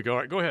 Yeah, there we go. All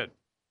right, go ahead.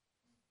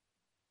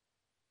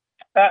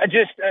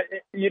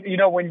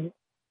 When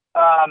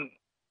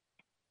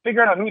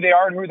figuring out who they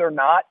are and who they're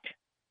not,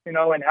 and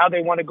how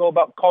they want to go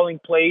about calling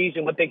plays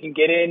and what they can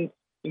get in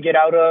and get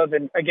out of.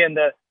 And again,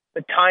 the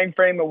time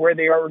frame of where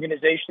they are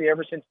organizationally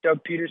ever since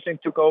Doug Peterson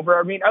took over.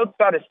 I mean,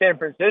 outside of San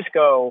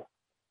Francisco,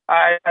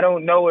 I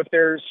don't know if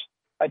there's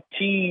a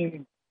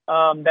team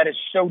that is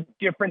so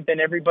different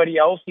than everybody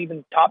else,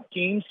 even top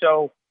teams.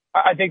 So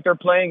I think they're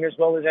playing as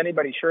well as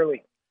anybody,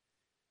 surely.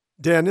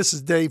 Dan, this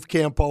is Dave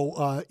Campo.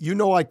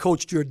 I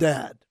coached your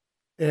dad,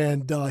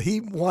 and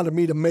he wanted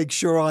me to make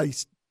sure I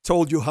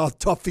told you how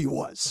tough he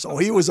was. So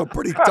he was a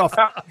pretty tough.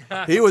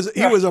 He was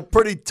a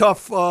pretty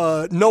tough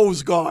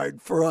nose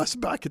guard for us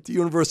back at the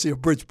University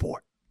of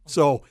Bridgeport.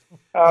 So.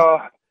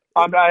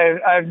 I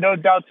have no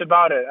doubts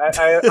about it.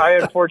 I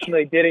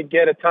unfortunately didn't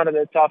get a ton of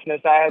the toughness.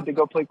 I had to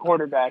go play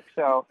quarterback.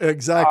 So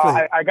exactly,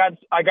 I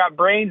got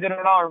brains and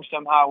an arm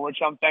somehow, which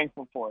I'm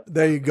thankful for.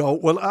 There you go.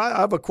 Well, I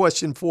have a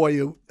question for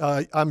you.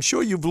 I'm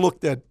sure you've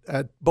looked at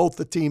both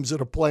the teams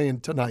that are playing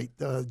tonight,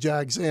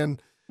 Jags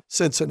and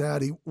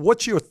Cincinnati.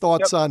 What's your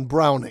thoughts on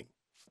Browning?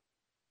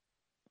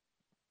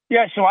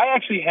 Yeah, so I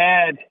actually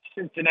had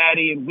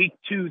Cincinnati in week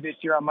 2 this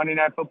year on Monday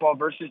Night Football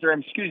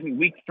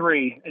week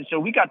 3. And so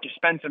we got to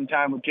spend some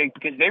time with Jake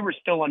because they were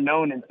still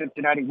unknown in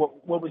Cincinnati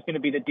what was going to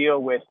be the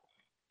deal with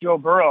Joe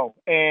Burrow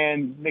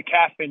and the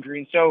calf injury.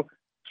 And so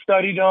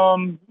studied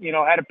them,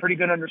 had a pretty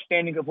good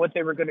understanding of what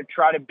they were going to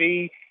try to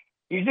be.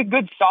 He's a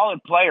good,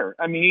 solid player.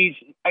 I mean,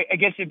 I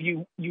guess if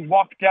you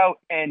walked out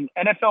an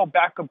NFL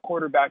backup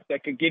quarterback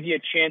that could give you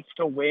a chance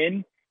to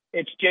win,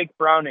 it's Jake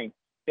Browning.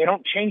 They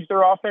don't change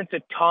their offense a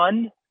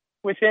ton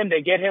with him.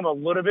 They get him a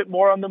little bit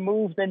more on the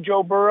move than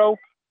Joe Burrow,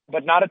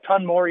 but not a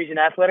ton more. He's an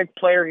athletic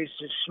player. He's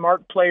a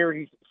smart player.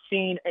 He's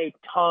seen a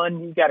ton.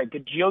 He's got a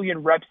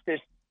gajillion reps this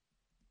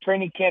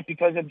training camp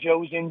because of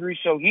Joe's injury.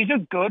 So he's a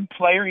good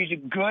player. He's a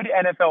good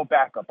NFL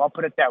backup. I'll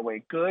put it that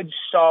way. Good,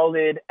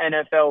 solid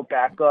NFL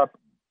backup.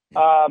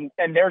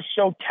 And they're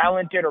so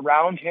talented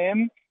around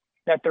him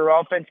that their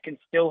offense can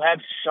still have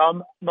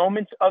some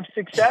moments of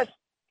success.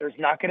 There's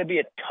not going to be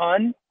a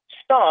ton,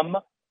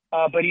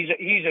 but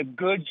he's a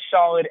good,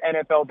 solid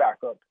NFL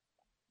backup.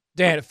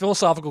 Dan, a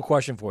philosophical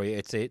question for you.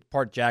 It's a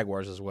part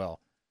Jaguars as well.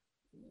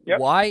 Yep.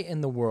 Why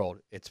in the world,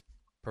 it's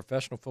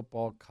professional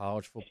football,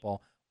 college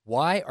football.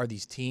 Why are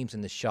these teams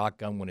in the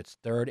shotgun when it's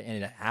 3rd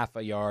and a half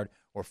a yard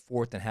or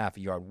 4th and a half a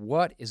yard?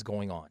 What is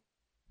going on?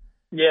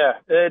 Yeah,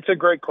 it's a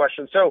great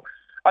question. So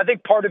I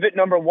think part of it,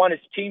 number one, is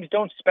teams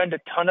don't spend a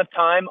ton of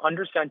time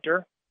under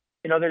center.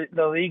 You know,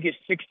 the league is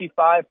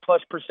 65+%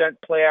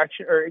 play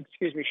action,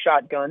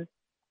 shotgun.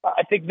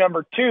 I think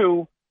number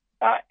two,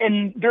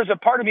 and there's a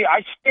part of me,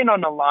 I stand on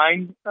the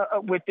line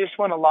with this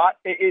one a lot.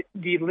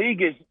 The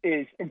league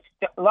is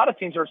a lot of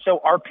teams are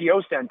so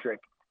RPO centric.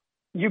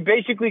 You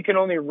basically can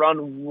only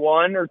run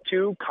one or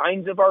two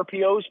kinds of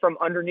RPOs from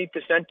underneath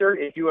the center.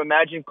 If you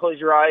imagine, close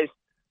your eyes,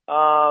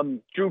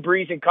 Drew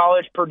Brees in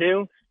college,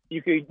 Purdue,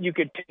 you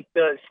could take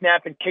the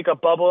snap and kick a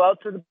bubble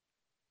out to the,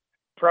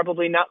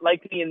 probably not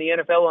likely in the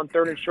NFL on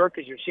 3rd and short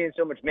because you're seeing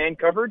so much man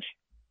coverage.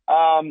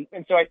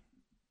 And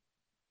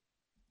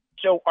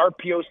so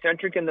RPO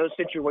centric in those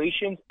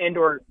situations and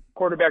or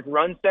quarterback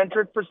run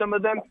centric for some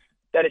of them,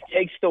 that it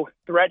takes the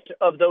threat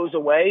of those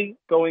away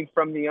going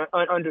from the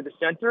under the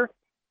center.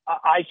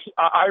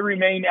 I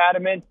remain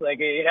adamant. Like,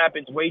 it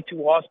happens way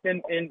too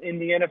often in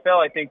the NFL.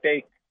 I think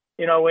they,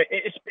 you know,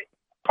 it's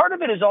part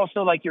of it is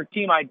also like your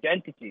team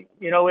identity.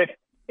 You know, if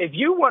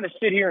you want to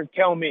sit here and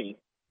tell me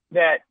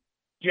that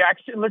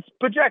let's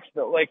put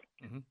Jacksonville, like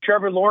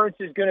Trevor Lawrence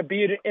is going to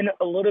be in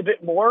a little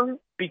bit more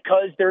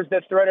because there's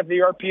the threat of the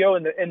RPO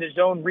and the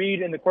zone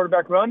read and the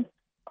quarterback run.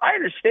 I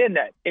understand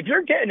that. If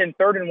you're getting in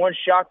 3rd and 1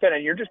 shotgun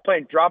and you're just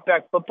playing drop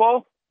back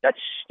football, that's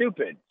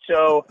stupid.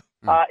 So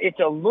it's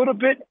a little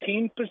bit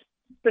team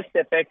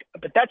specific,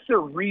 but that's the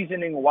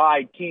reasoning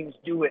why teams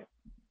do it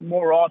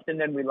more often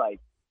than we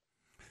like.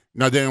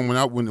 Now, Dan, when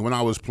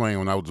I was playing,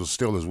 when I was the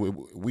Steelers,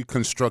 we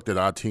constructed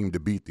our team to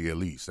beat the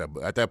elites.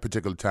 At that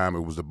particular time, it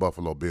was the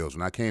Buffalo Bills.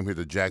 When I came here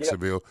to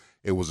Jacksonville,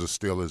 It was the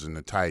Steelers and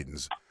the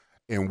Titans.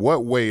 In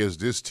what way is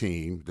this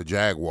team, the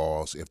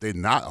Jaguars, if they're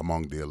not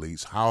among the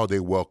elites, how are they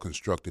well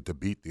constructed to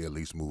beat the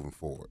elites moving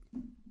forward?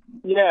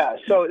 Yeah,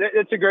 so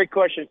that's a great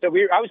question. So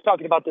I was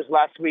talking about this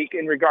last week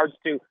in regards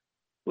to,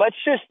 let's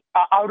just,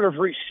 out of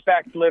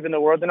respect, live in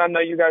the world. And I know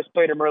you guys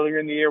played them earlier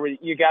in the year where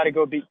you got to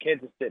go beat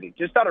Kansas City,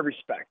 just out of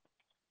respect.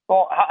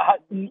 Well,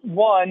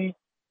 one,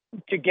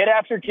 to get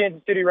after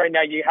Kansas City right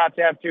now, you have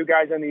to have two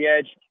guys on the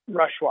edge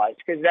rush-wise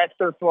because that's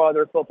their flaw of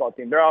their football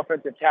team. Their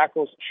offensive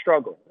tackles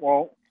struggle.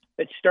 Well,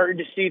 it's starting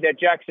to see that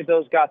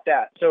Jacksonville's got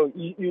that. So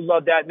you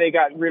love that. They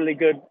got really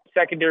good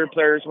secondary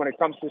players when it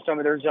comes to some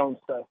of their zone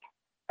stuff.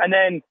 And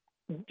then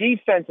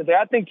defensively,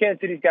 I think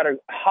Kansas City's got a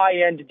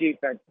high-end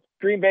defense.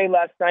 Green Bay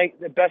last night,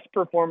 the best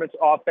performance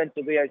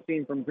offensively I've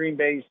seen from Green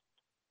Bay's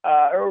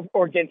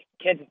or against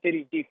Kansas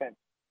City's defense.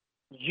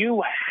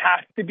 You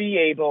have to be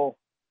able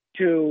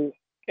to,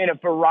 in a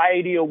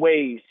variety of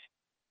ways,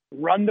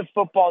 run the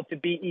football to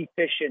be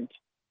efficient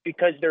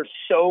because they're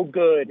so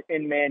good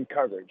in man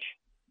coverage.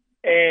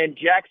 And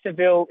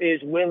Jacksonville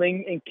is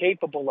willing and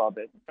capable of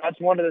it.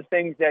 That's one of the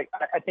things that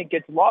I think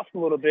gets lost a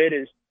little bit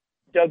is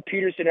Doug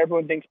Peterson,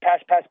 everyone thinks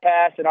pass,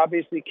 and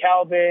obviously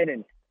Calvin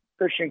and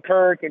Christian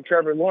Kirk and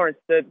Trevor Lawrence,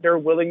 that their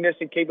willingness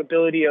and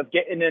capability of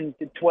getting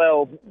into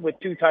 12 with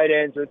 2 tight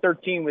ends or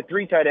 13 with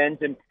 3 tight ends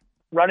and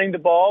running the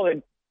ball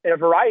and a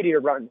variety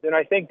of runs. And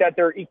I think that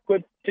they're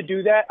equipped to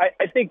do that.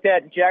 I think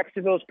that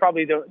Jacksonville is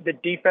probably the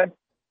defense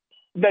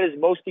that is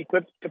most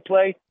equipped to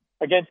play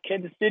against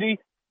Kansas City.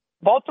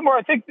 Baltimore,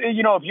 I think,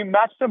 if you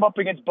match them up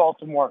against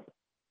Baltimore,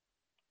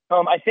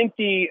 I think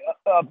the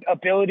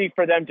ability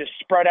for them to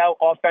spread out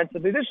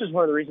offensively, this is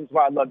one of the reasons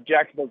why I love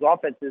Jacksonville's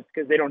offenses,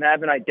 because they don't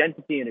have an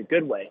identity in a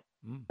good way.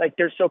 Like,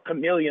 they're so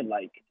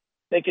chameleon-like.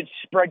 They can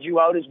spread you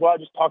out as well. I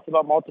just talked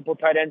about multiple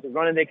tight ends and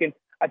running.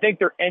 I think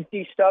their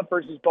empty stuff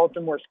versus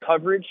Baltimore's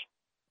coverage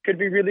could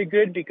be really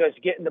good because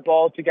getting the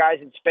ball to guys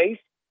in space.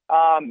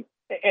 And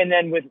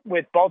then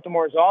with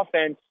Baltimore's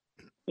offense,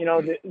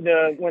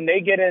 when they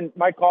get in,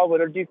 Mike Caldwell,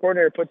 their D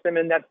coordinator, puts them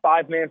in that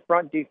 5-man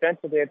front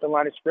defensively at the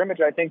line of scrimmage.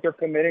 I think they're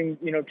committing,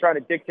 trying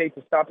to dictate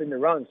to stopping the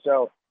run.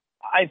 So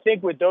I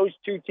think with those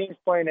two teams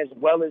playing as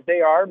well as they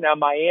are, now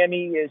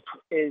Miami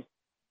is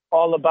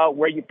all about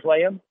where you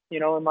play them.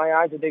 In my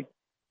eyes, I think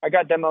I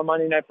got them on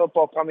Monday Night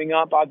Football coming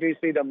up.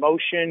 Obviously, the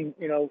motion,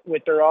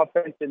 with their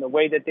offense and the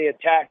way that they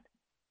attack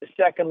the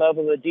second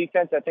level of the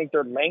defense, I think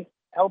their length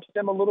helps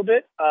them a little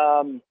bit.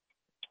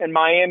 And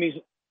Miami's,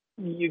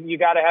 you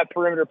got to have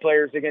perimeter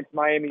players against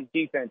Miami's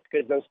defense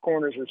because those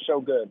corners are so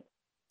good.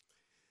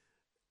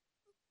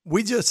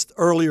 We just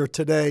earlier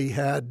today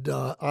had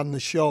on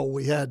the show,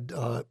 we had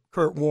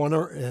Kurt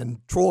Warner and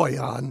Troy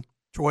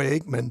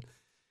Aikman.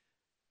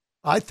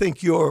 I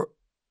think your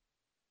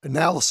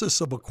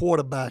analysis of a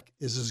quarterback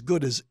is as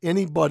good as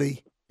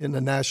anybody in the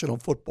National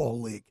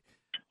Football League.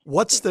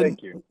 What's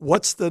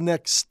the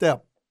next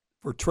step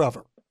for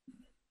Trevor?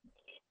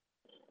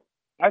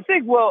 I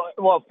think,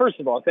 well, first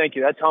of all, thank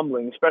you. That's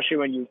humbling, especially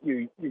when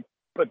you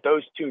put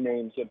those two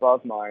names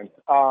above mine.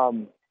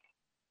 I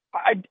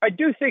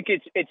do think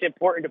it's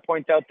important to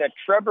point out that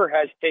Trevor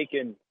has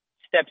taken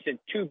steps in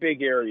 2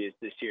 big areas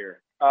this year.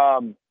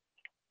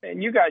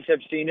 And you guys have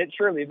seen it,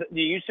 surely,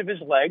 the use of his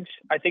legs.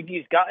 I think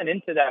he's gotten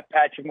into that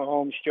Patrick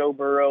Mahomes, Joe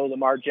Burrow,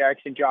 Lamar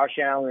Jackson, Josh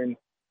Allen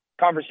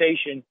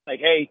conversation. Like,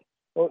 hey,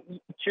 well,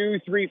 2,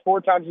 3,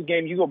 4 times a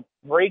game, you go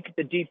break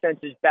the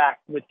defense's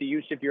back with the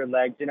use of your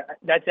legs. And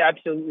that's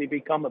absolutely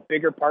become a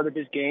bigger part of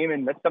his game.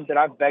 And that's something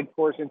I've begged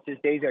for since his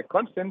days at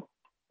Clemson.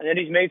 And then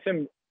he's made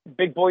some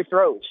big boy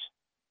throws.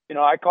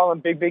 I call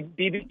them big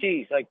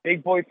BBTs, like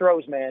big boy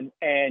throws, man.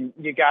 And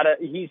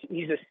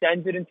he's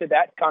ascended into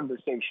that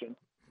conversation.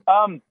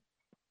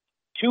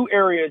 2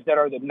 areas that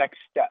are the next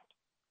step.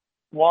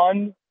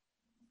 One,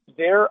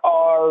 there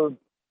are,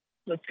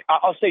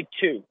 I'll say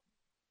 2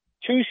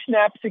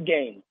 snaps a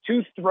game,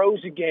 2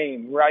 throws a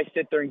game where I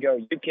sit there and go,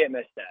 you can't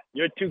miss that.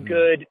 You're too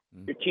good.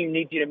 Your team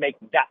needs you to make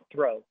that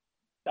throw.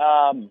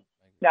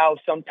 Now,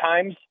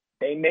 sometimes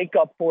they make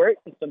up for it,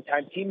 and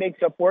sometimes he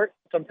makes up for it.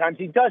 Sometimes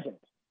he doesn't.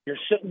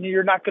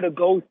 You're not going to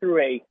go through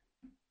a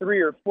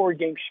 3 or 4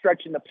 game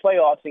stretch in the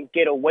playoffs and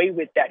get away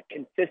with that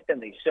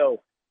consistently.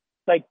 So,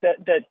 like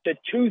the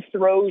 2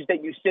 throws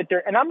that you sit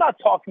there, and I'm not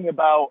talking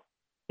about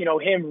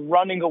him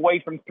running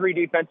away from 3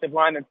 defensive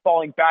linemen,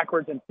 falling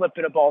backwards and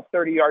flipping a ball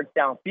 30 yards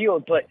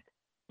downfield, but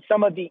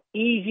some of the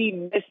easy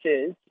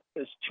misses.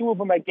 There's 2 of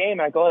them a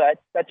game. I go,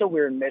 that's a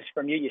weird miss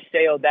from you. You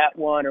sailed that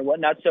one or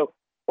whatnot. So,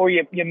 or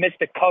you missed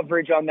the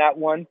coverage on that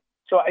one.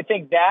 So I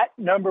think that,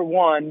 number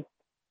 1.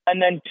 And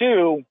then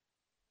 2,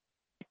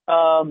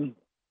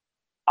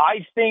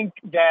 I think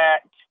that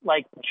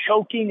like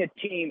choking a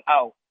team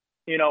out,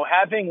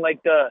 having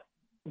like the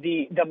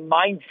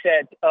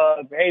mindset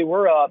of, hey,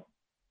 we're up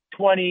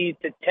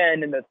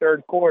 20-10 in the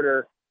third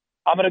quarter.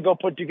 I'm going to go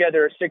put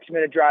together a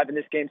 6-minute drive and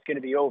this game's going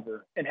to be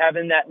over. And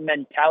having that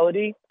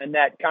mentality and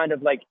that kind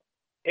of like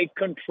take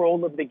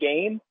control of the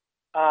game,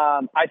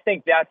 I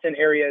think that's an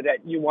area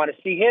that you want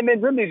to see him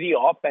and really the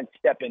offense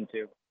step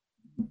into.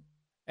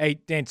 Hey,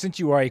 Dan, since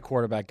you are a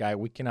quarterback guy,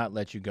 we cannot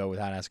let you go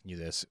without asking you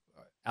this.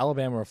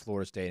 Alabama or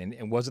Florida State,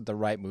 and was it the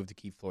right move to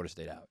keep Florida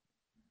State out?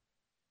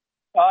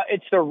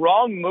 It's the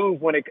wrong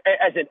move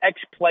as an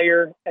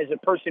ex-player, as a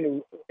person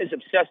who is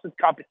obsessed with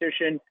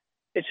competition.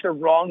 It's the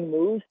wrong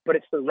move, but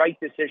it's the right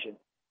decision.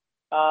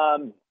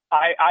 I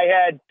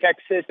had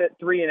Texas at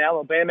 3 and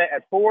Alabama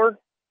at 4.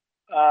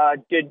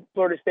 Did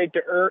Florida State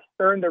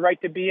earn the right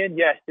to be in?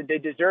 Yes. Did they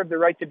deserve the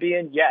right to be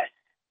in? Yes.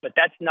 But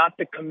that's not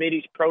the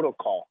committee's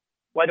protocol.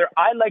 Whether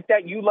I like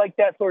that, you like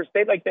that, Florida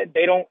State like that,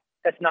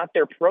 that's not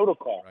their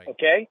protocol, right.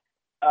 Okay?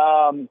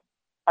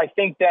 I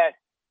think that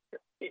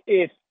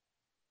if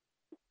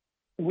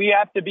we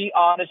have to be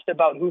honest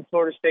about who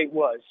Florida State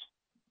was,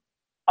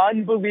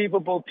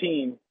 unbelievable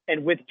team,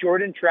 and with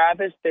Jordan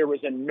Travis, there was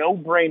a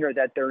no-brainer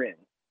that they're in.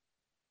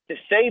 To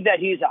say that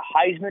he's a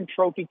Heisman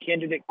Trophy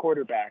candidate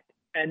quarterback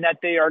and that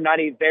they are not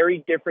a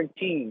very different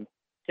team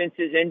since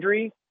his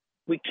injury,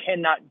 we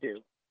cannot do.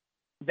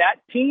 That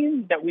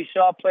team that we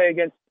saw play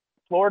against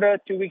Florida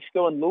 2 weeks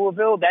ago in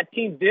Louisville, that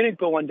team didn't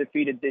go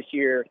undefeated this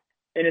year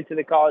and into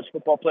the college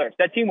football playoffs.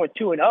 That team went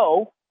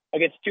 2-0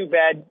 against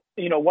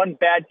one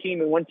bad team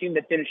and one team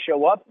that didn't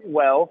show up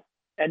well,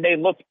 and they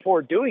looked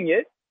poor doing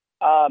it.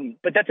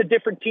 But that's a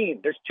different team.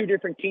 There's 2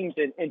 different teams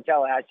in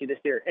Tallahassee this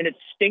year, and it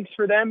stinks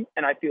for them,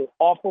 and I feel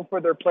awful for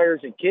their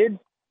players and kids.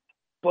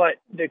 But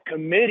the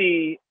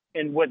committee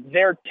and what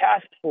they're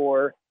tasked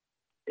for,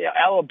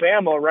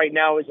 Alabama right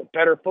now is a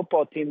better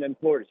football team than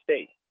Florida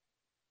State.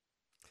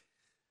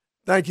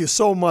 Thank you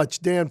so much,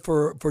 Dan,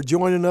 for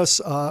joining us.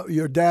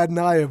 Your dad and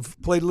I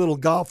have played a little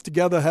golf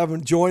together,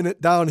 haven't joined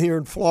it down here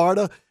in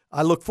Florida.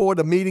 I look forward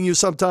to meeting you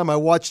sometime. I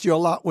watched you a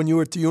lot when you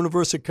were at the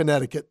University of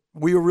Connecticut.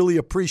 We really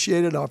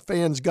appreciate it. Our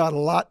fans got a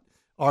lot.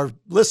 Our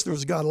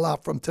listeners got a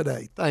lot from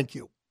today. Thank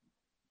you.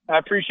 I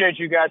appreciate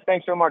you guys.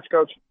 Thanks so much,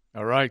 Coach.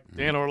 All right.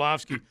 Dan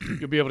Orlovsky,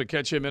 you'll be able to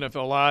catch him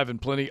NFL Live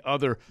and plenty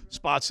other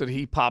spots that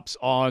he pops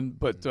on.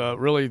 But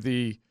really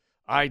the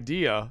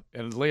idea,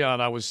 and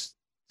Leon, as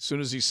soon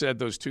as he said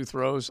those 2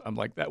 throws, I'm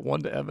like, that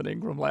one to Evan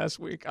Ingram last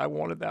week, I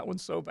wanted that one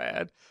so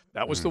bad.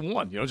 That was the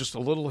one, just a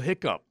little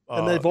hiccup.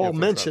 And they've all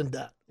mentioned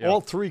that. Yeah. All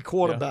 3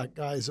 quarterback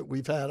guys that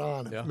we've had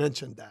on have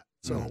mentioned that.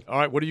 So, all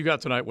right, what do you got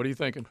tonight? What are you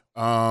thinking?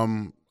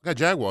 I got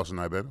Jaguars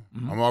tonight, baby.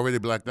 I'm already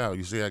blacked out.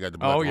 You see, I got the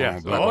black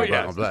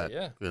on black.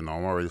 Yeah. I'm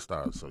already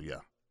started. So, yeah,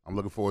 I'm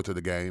looking forward to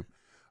the game.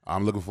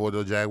 I'm looking forward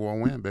to a Jaguar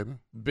win, baby.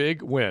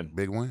 Big win.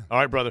 Big win. All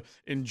right, brother.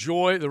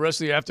 Enjoy the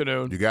rest of the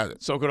afternoon. You got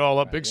it. Soak it all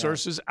up. Big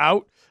Surse is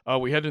out.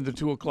 We head into the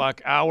 2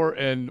 o'clock hour,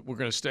 and we're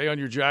going to stay on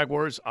your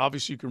Jaguars.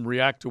 Obviously, you can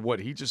react to what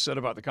he just said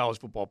about the college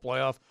football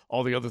playoff,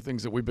 all the other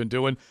things that we've been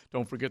doing.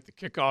 Don't forget the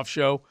kickoff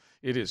show.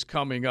 It is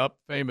coming up.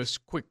 Famous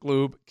Quick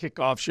Lube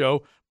kickoff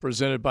show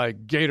presented by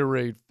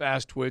Gatorade,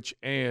 Fast Twitch,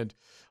 and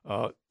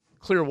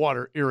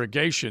Clearwater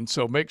Irrigation.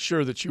 So make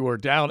sure that you are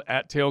down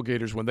at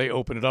Tailgaters when they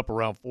open it up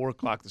around 4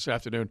 o'clock this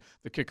afternoon.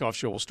 The kickoff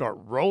show will start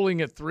rolling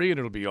at 3, and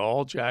it'll be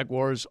all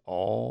Jaguars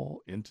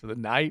all into the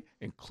night,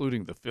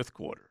 including the 5th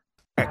quarter.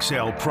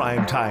 XL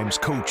Primetime's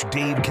Coach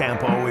Dave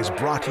Campo is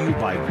brought to you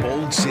by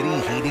Bold City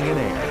Heating and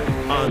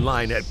Air.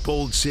 Online at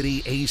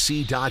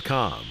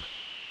boldcityac.com.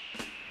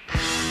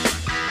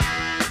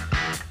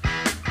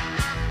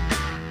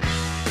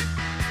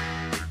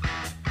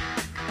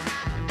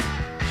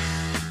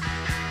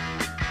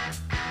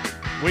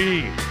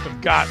 We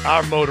have got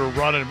our motor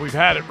running. We've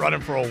had it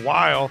running for a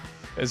while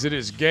as it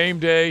is game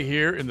day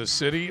here in the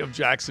city of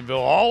Jacksonville.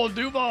 All of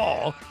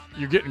Duval,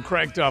 you're getting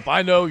cranked up.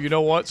 I know, you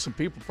know what? Some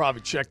people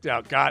probably checked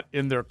out, got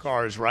in their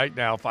cars right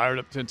now, fired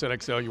up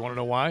 1010XL. You want to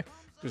know why?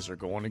 Because they're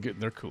going and getting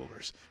their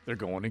coolers. They're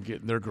going and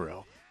getting their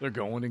grill. They're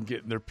going and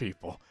getting their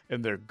people,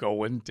 and they're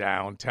going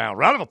downtown.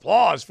 Round of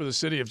applause for the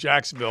city of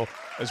Jacksonville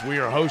as we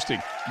are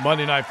hosting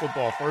Monday Night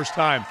Football. First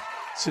time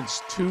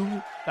since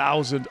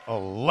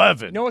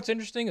 2011. You know what's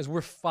interesting is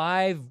we're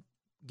 5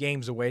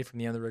 games away from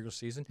the end of the regular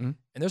season, and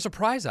there's a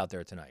prize out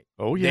there tonight.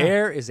 Oh, yeah.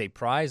 There is a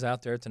prize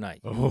out there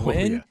tonight. You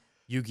win, yeah.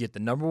 you get the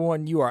number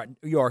one. You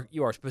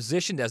are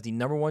positioned as the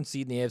number 1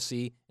 seed in the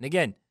AFC. And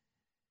again,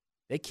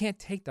 they can't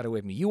take that away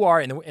from you. You are,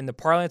 in the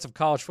parlance of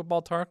college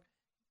football talk,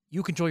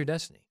 you control your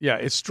destiny. Yeah,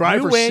 it's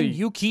driver's seat. You win,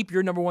 you keep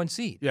your number 1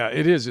 seed. Yeah,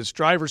 it is. It's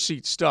driver's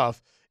seat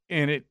stuff,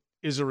 and it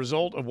is a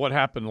result of what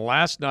happened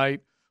last night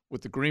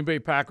with the Green Bay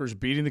Packers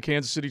beating the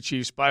Kansas City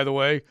Chiefs. By the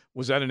way,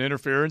 was that an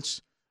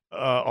interference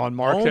on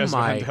Marquez? Oh,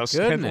 my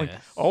goodness.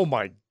 Oh,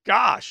 my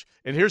gosh.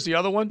 And here's the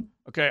other one.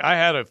 Okay, I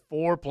had a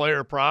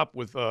 4-player prop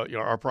with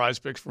our prize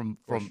picks from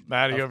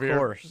Maddie over here. Of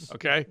course.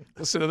 Okay,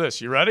 listen to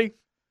this. You ready?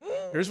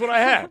 Here's what I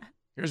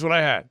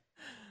had.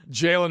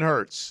 Jalen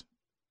Hurts,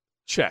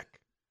 check.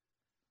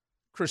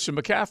 Christian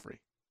McCaffrey,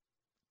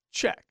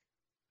 check.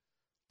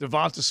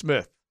 Devonta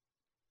Smith,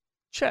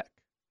 check.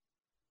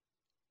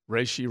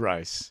 Rashee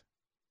Rice,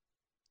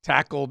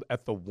 tackled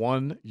at the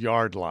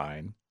 1-yard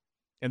line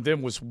and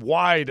then was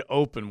wide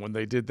open when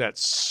they did that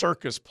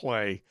circus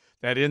play,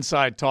 that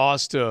inside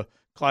toss to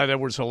Clyde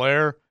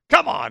Edwards-Helaire.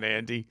 Come on,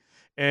 Andy.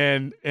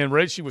 And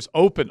Rashee was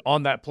open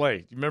on that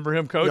play. You remember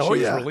him, Coach? Oh,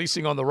 he yeah. was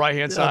releasing on the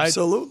right-hand side.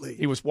 Absolutely.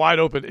 He was wide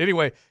open.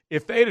 Anyway,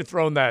 if they had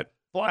thrown that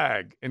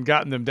flag and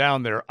gotten them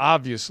down there,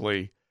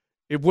 obviously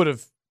it would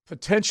have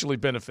potentially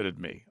benefited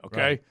me, okay?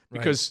 Right.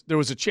 Because there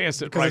was a chance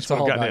that Because Rice it's would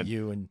have all gotten about in.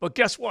 you and But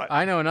guess what?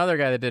 I know another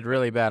guy that did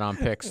really bad on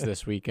picks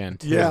this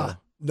weekend, too. Yeah,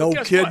 no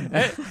Guess kidding.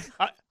 what?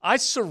 Hey, I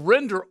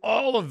surrender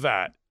all of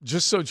that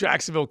just so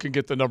Jacksonville can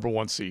get the number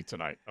 1 seed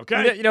tonight,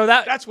 okay? You know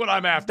that's what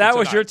I'm after That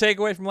was tonight. your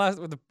takeaway from last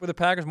with the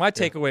Packers. My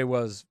takeaway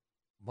was,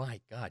 my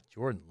God,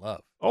 Jordan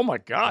Love. Oh, my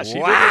gosh. He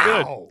did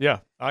Wow. good. Yeah,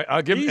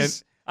 I'll give him –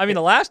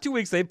 the last 2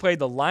 weeks they played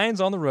the Lions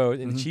on the road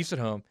and the Chiefs at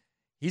home.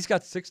 He's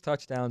got 6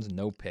 touchdowns and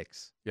no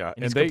picks. Yeah,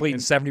 and he's completing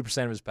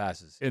 70% of his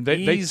passes. And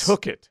they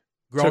took it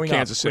to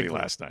Kansas City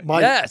last night.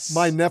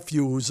 My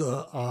nephew, who's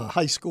a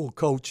high school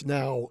coach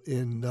now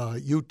in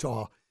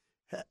Utah,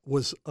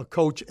 was a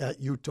coach at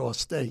Utah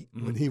State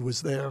when he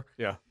was there.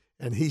 Yeah.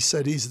 And he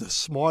said he's the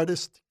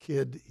smartest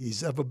kid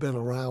he's ever been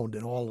around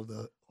in all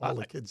the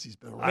kids he's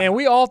been around. Man,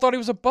 we all thought he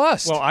was a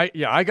bust. Well,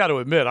 I got to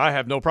admit, I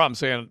have no problem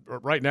saying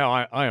right now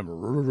I am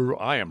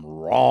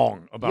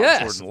wrong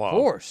about Jordan Love. Of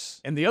course.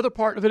 And the other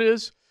part of it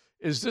is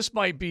this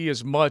might be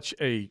as much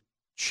a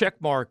check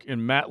mark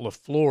in Matt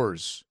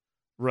LaFleur's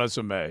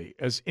resume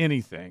as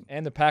anything.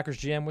 And the Packers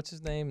GM, what's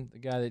his name? The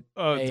guy that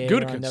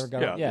Gutekunst. never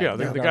got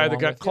the guy that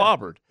got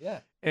clobbered. Yeah.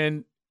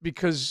 And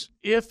because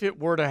if it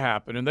were to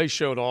happen, and they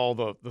showed all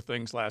the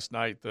things last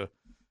night, the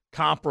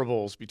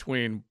comparables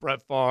between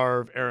Brett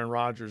Favre, Aaron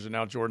Rodgers, and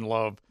now Jordan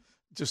Love,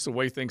 just the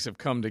way things have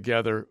come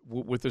together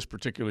with this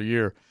particular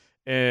year.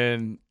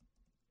 And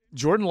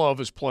Jordan Love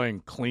is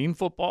playing clean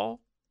football.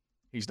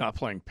 He's not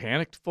playing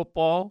panicked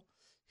football.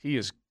 He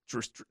is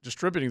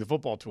distributing the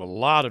football to a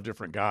lot of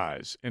different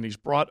guys, and he's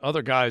brought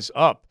other guys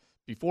up.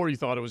 Before you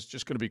thought it was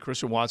just going to be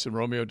Christian Watson,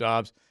 Romeo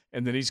Doubs,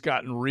 and then he's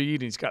gotten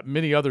Reed, and he's got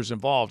many others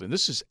involved. And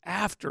this is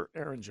after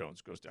Aaron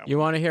Jones goes down. You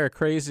want to hear a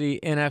crazy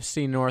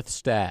NFC North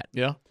stat?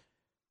 Yeah.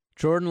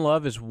 Jordan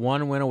Love is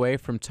 1 win away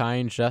from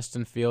tying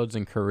Justin Fields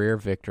in career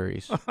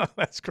victories.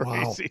 That's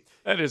crazy. Wow.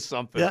 That is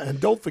something. Yeah, and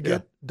don't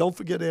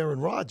forget Aaron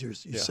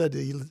Rodgers. You said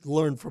he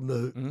learned from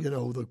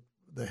the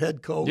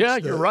head coach. Yeah,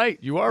 you're right.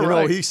 You are right.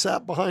 right. He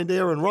sat behind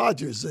Aaron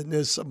Rodgers, and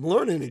there's some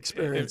learning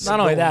experience. Not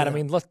only that, I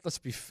mean, let's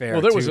be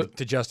fair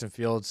to Justin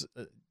Fields.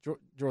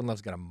 Jordan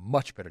Love's got a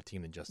much better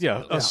team than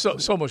Justin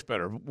Fields. So much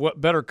better.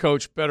 Better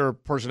coach, better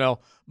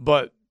personnel.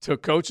 But to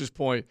Coach's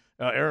point,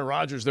 Aaron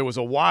Rodgers, there was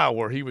a while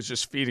where he was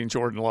just feeding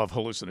Jordan Love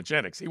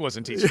hallucinogenics. He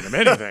wasn't teaching him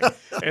anything.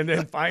 And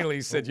then finally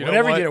he said,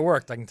 whatever what? he did, it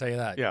worked. I can tell you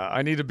that. Yeah,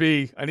 I need to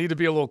be a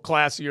little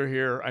classier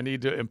here. I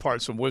need to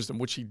impart some wisdom,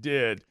 which he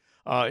did,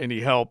 and he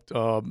helped.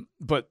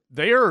 But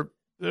they're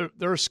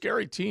a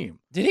scary team.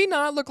 Did he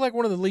not look like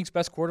one of the league's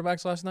best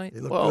quarterbacks last night?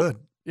 He looked good.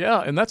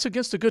 Yeah, and that's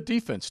against a good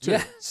defense too.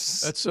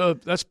 Yes,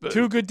 that's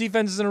 2 good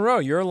defenses in a row.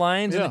 Your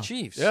Lions and the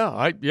Chiefs. Yeah,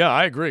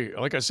 I agree.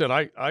 Like I said,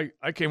 I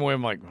came away.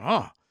 I'm like,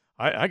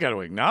 I got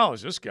to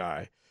acknowledge this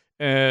guy,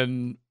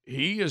 and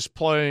he is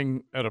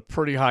playing at a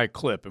pretty high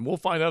clip, and we'll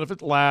find out if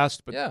it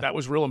lasts. But that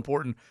was real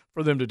important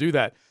for them to do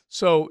that.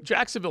 So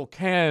Jacksonville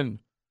can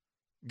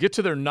get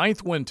to their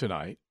 9th win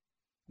tonight.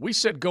 We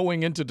said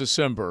going into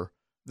December,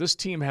 this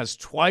team has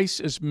twice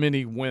as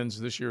many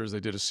wins this year as they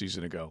did a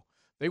season ago.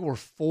 They were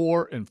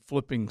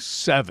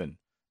 4-7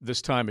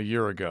 this time a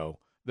year ago.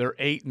 They're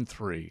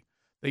 8-3.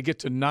 They get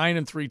to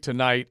 9-3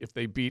 tonight if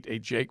they beat a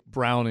Jake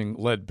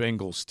Browning-led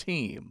Bengals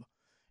team.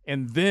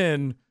 And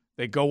then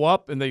They go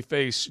up and they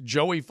face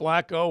Joey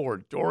Flacco or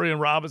Dorian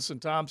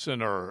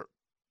Robinson-Thompson or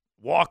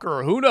Walker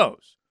or who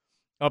knows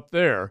up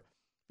there,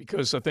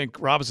 because I think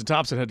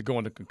Robinson-Thompson had to go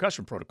into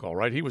concussion protocol,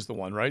 right? He was the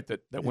one, right,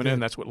 that went in.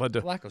 That's what led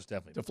to Flacco's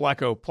definitely to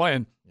Flacco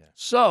playing. Yeah.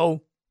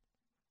 So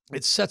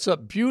it sets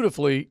up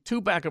beautifully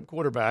 2 backup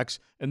quarterbacks,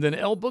 and then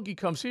El Boogie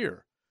comes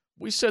here.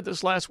 We said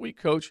this last week,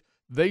 Coach.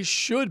 They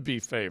should be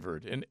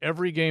favored in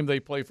every game they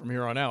play from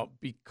here on out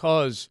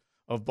because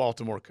of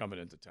Baltimore coming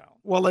into town.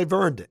 Well, they've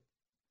earned it.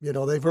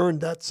 They've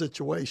earned that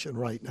situation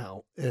right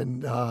now.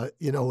 And,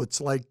 it's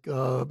like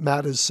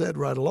Matt has said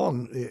right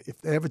along.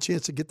 If they have a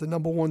chance to get the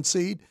number 1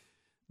 seed,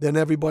 then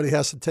everybody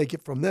has to take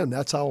it from them.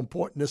 That's how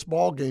important this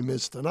ball game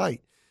is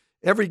tonight.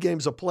 Every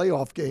game's a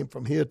playoff game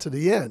from here to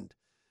the end.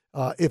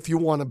 If you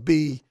want to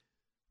be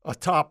a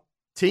top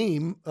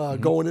team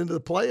going into the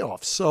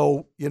playoffs.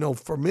 So,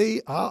 for me,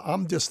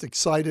 I'm just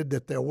excited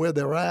that they're where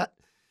they're at.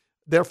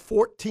 They're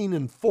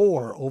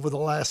 14-4 over the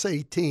last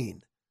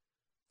 18.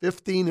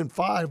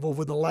 15-5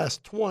 over the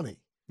last 20.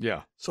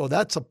 Yeah. So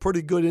that's a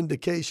pretty good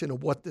indication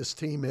of what this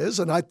team is.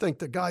 And I think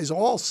the guys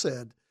all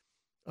said,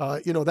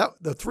 that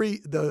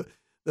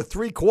the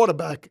three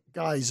quarterback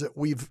guys that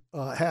we've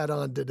had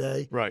on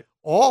today, right,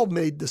 all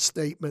made the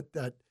statement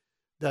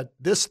that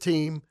this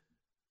team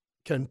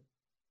can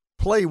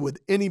play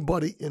with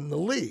anybody in the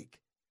league.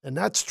 And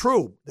that's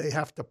true. They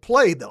have to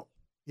play, though.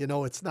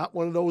 It's not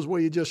one of those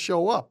where you just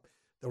show up.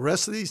 The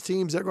rest of these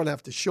teams, they're going to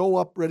have to show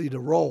up ready to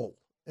roll.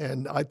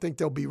 And I think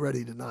they'll be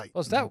ready tonight.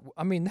 Well,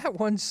 that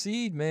 1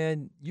 seed,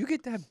 man, you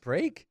get that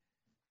break.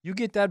 You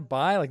get that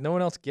bye like no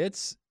one else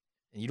gets,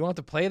 and you don't have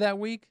to play that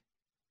week.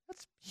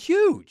 That's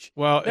huge.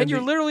 Well, and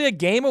you're literally a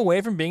game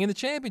away from being in the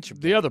championship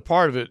game. The other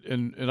part of it,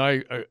 and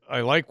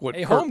I like what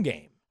home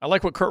game. I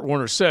like what Kurt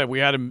Warner said. We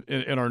had him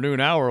in our noon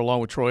hour along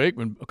with Troy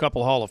Aikman, a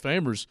couple of Hall of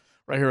Famers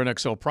right here in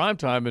XL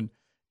Primetime,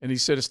 and he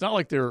said it's not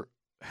like they're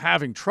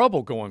having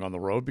trouble going on the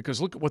road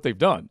because look at what they've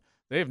done.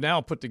 They have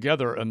now put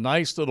together a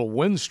nice little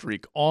win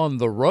streak on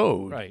the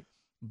road. Right.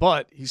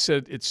 But he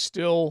said it's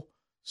still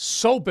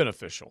so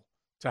beneficial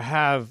to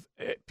have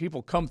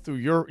people come through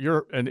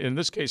your and in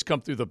this case come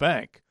through the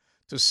bank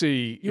to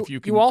see if you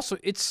can. You also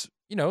it's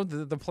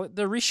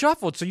the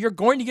reshuffled, so you're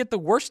going to get the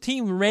worst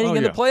team remaining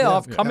in the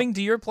playoff coming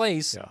to your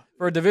place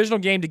for a divisional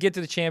game to get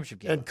to the championship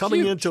game. And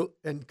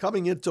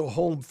coming into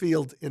home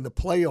field in the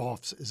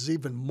playoffs is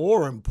even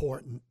more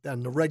important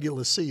than the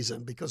regular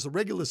season, because the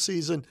regular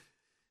season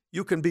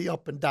you can be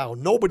up and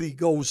down. Nobody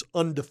goes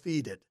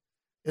undefeated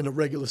in the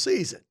regular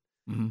season.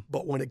 Mm-hmm.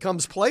 But when it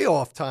comes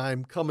playoff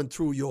time coming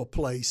through your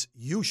place,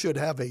 you should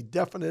have a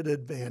definite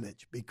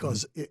advantage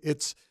because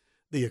it's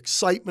the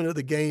excitement of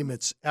the game.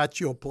 It's at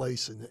your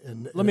place,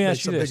 and let me it ask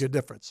makes you a this, bigger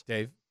difference.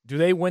 Dave. Do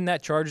they win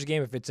that Chargers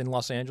game if it's in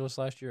Los Angeles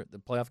last year, the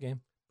playoff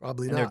game?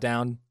 Probably and not. They're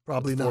down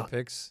Probably 4 not.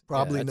 picks?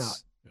 Probably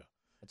not.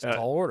 That's a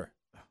tall order.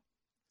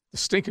 The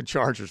stinking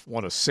Chargers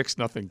won a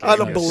 6-0 game.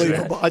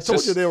 Unbelievable. I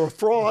told you they were a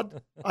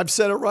fraud. I've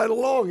said it right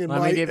along.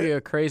 Let me give you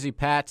a crazy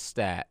Pat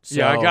stat. So,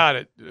 yeah, I got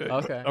it.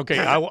 Okay. Okay,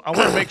 I want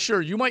to make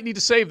sure. You might need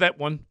to save that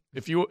one.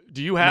 Do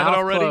you have Mouth it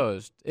already?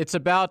 Closed. It's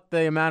about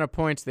the amount of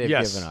points they've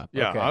given up.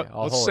 Yeah, okay,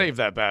 let's save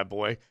that bad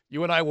boy.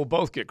 You and I will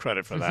both get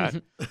credit for that.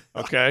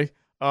 Okay?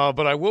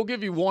 But I will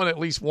give you at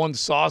least one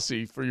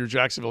saucy for your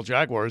Jacksonville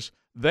Jaguars.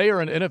 They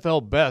are an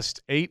NFL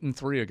best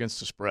 8-3 against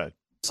the spread.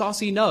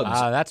 Saucy Nubs.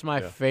 That's my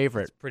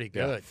favorite. That's pretty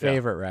good.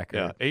 Favorite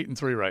record. Yeah,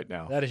 8-3 right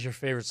now. That is your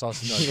favorite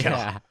saucy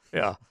nug.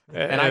 Yeah.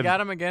 And I got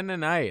him again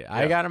tonight.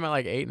 I got him at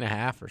like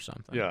 8.5 or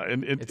something. Yeah,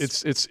 and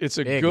it's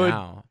a big good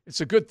now.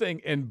 It's a good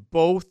thing, and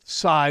both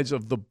sides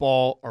of the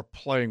ball are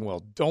playing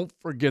well. Don't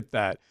forget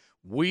that.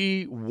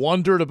 We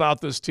wondered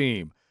about this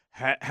team.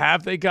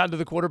 Have they gotten to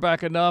the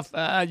quarterback enough?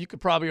 You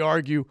could probably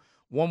argue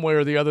one way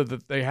or the other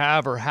that they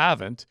have or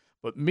haven't.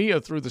 But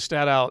Mia threw the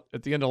stat out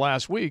at the end of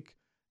last week,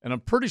 and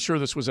I'm pretty sure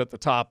this was at the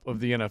top of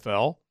the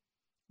NFL.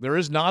 There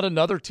is not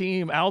another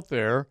team out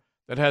there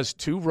that has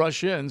 2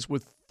 rush-ins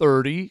with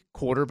 30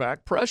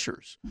 quarterback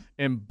pressures.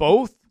 And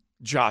both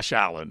Josh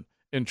Allen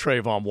and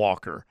Trayvon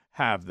Walker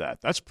have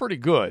that. That's pretty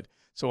good.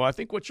 So I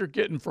think what you're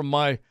getting from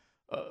my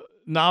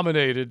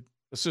nominated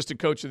assistant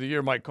coach of the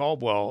year, Mike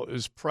Caldwell,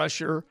 is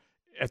pressure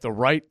at the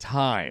right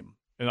time.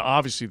 And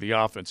obviously the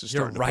offense is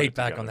starting to put it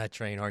back together. on that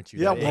train, aren't you?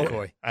 Yeah,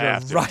 I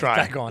have to right try.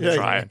 back on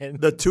Try. it.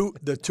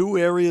 The two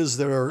areas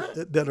that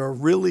are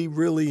really,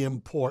 really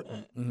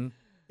important,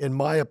 in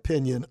my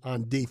opinion,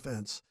 on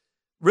defense,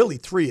 really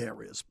 3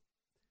 areas.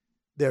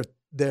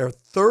 They're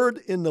third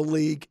in the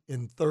league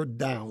in third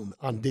down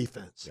on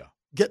defense. Yeah.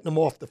 Getting them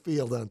off the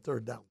field on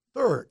third down.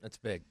 Third. That's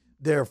big.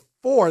 They're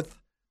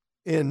fourth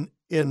in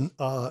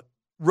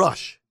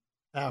rush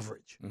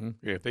average.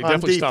 Yeah, they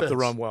definitely stopped the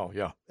run well.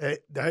 Yeah.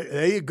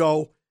 There you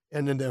go.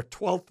 And then they're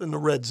 12th in the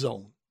red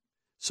zone.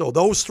 So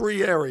those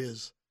 3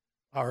 areas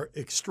are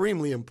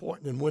extremely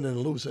important in winning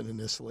and losing in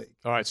this league.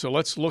 All right, so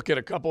let's look at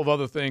a couple of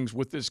other things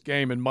with this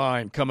game in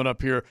mind coming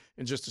up here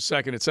in just a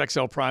second. It's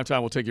XL Primetime.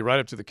 We'll take you right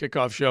up to the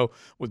kickoff show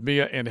with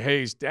Mia and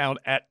Hayes down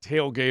at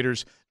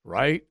Tailgaters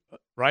right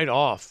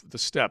off the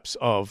steps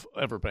of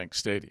Everbank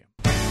Stadium.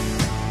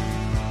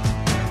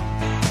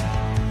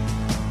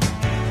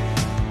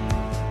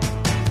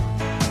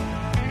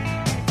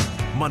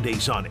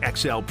 Mondays on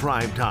XL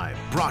Primetime,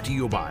 brought to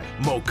you by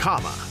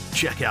Mocama.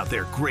 Check out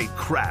their great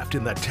craft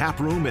in the tap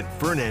room in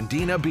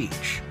Fernandina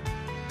Beach.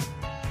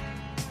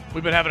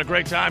 We've been having a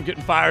great time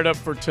getting fired up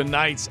for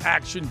tonight's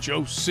action.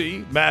 Joe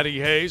C., Matty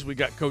Hayes. We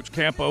got Coach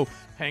Campo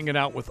hanging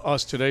out with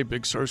us today.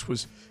 Big Search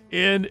was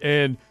in,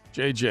 and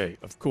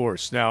JJ, of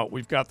course. Now,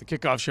 we've got the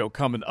kickoff show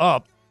coming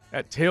up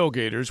at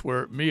Tailgaters,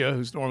 where Mia,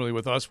 who's normally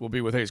with us, will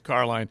be with Hayes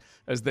Carline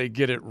as they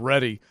get it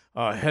ready,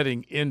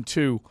 heading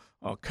into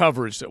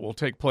coverage that will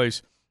take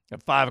place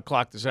at 5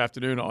 o'clock this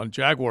afternoon on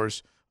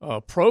Jaguars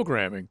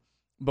programming.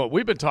 But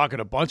we've been talking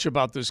a bunch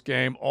about this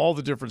game, all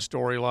the different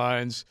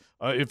storylines.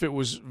 If it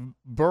was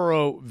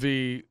Burrow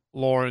v.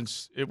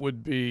 Lawrence, it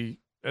would be,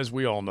 as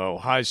we all know,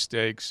 high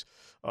stakes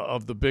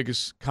of the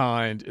biggest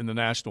kind in the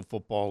National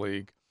Football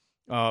League.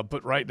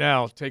 But right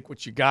now, take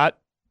what you got,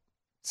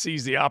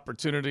 seize the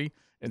opportunity,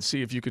 and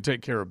see if you could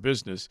take care of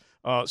business.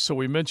 So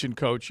we mentioned,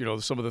 Coach,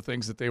 some of the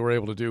things that they were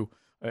able to do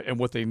and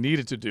what they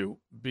needed to do.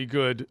 Be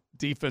good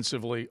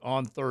defensively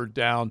on third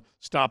down,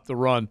 stop the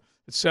run,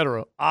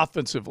 etc.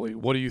 Offensively,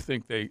 what do you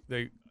think they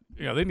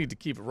need to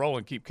keep it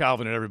rolling, keep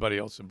Calvin and everybody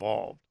else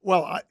involved?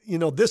 Well,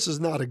 this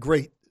is not a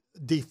great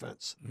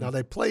defense. Mm-hmm. Now,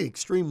 they play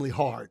extremely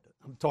hard.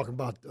 I'm talking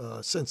about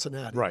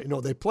Cincinnati.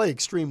 Right. They play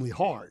extremely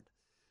hard,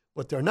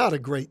 but they're not a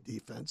great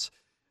defense.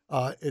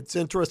 It's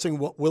interesting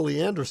what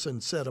Willie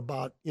Anderson said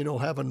about,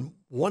 having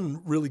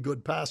one really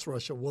good pass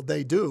rusher. Well,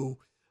 they do.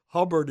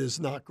 Hubbard is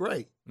not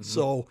great. Mm-hmm.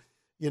 So,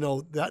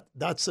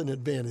 that's an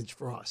advantage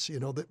for us,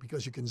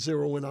 because you can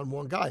zero in on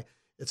one guy.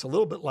 It's a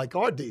little bit like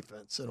our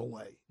defense in a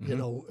way,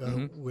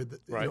 mm-hmm. with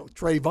right.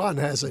 Trayvon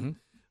hasn't.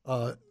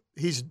 Mm-hmm.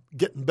 He's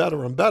getting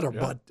better and better,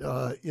 yeah.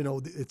 but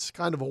it's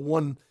kind of a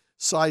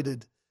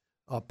one-sided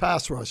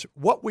pass rush.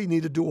 What we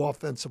need to do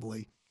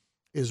offensively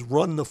is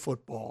run the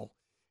football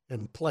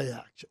and play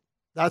action.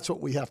 That's what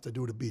we have to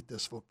do to beat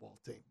this football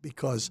team,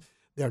 because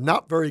they're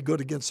not very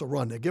good against the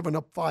run. They're giving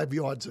up 5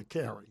 yards a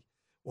carry.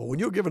 Well, when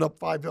you're giving up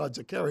 5 yards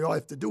a carry, all you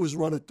have to do is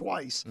run it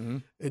twice, mm-hmm.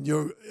 and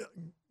you're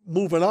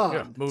moving on.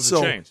 Yeah, move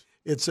the chains.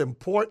 It's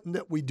important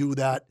that we do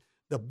that.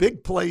 The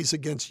big plays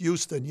against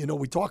Houston,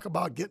 we talk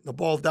about getting the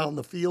ball down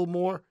the field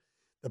more.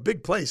 The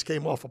big plays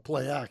came off of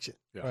play action.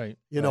 Yeah. Right.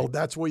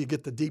 That's where you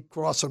get the deep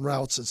crossing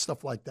routes and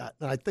stuff like that.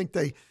 And I think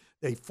they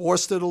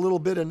forced it a little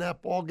bit in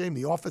that ball game.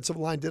 The offensive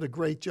line did a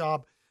great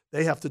job.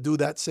 They have to do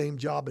that same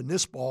job in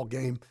this ball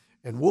game,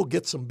 and we'll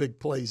get some big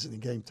plays in the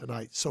game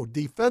tonight. So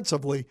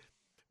defensively,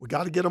 we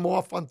got to get them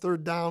off on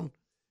third down.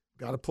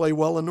 We got to play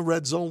well in the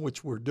red zone,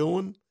 which we're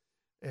doing.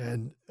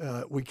 And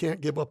we can't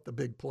give up the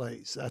big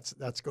plays.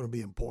 That's going to be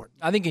important.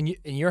 I think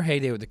in your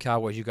heyday with the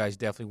Cowboys, you guys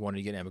definitely wanted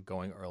to get Emmett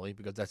going early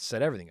because that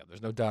set everything up.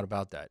 There's no doubt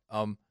about that.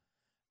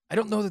 I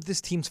don't know that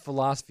this team's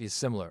philosophy is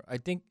similar. I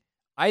think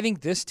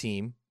this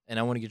team, and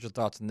I want to get your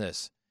thoughts on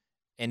this,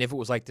 and if it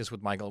was like this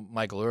with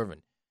Michael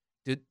Irvin,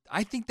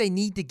 I think they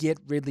need to get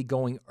Ridley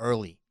going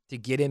early to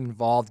get him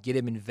involved, get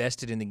him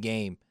invested in the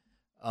game.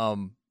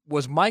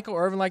 Was Michael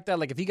Irvin like that?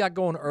 Like if he got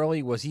going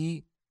early, was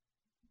he –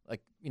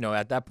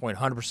 at that point,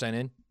 100%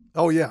 in?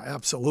 Oh, yeah,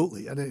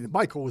 absolutely. And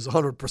Michael was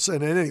 100%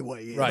 in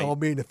anyway.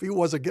 Right. If he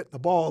wasn't getting the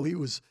ball, he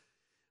was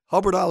 –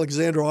 Hubbard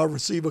Alexander, our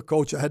receiver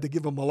coach, I had to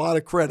give him a lot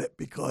of credit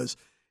because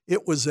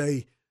it was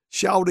a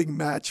shouting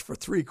match for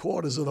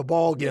 3/4 of the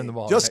ball game. The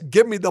ball, Just right.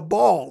 give me the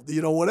ball,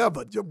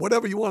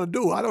 whatever you want to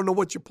do. I don't know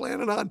what you're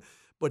planning on,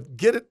 but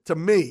get it to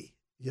me,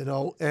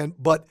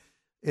 But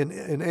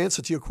in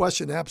answer to your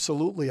question,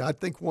 absolutely. I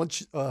think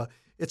once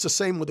it's the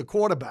same with the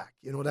quarterback.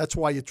 That's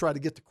why you try to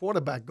get the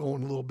quarterback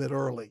going a little bit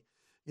early,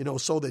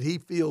 so that he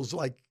feels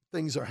like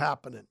things are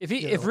happening.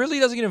 If Ridley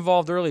doesn't get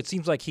involved early, it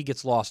seems like he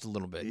gets lost a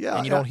little bit. Yeah,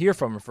 and you don't hear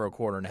from him for a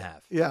quarter and a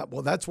half. Yeah,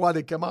 well, that's why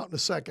they come out in the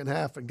second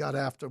half and got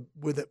after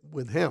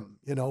with him,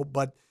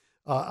 But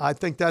I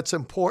think that's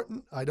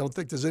important. I don't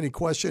think there's any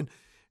question.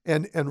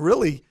 And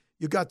really,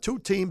 you got two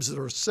teams that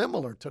are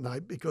similar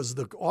tonight because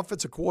the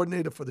offensive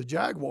coordinator for the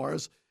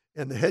Jaguars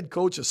and the head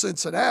coach of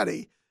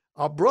Cincinnati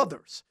are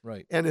brothers.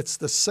 Right. And it's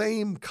the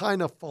same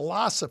kind of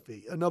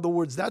philosophy. In other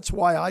words, that's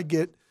why I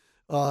get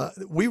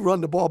we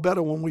run the ball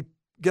better when we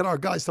get our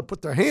guys to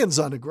put their hands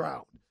on the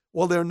ground.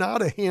 Well, they're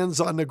not a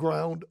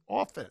hands-on-the-ground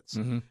offense.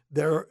 Mm-hmm.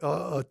 They're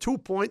a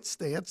two-point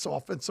stance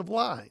offensive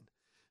line.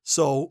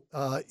 So,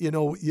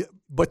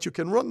 but you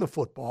can run the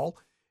football.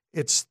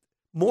 It's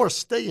more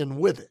staying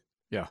with it.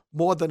 Yeah.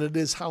 More than it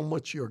is how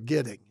much you're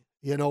getting.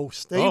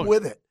 Stay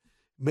with it.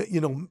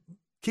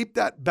 Keep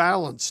that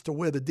balance to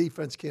where the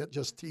defense can't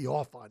just tee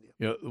off on you.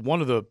 Yeah,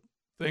 one of the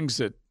things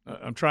that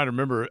I'm trying to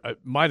remember, it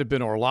might have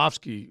been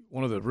Orlovsky,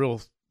 one of the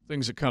real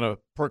things that kind of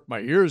perked my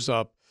ears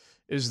up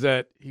is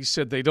that he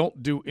said they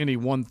don't do any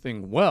one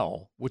thing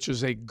well, which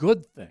is a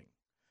good thing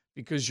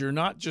because you're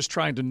not just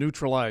trying to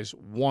neutralize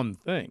one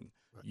thing.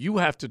 Right. You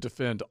have to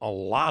defend a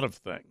lot of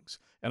things.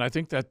 And I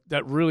think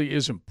that really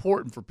is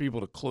important for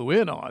people to clue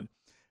in on.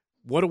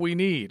 What do we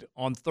need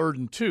on 3rd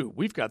and 2?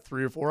 We've got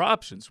 3 or 4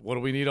 options. What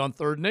do we need on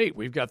 3rd and 8?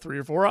 We've got 3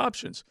 or 4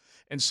 options.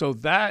 And so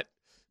that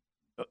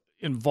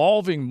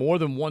involving more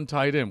than one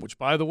tight end, which,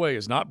 by the way,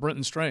 is not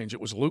Brenton Strange.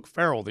 It was Luke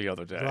Farrell the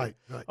other day.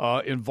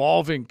 Right.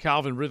 Involving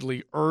Calvin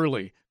Ridley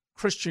early.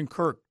 Christian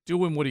Kirk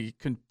doing what he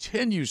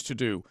continues to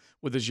do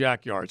with his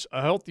yak yards.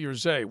 A healthier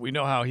Zay, we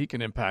know how he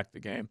can impact the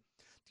game.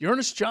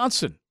 Dearness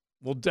Johnson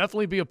will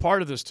definitely be a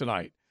part of this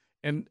tonight.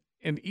 And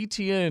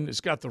ETN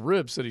has got the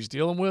ribs that he's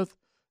dealing with.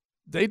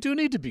 They do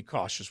need to be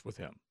cautious with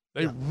him.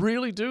 They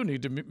really do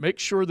need to make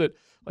sure that,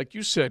 like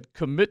you said,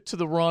 commit to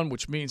the run,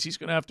 which means he's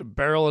going to have to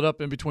barrel it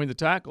up in between the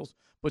tackles.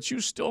 But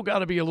you still got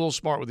to be a little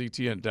smart with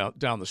ETN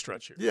down the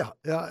stretch here. Yeah,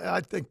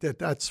 I think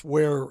that's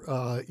where,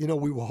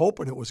 we were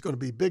hoping it was going to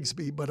be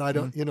Bigsby, but I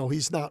don't,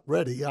 he's not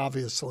ready,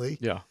 obviously.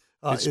 Yeah.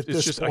 It's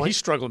just point. He's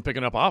struggling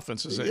picking up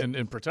offenses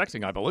and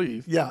protecting, I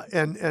believe. Yeah,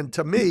 and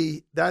to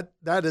me,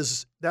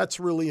 that's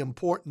really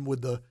important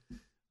with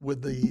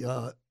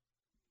the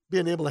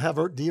being able to have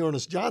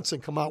Dearness Johnson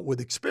come out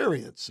with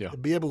experience to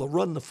be able to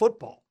run the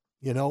football,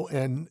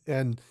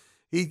 and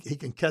he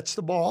can catch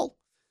the ball.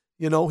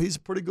 He's a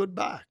pretty good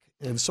back.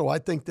 And so I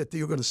think that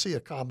you're going to see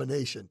a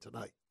combination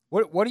tonight.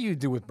 What do you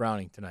do with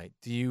Browning tonight?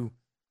 Do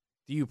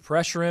you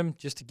pressure him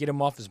just to get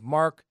him off his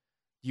mark?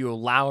 Do you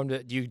allow him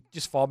to? Do you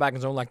just fall back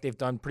in zone like they've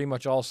done pretty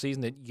much all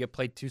season? That you get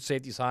played two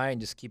safeties high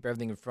and just keep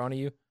everything in front of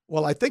you?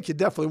 Well, I think you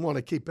definitely want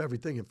to keep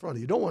everything in front of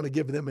you. You don't want to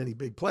give them any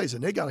big plays,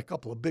 and they got a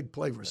couple of big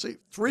play receivers.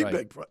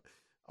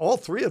 All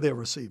three of their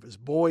receivers,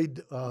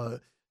 Boyd,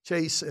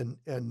 Chase, and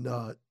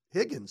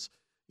Higgins.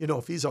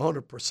 If he's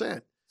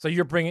 100%. So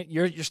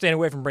you're staying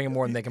away from bringing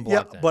more than they can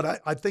block. Yeah,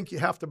 but I think you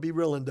have to be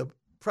willing to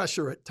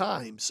pressure at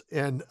times,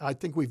 and I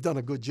think we've done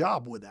a good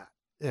job with that.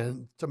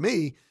 And to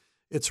me,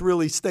 it's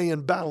really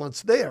staying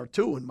balanced there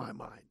too, in my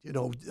mind.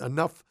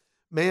 Enough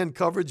man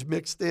coverage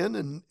mixed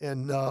in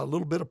and a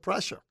little bit of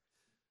pressure.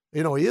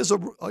 He is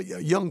a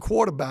young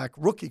quarterback,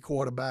 rookie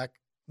quarterback,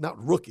 not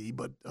rookie,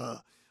 but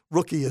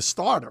rookie is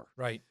starter.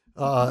 Right.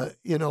 But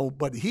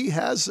he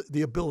has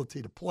the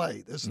ability to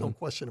play. There's no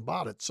question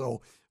about it.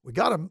 So we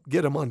got to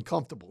get him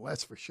uncomfortable.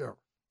 That's for sure.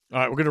 All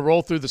right, we're going to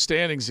roll through the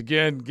standings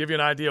again, give you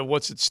an idea of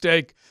what's at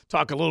stake,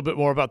 talk a little bit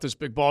more about this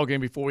big ball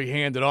game before we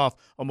hand it off.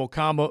 A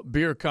Mocama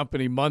Beer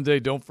Company Monday.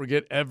 Don't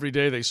forget, every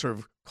day they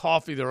serve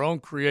coffee, their own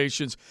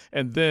creations,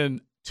 and then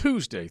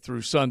Tuesday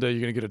through Sunday, you're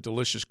going to get a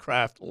delicious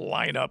craft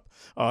lineup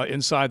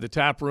inside the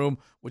tap room,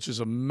 which is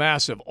a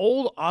massive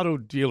old auto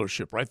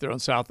dealership right there on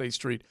South 8th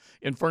Street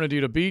in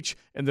Fernandina Beach,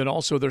 and then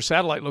also their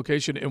satellite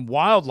location in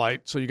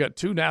Wildlight. So you got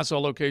two Nassau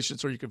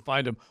locations, or you can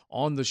find them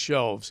on the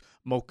shelves.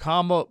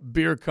 Mocama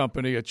Beer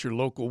Company at your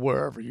local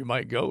wherever you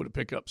might go to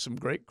pick up some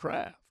great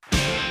craft.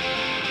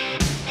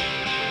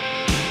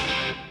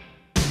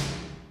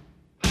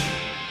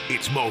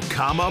 It's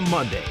Mocama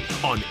Monday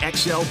on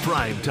XL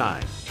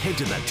Primetime. Head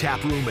to the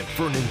tap room at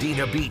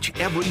Fernandina Beach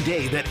every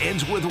day that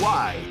ends with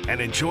Y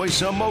and enjoy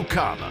some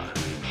Mocama.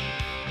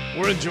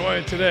 We're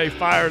enjoying today,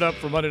 fired up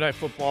for Monday Night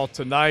Football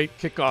tonight.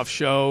 Kickoff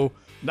show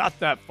not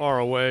that far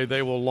away.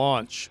 They will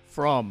launch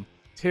from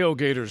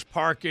Tailgaters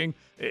Parking.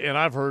 And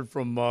I've heard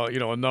from,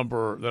 a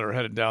number that are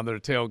headed down there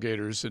to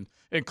Tailgaters, and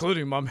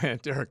including my man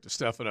Derek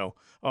DeStefano,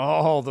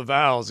 all the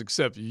Vals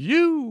except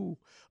you.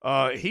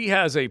 He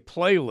has a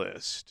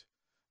playlist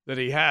that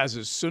he has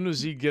as soon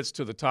as he gets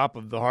to the top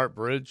of the Hart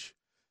Bridge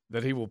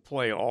that he will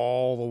play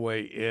all the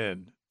way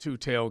in to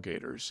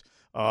Tailgaters.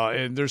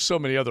 And there's so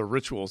many other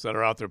rituals that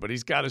are out there, but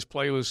he's got his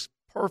playlist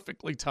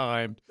perfectly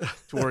timed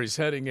to where he's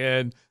heading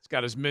in. He's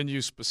got his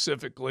menu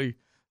specifically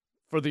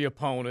for the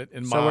opponent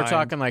in mind. So we're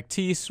talking like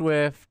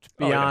T-Swift,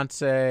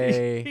 Beyonce. Oh,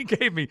 yeah. He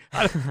gave me –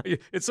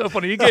 it's so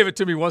funny. He gave it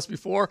to me once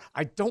before.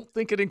 I don't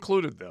think it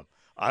included them.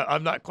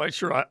 I'm not quite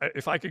sure.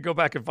 If I could go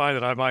back and find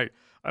it,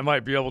 I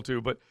might be able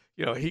to. But,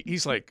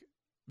 he's like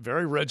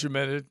very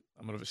regimented.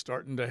 I'm going to be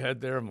starting to head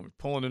there. I'm going to be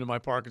pulling into my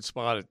parking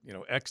spot at,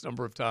 X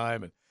number of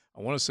time. And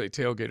I want to say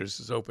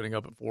Tailgaters is opening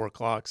up at 4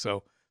 o'clock.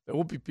 So there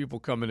will be people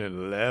coming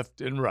in left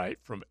and right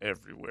from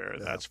everywhere.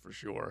 Yeah. That's for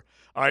sure.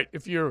 All right.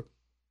 If you're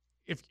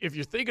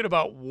thinking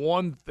about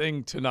one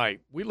thing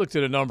tonight, we looked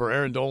at a number.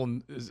 Aaron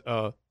Dolan is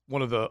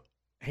one of the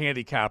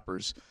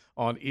handicappers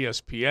on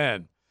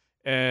ESPN.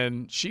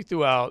 And she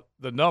threw out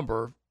the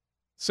number,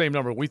 same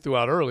number we threw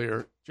out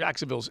earlier.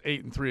 Jacksonville's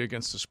 8-3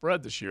 against the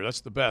spread this year.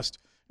 That's the best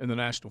in the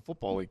National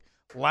Football League.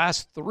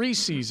 Last 3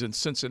 seasons,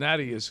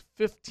 Cincinnati is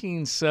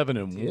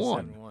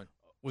 15-7-1.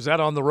 Was that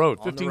on the road?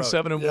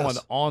 15-7-1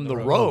 on the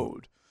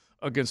road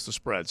against the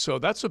spread. So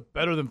that's a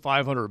better than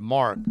 500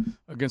 mark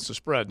against the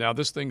spread. Now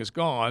this thing has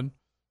gone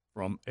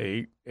from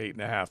 8,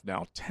 8.5,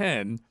 now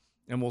 10,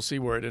 and we'll see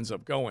where it ends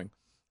up going.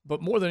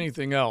 But more than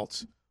anything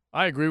else,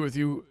 I agree with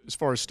you as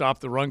far as stop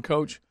the run,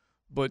 coach.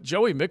 But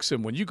Joey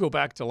Mixon, when you go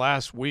back to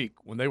last week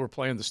when they were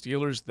playing the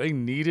Steelers, they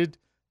needed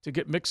to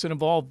get Mixon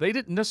involved. They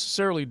didn't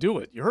necessarily do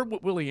it. You heard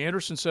what Willie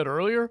Anderson said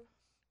earlier?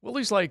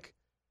 Willie's like,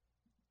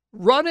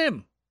 run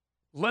him.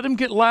 Let him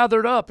get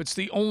lathered up. It's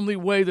the only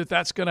way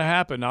that's going to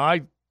happen.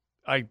 Now,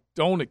 I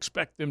don't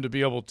expect them to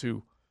be able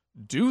to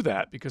do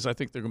that because I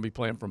think they're going to be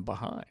playing from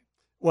behind.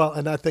 Well,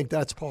 and I think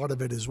that's part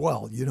of it as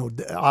well.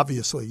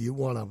 Obviously you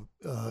want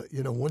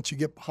to, once you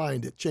get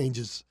behind, it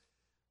changes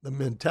the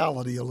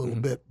mentality a little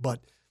bit.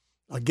 But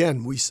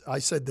again, I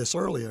said this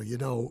earlier.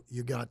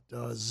 You got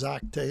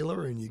Zach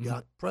Taylor and you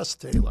got Press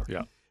Taylor.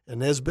 Yeah.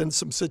 And there's been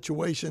some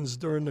situations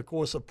during the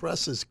course of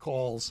Press's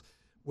calls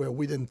where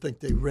we didn't think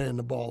they ran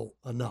the ball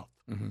enough.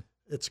 Mm-hmm.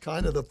 It's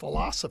kind of the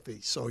philosophy.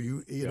 So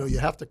you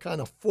have to kind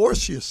of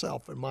force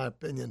yourself, in my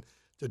opinion,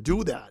 to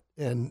do that.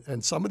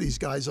 And some of these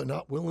guys are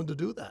not willing to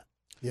do that.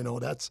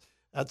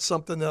 That's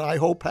something that I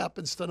hope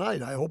happens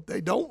tonight. I hope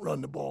they don't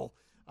run the ball.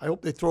 I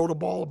hope they throw the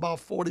ball about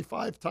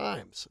 45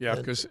 times. Yeah,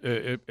 because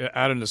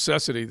out of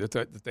necessity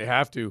that they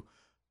have to.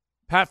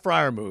 Pat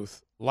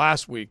Freiermuth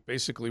last week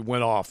basically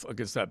went off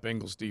against that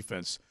Bengals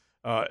defense.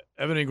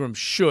 Evan Ingram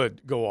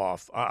should go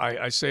off.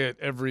 I say it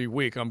every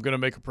week. I'm going to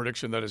make a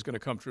prediction that is going to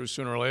come true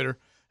sooner or later.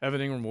 Evan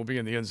Ingram will be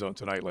in the end zone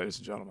tonight, ladies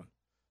and gentlemen.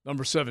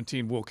 Number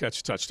 17 will catch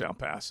a touchdown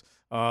pass.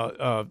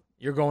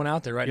 You're going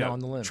out there now on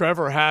the limb.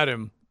 Trevor had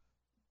him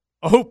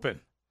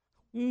open,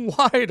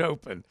 wide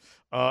open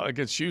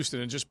against Houston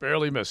and just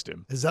barely missed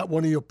him. Is that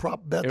one of your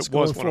prop bets it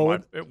was going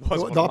forward? It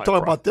was I'm talking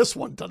about this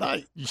one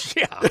tonight.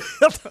 Yeah.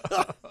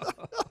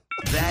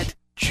 That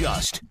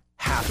just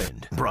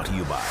happened. Brought to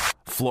you by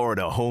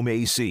Florida Home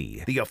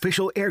AC, the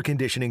official air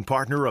conditioning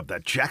partner of the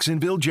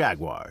Jacksonville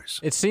Jaguars.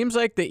 It seems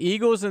like the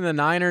Eagles and the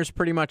Niners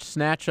pretty much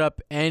snatch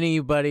up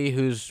anybody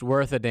who's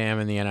worth a damn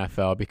in the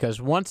NFL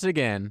because once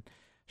again,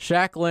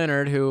 Shaq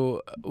Leonard,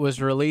 who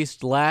was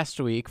released last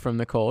week from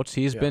the Colts,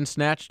 he's been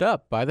snatched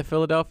up by the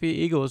Philadelphia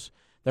Eagles.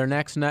 Their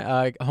next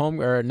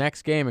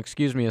next game,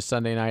 is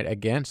Sunday night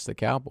against the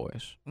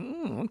Cowboys.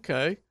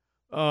 Okay.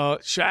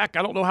 Shaq,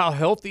 I don't know how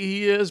healthy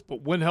he is,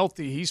 but when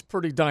healthy, he's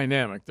pretty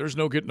dynamic. There's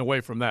no getting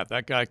away from that.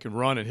 That guy can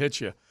run and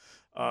hit you.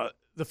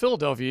 The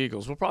Philadelphia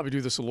Eagles, we'll probably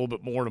do this a little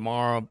bit more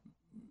tomorrow,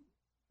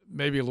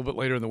 maybe a little bit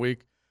later in the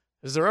week.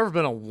 Has there ever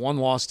been a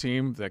one-loss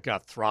team that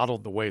got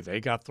throttled the way they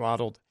got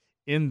throttled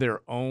in their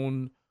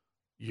own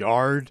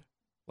yard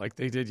like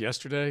they did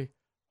yesterday?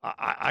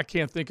 I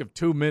can't think of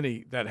too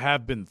many that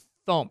have been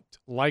thumped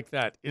like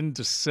that in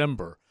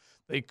December.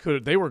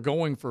 They were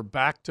going for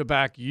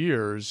back-to-back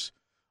years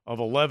of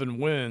 11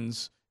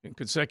 wins in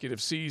consecutive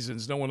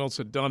seasons. No one else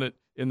had done it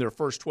in their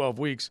first 12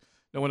 weeks.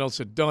 No one else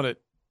had done it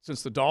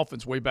since the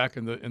Dolphins way back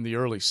in the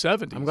early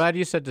 70s. I'm glad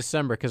you said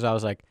December because I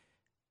was like,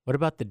 what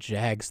about the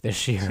Jags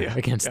this year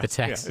against the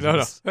Texans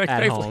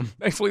at home?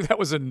 Thankfully, that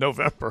was in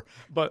November.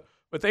 But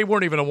they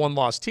weren't even a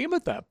one-loss team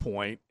at that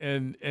point,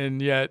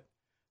 and yet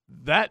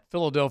that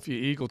Philadelphia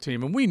Eagle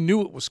team, and we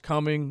knew it was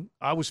coming.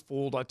 I was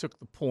fooled. I took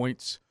the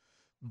points,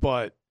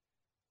 but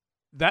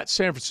that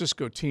San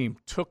Francisco team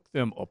took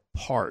them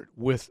apart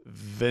with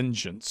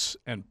vengeance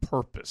and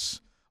purpose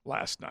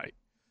last night.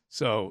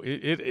 So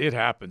it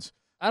happens.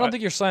 I don't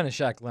think you're signing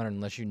Shaq Leonard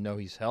unless you know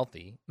he's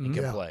healthy and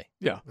can play.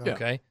 Yeah.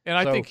 Okay. And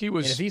I think he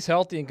was. And if he's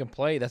healthy and can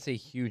play, that's a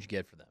huge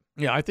get for them.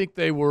 Yeah, I think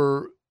they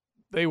were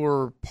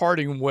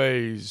parting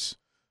ways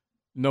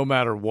no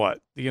matter what.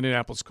 The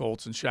Indianapolis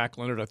Colts and Shaq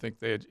Leonard, I think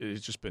it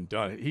had just been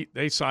done.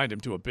 They signed him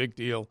to a big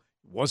deal.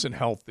 He wasn't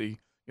healthy,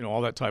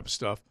 all that type of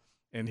stuff.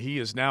 And he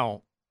is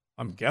now,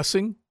 I'm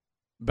guessing,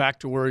 back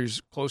to where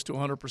he's close to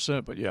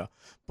 100%. But, yeah.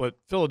 But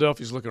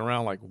Philadelphia's looking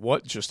around like,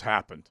 what just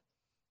happened?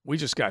 We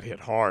just got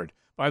hit hard.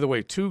 By the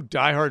way, 2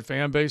 diehard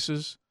fan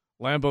bases,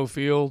 Lambeau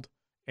Field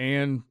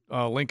and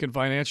Lincoln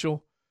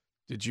Financial.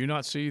 Did you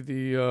not see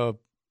the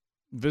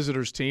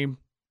visitors team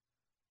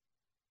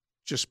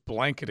just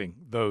blanketing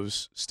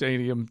those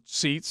stadium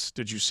seats?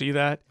 Did you see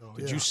that?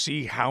 Did you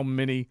see how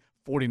many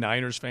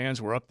 49ers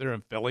fans were up there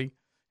in Philly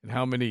and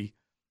how many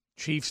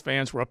Chiefs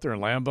fans were up there in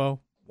Lambeau?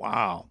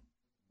 Wow.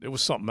 It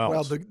was something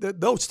else. Well,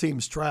 those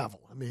teams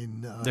travel. I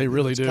mean, they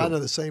really do. It's kind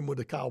of the same with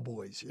the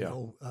Cowboys. You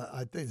know,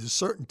 I think there's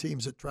certain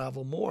teams that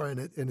travel more, and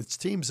it's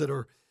teams that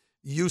are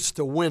used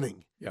to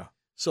winning. Yeah.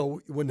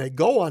 So when they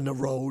go on the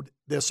road,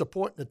 they're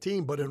supporting the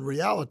team, but in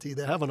reality,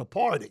 they're having a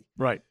party.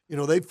 Right.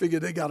 They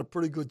figure they got a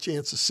pretty good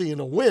chance of seeing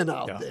a win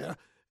out there,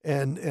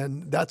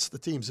 and that's the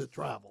teams that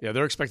travel. Yeah,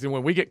 they're expecting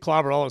when we get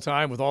clobbered all the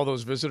time with all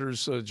those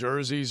visitors'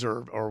 jerseys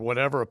or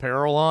whatever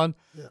apparel on.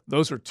 Yeah.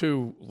 Those are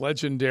 2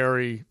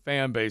 legendary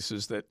fan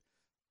bases that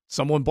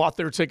someone bought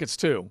their tickets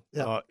to.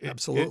 Yeah,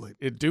 absolutely.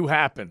 It do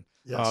happen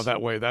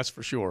that way. That's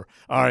for sure.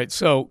 All right.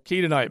 So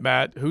key tonight,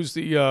 Matt. Who's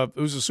the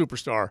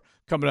superstar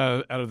coming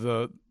out of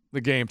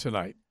the game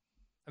tonight?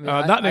 I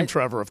mean, not named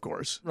Trevor, of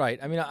course. Right.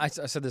 I mean, I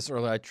said this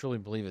earlier. I truly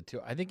believe it too.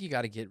 I think you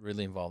got to get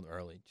really involved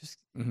early, just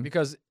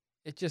because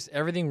it just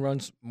everything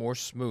runs more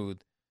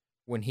smooth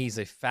when he's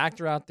a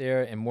factor out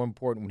there, and more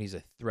important, when he's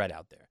a threat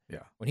out there.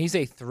 Yeah. When he's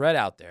a threat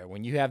out there,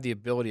 when you have the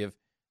ability of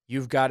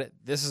you've got it.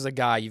 This is a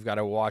guy you've got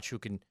to watch who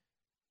can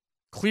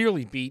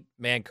clearly beat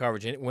man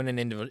coverage and win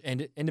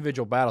an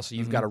individual battle. So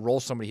you've got to roll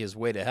somebody his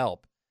way to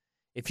help.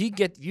 If you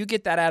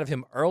get that out of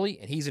him early,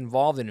 and he's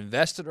involved and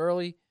invested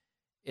early,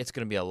 it's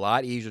going to be a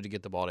lot easier to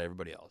get the ball to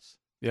everybody else.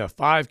 Yeah,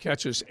 5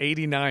 catches,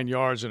 89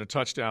 yards, and a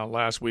touchdown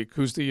last week.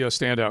 Who's the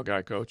standout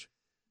guy, Coach?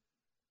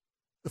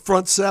 The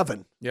front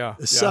 7. Yeah.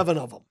 There's 7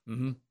 of them.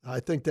 Mm-hmm. I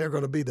think they're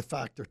going to be the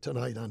factor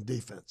tonight on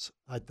defense.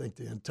 I think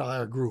the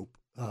entire group,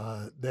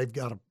 they've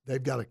got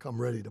to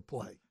come ready to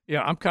play.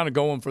 Yeah, I'm kind of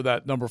going for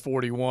that number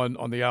 41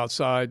 on the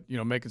outside,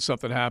 making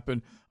something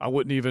happen. I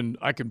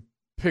can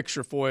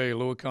picture Foye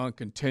Oluokun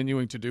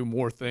continuing to do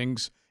more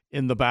things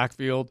in the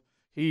backfield.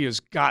 He has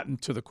gotten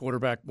to the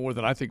quarterback more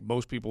than I think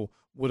most people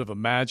would have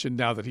imagined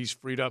now that he's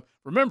freed up.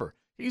 Remember,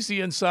 he's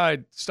the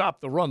inside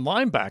stop-the-run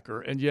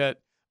linebacker, and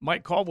yet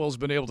Mike Caldwell's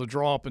been able to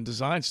draw up and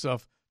design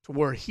stuff to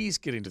where he's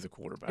getting to the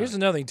quarterback. Here's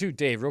another thing, too,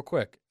 Dave, real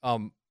quick.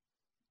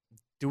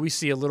 Do we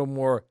see a little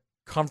more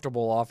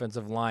comfortable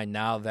offensive line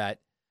now that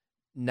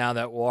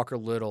Walker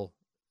Little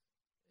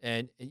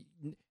and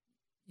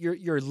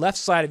your left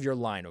side of your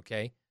line,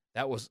 okay,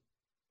 that was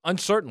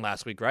uncertain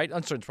last week, right?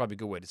 Uncertain's probably a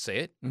good way to say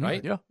it,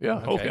 right? Yeah.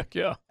 Okay. Oh, heck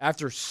yeah.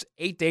 After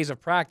 8 days of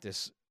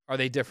practice, are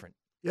they different?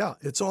 Yeah,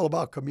 it's all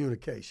about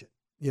communication.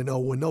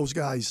 When those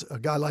guys, a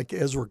guy like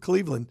Ezra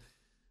Cleveland,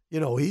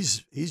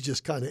 he's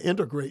just kind of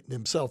integrating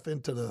himself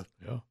into the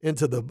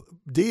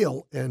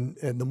deal, and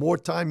the more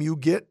time you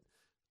get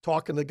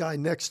talking to the guy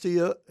next to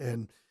you,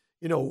 and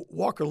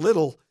Walker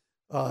Little,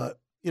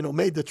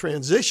 made the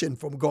transition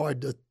from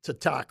guard to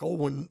tackle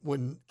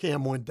when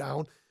Cam went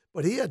down,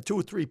 but he had 2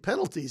 or 3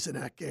 penalties in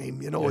that game.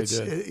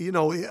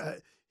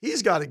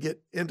 He's got to get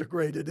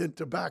integrated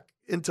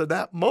into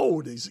that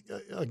mode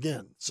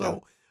again.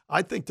 So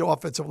I think the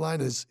offensive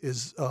line is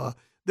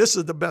this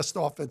is the best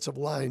offensive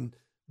line,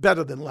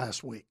 better than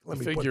last week. Let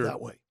me put it that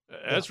way.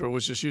 Ezra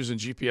was just using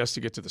GPS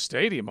to get to the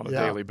stadium on a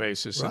daily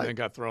basis, and then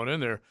got thrown in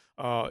there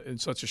in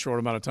such a short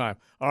amount of time.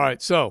 All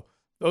right, so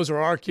those are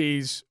our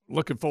keys.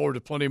 Looking forward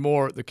to plenty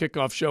more. The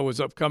kickoff show is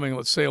upcoming.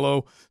 Let's say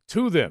hello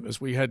to them as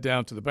we head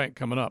down to the bank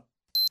coming up.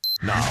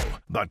 Now,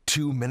 the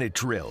 2-minute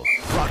drill,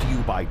 brought to you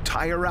by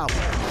Tire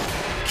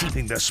Outlet.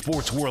 Keeping the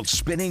sports world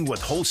spinning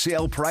with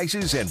wholesale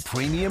prices and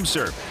premium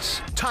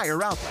service.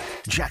 Tire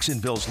Outlet,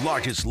 Jacksonville's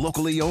largest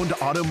locally owned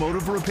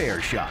automotive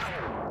repair shop.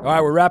 All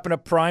right, we're wrapping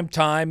up prime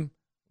time.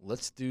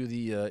 Let's do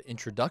the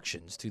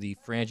introductions to the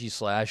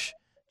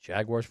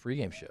Frangie/Jaguars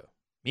pregame show.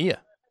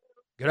 Mia,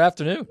 good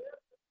afternoon.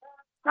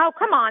 Oh,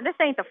 come on. This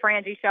ain't the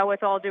Frangie show,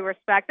 with all due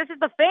respect. This is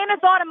the Famous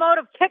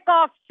Automotive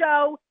Kickoff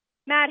Show.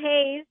 Matt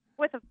Hayes,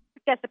 with a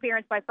guest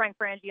appearance by Frank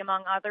Frangie,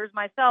 among others.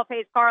 Myself,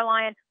 Hayes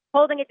Carline,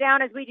 holding it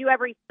down as we do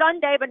every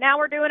Sunday, but now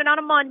we're doing it on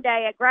a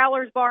Monday at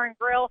Growler's Bar and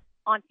Grill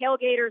on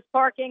Tailgaters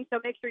Parking. So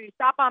make sure you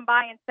stop on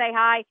by and say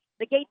hi.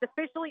 The gates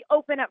officially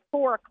open at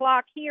 4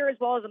 o'clock here, as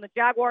well as on the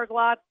Jaguars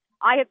lot.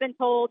 I have been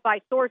told by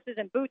sources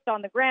and boots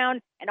on the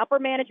ground and upper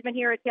management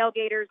here at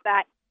Tailgaters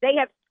that they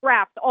have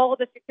scrapped all of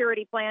the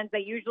security plans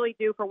they usually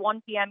do for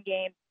 1 p.m.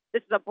 games.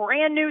 This is a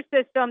brand new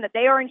system that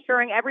they are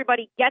ensuring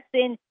everybody gets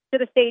in to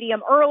the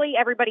stadium early.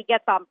 Everybody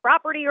gets on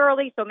property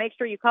early, so make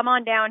sure you come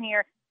on down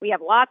here. We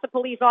have lots of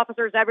police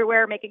officers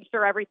everywhere making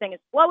sure everything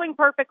is flowing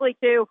perfectly,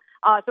 too.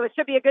 So it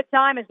should be a good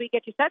time as we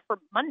get you set for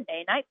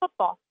Monday Night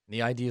Football.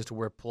 The idea is to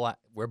wear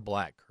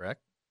black, correct?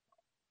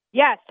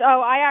 Yes.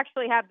 Oh, I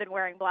actually have been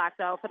wearing black,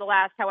 though, for the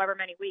last however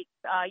many weeks.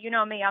 You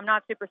know me. I'm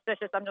not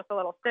superstitious. I'm just a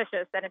little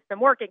stitious, and it's been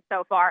working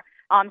so far.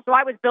 So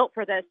I was built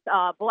for this.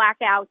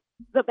 Blackout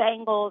the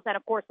Bengals, and,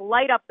 of course,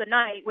 light up the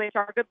night, which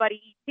our good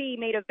buddy E.T.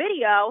 made a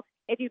video.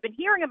 If you've been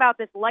hearing about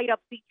this light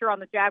up feature on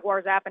the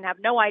Jaguars app and have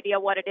no idea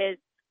what it is,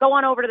 go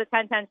on over to the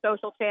 1010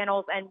 social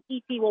channels, and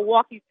E.T. will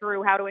walk you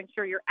through how to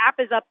ensure your app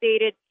is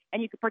updated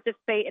and you can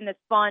participate in this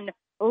fun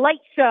light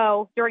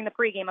show during the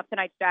pregame of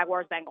tonight's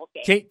Jaguars-Bengals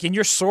game. Can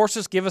your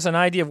sources give us an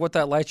idea of what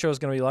that light show is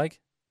going to be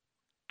like?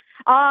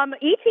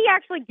 E.T.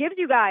 actually gives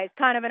you guys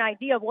kind of an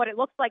idea of what it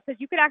looks like,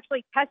 because you could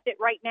actually test it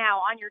right now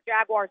on your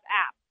Jaguars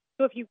app.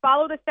 So if you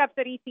follow the steps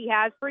that E.T.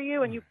 has for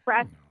you and you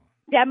press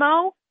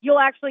demo, you'll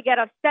actually get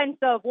a sense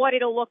of what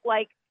it'll look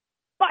like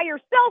by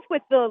yourself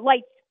with the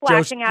lights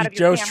flashing out of your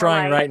camera. Joe's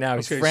trying right now.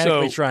 He's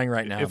frantically trying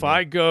right now. If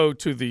I go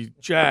to the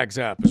Jags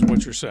app, is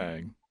what you're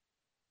saying?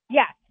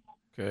 Yes.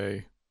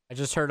 Okay. I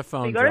just heard a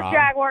phone you go to the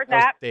Jaguars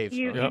app.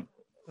 Yep.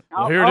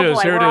 Oh, Well, here it is.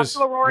 Boy, here it we're is.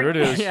 off to a roaring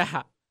Here it is.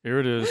 Yeah. Here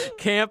it is.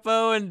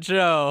 Campo and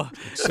Joe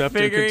Accept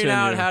figuring and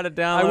out continue. how to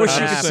download. I wish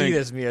you an could app. see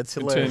this, Mia. It's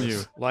hilarious.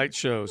 Continue. Light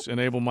shows.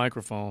 Enable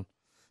microphone.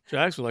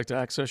 Jags would like to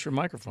access your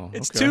microphone.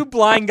 It's okay. two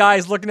blind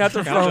guys looking at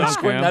their Countdown phones,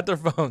 squinting cam. at their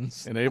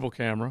phones. Enable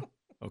camera.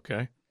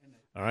 Okay.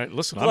 All right.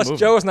 Listen, Plus, I'm moving.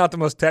 Joe is not the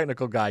most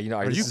technical guy. You know,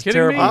 Are this you is kidding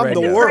terrible me? I'm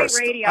radio. the worst.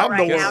 Great radio I'm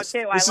right the now, worst. too.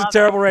 This I is love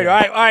terrible it. radio.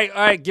 All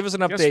right. Give us an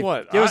Guess update.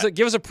 what?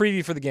 Give us a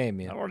preview for the game,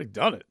 Mia. I've already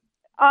done it.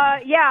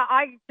 Yeah,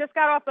 I just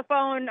got off the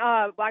phone.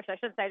 Well, actually, I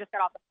shouldn't say I just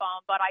got off the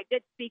phone, but I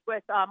did speak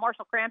with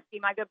Marshall Kramsky,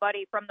 my good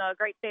buddy from the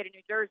great state of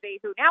New Jersey,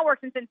 who now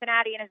works in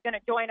Cincinnati and is going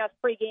to join us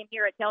pregame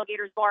here at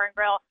Tailgaters Bar and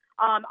Grill.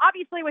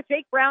 Obviously, with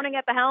Jake Browning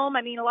at the helm,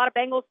 I mean, a lot of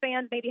Bengals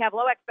fans maybe have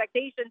low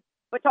expectations,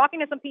 but talking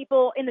to some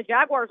people in the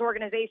Jaguars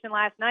organization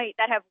last night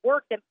that have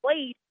worked and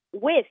played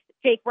with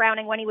Jake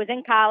Browning when he was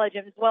in college,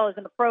 as well as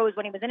in the pros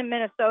when he was in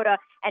Minnesota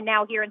and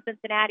now here in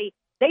Cincinnati,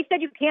 they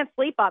said you can't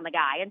sleep on the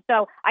guy. And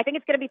so I think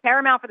it's going to be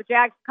paramount for the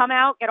Jags to come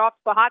out, get off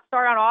to a hot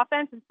start on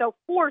offense, and so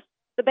force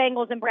the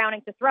Bengals and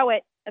Browning to throw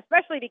it,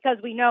 especially because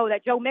we know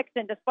that Joe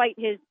Mixon, despite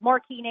his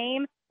marquee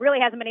name, really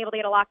hasn't been able to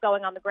get a lot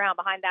going on the ground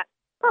behind that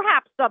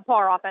perhaps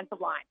subpar offensive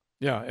line.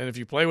 Yeah, and if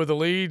you play with the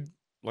lead,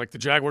 like the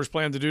Jaguars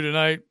plan to do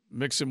tonight,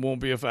 Mixon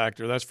won't be a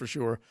factor. That's for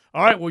sure.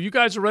 All right, well, you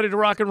guys are ready to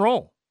rock and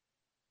roll.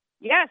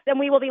 Yes, and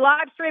we will be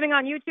live streaming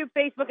on YouTube,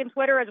 Facebook, and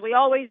Twitter as we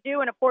always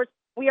do. And, of course,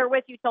 we are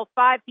with you till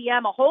 5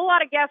 p.m. A whole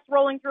lot of guests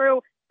rolling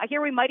through. I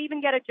hear we might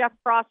even get a Jeff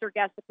Prosser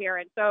guest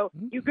appearance. So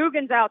you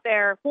Googans out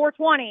there,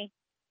 420.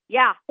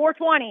 Yeah,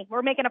 420.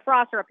 We're making a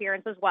Prosser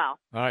appearance as well.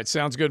 All right,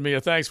 sounds good,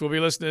 Mia. Thanks. We'll be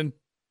listening.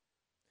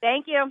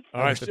 Thank you.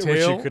 All right, I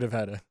wish you could have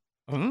had a.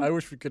 I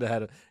wish we could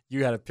have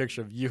had a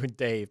picture of you and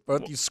Dave.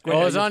 Both you squint.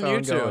 Oh, it's on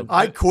YouTube. Going,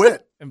 I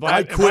quit. And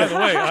by the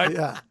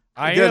way,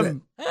 I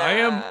Did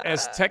am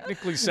as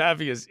technically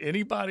savvy as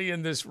anybody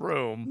in this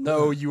room.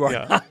 No, you are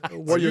not.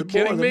 Well, Are you you're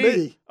kidding more than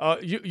me?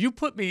 me. You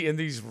put me in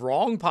these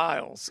wrong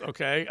piles,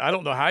 okay? I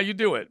don't know how you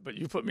do it, but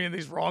you put me in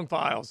these wrong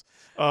piles.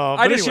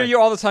 I just hear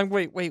you all the time.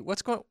 Wait,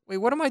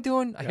 what am I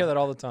doing? I hear that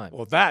all the time.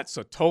 Well, that's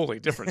a totally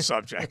different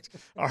subject.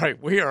 All right,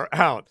 we are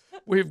out.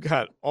 We've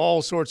got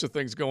all sorts of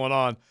things going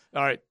on.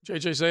 All right,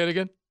 JJ, say it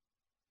again.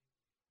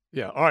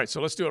 Yeah, all right,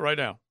 so let's do it right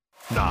now.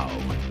 Now,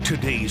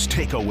 today's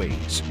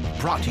takeaways,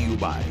 brought to you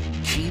by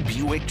Key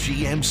Buick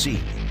GMC,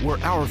 where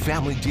our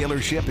family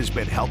dealership has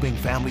been helping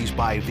families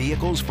buy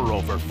vehicles for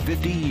over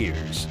 50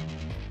 years.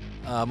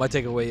 My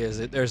takeaway is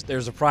that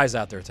there's a prize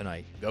out there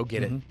tonight. Go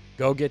get it.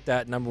 Go get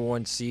that number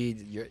 1 seed.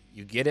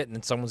 You get it, and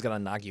then someone's going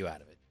to knock you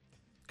out of it.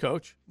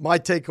 Coach? My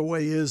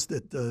takeaway is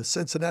that the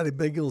Cincinnati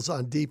Bengals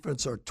on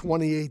defense are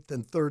 28th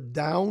in third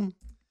down.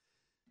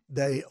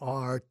 They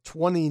are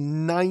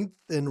 29th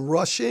in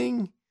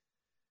rushing.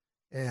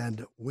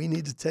 And we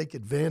need to take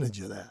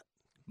advantage of that.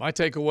 My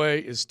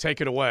takeaway is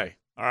take it away,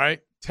 all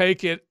right?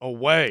 Take it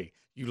away.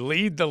 You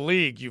lead the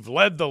league. You've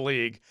led the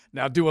league.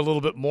 Now do a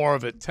little bit more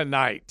of it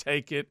tonight.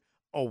 Take it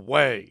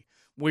away.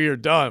 We are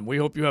done. We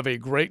hope you have a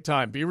great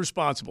time. Be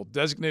responsible.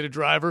 Designated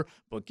driver,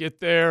 but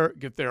get there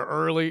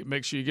early.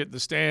 Make sure you get in the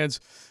stands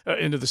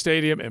into the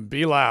stadium and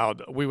be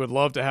loud. We would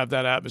love to have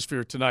that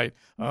atmosphere tonight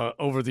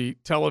over the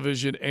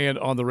television and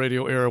on the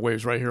radio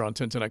airwaves right here on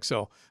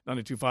 1010XL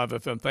 92.5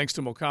 FM. Thanks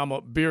to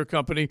Mokama Beer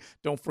Company.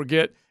 Don't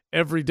forget,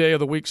 every day of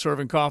the week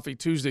serving coffee,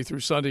 Tuesday through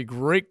Sunday.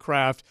 Great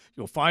craft.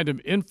 You'll find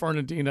them in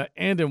Fernandina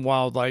and in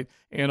Wildlight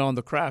and on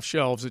the craft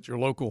shelves at your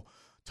local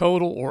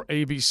Total or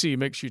ABC.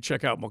 Make sure you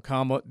check out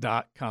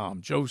Mokama.com.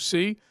 Joe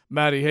C.,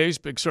 Matty Hayes,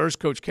 Big Sirs,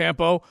 Coach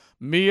Campo,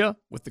 Mia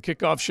with the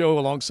kickoff show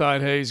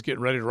alongside Hayes,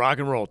 getting ready to rock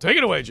and roll. Take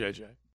it away, JJ.